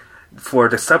creating for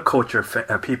the subculture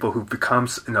people who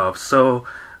becomes part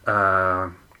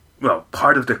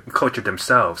of the culture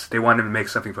themselves. They wanted to make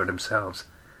something for themselves.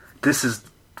 This is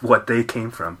what they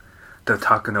came from, the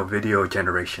Otaku no Video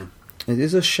generation. It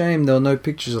is a shame there are no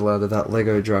pictures allowed of that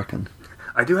Lego Draken.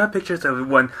 I do have pictures of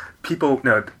when people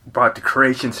brought the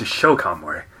creations to show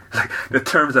Kamori. The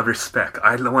terms of respect.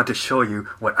 I want to show you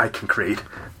what I can create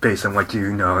based on what you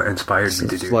inspired me to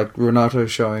do. It's like Renato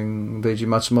showing Leiji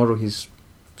Matsumoto his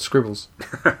scribbles.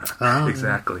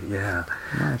 Exactly, yeah.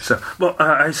 Nice. So,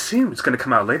 I assume it's going to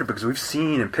come out later because we've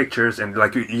seen in pictures and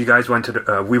you guys went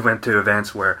to we went to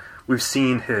events where we've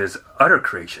seen his other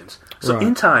creations. So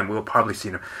in time we'll probably see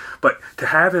him. But to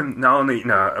have him not only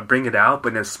bring it out, but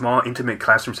in a small, intimate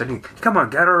classroom setting, come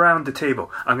on, gather around the table.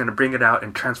 I'm going to bring it out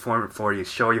and transform it for you,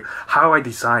 show you how I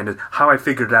designed it, how I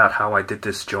figured out how I did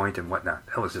this joint and whatnot.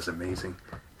 That was just amazing.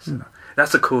 So,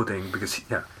 that's a cool thing because,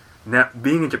 now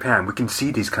being in Japan, we can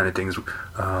see these kind of things with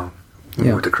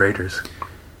the creators.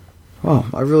 Well,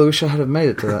 I really wish I had made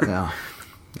it to that now.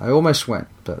 I almost went,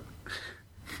 but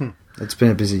it's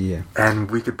been a busy year. And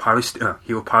we could probably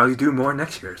he will probably do more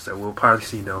next year, so we'll probably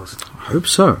see those. I hope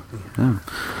so. Yeah.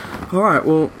 All right,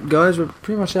 well, guys, we're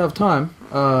pretty much out of time.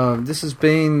 This has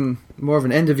been more of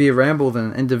an end-of-year ramble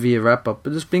than an end-of-year wrap-up,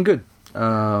 but it's been good.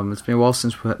 It's been a while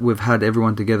since we've had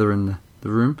everyone together in the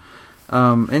room.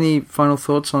 Any final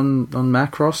thoughts on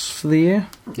Macross for the year?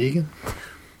 Egan?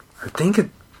 I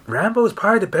think Ramble is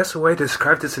probably the best way to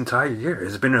describe this entire year.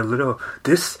 It's been a little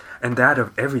this and that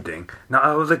of everything. Not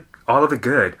all of it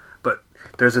good, but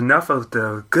there's enough of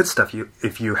the good stuff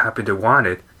if you happen to want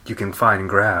it, you can find and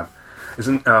grab.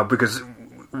 Because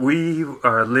we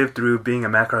lived through being a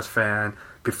Macross fan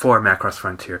before Macross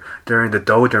Frontier, during the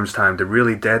doldrums time, the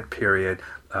really dead period,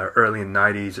 early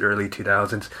 90s, early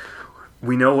 2000s.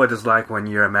 We know what it's like when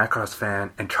you're a Macross fan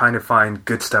and trying to find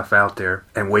good stuff out there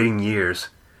and waiting years.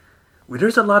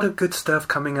 There's a lot of good stuff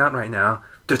coming out right now.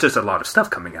 There's just a lot of stuff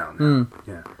coming out now.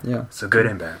 Yeah. So good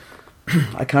and bad.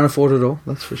 I can't afford it all,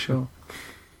 that's for sure.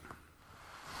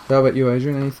 How about you,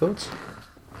 Adrian? Any thoughts?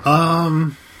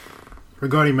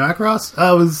 Regarding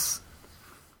Macross,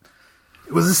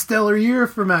 it was a stellar year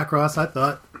for Macross, I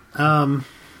thought.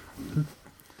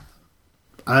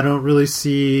 I don't really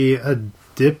see a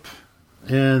dip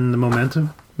in the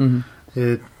momentum. Mm-hmm.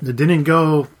 It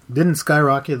didn't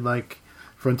skyrocket like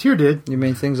Frontier did. You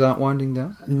mean things aren't winding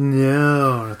down?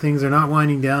 No, things are not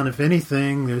winding down. If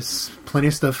anything, there's plenty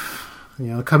of stuff,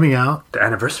 coming out. The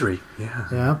anniversary,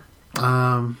 yeah.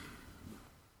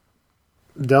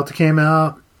 Delta came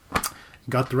out,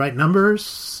 got the right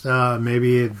numbers.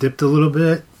 Maybe it dipped a little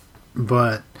bit,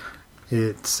 but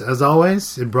it's, as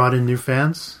always, it brought in new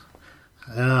fans.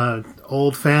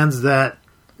 Old fans that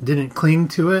didn't cling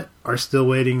to it are still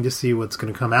waiting to see what's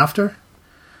going to come after.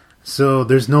 So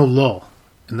there's no lull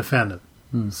in the fandom.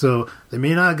 So they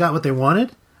may not have got what they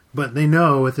wanted, but they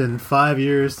know within 5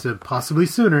 years to possibly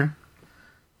sooner,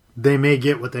 they may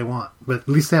get what they want. But at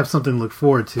least they have something to look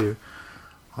forward to.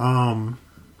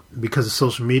 Because of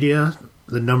social media,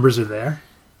 the numbers are there.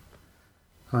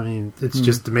 I mean, it's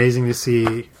just amazing to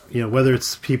see, whether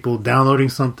it's people downloading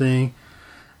something,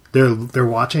 they're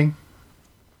watching.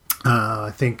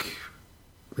 I think,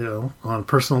 on a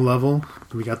personal level,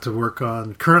 we got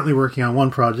to currently working on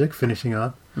one project, finishing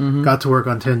up. Mm-hmm. Got to work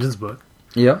on Tenjin's book.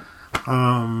 Yep.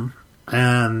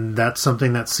 And that's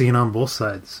something that's seen on both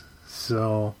sides.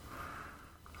 So,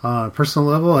 on a personal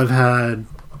level, I've had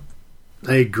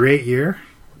a great year.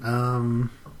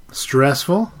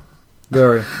 Stressful.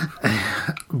 Very.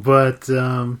 But,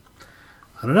 I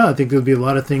don't know. I think there'll be a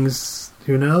lot of things,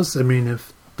 who knows? I mean,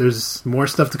 if there's more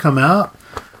stuff to come out,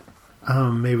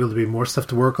 maybe there'll be more stuff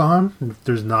to work on. If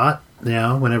there's not,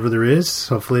 whenever there is,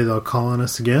 hopefully they'll call on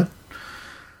us again.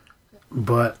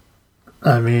 But,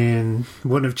 I mean,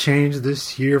 wouldn't have changed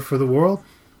this year for the world.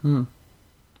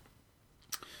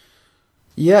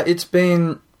 Yeah, it's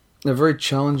been a very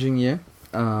challenging year.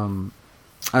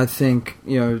 I think,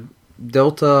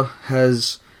 Delta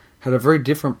has had a very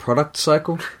different product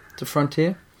cycle to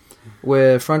Frontier,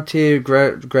 where Frontier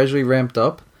gradually ramped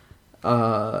up.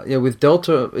 With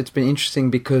Delta, it's been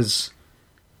interesting because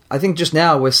I think just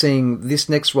now we're seeing this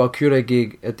next Valkyrie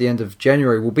gig at the end of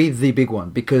January will be the big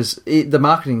one because the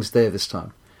marketing's there this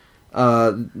time.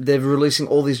 They're releasing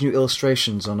all these new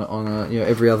illustrations on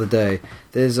every other day.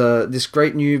 There's this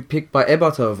great new pic by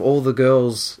Ebata of all the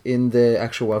girls in their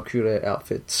actual Valkyrie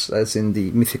outfits, as in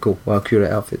the mythical Valkyrie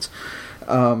outfits.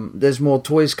 There's more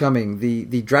toys coming.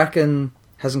 The Draken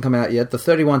hasn't come out yet. The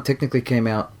 31 technically came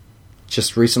out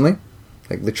just recently,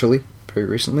 like literally, pretty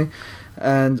recently.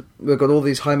 And we've got all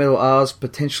these high metal R's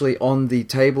potentially on the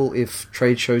table if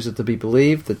trade shows are to be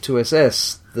believed. The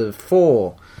 2SS, the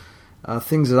 4,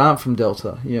 things that aren't from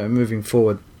Delta, moving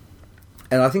forward.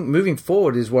 And I think moving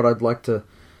forward is what I'd like to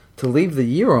leave the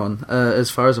year on as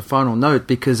far as a final note,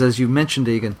 because as you mentioned,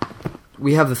 Egan,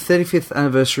 we have the 35th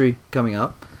anniversary coming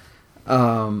up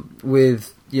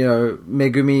with,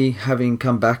 Megumi having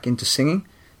come back into singing.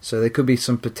 So there could be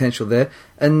some potential there.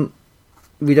 And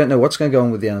we don't know what's going to go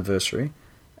on with the anniversary.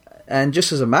 And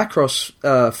just as a Macross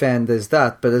fan, there's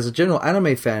that. But as a general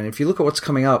anime fan, if you look at what's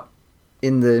coming up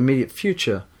in the immediate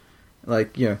future,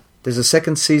 like, there's a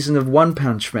second season of One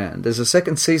Punch Man. There's a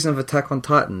second season of Attack on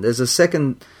Titan. There's a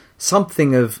second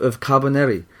something of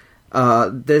Carboneri.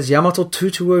 There's Yamato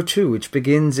 2202, which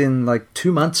begins in,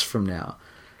 2 months from now.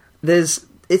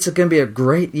 It's going to be a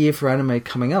great year for anime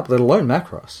coming up, let alone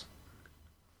Macross.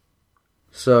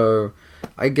 So,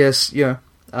 I guess,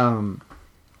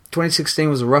 2016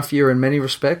 was a rough year in many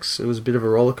respects. It was a bit of a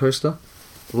roller coaster.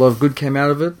 A lot of good came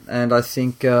out of it, and I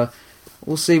think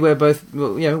we'll see where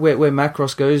where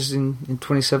Macross goes in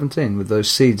 2017 with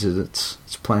those seeds that it's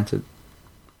planted.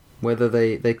 Whether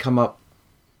they come up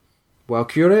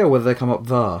Valkyrie or whether they come up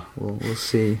VAR, we'll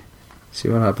see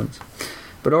what happens.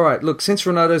 But all right, look, since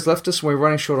Renato's left us and we're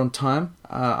running short on time,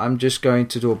 I'm just going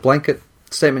to do a blanket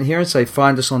statement here and say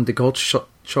find us on deculture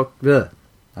shock.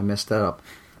 I messed that up.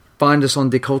 Find us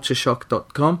on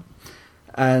decultureshock.com.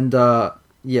 And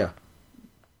yeah,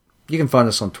 you can find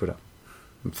us on Twitter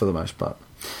for the most part.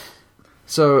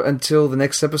 So until the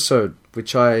next episode,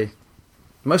 which I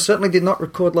most certainly did not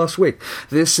record last week,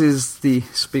 this is the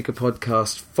Speaker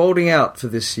Podcast folding out for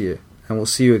this year, and we'll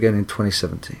see you again in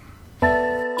 2017.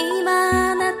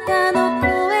 今あなたの声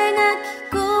が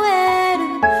聞こえる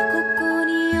ここ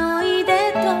におい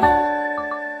でと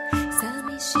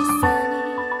寂しさ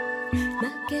に負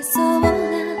けそうな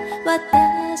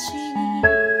私に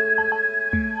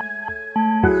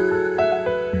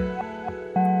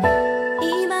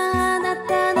今あな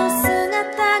たの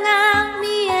姿が見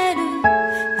える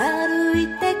歩い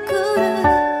てくる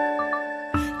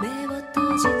目を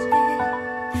閉じて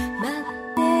待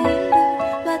っている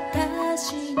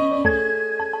私に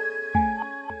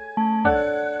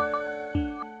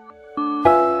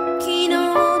昨日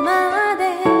まで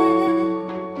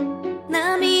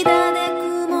涙で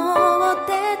曇って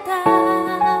た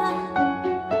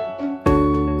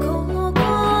心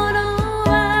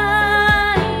は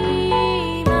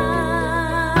今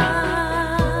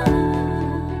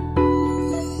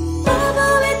覚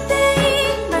えて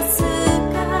います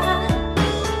か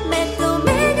目と目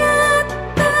が合っ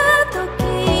た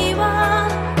時は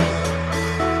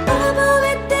覚え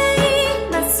てい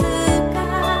ますか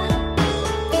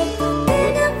手と手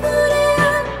が触れ合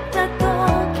った時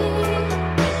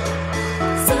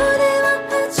それは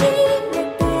初め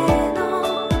ての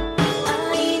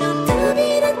愛の旅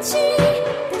立ち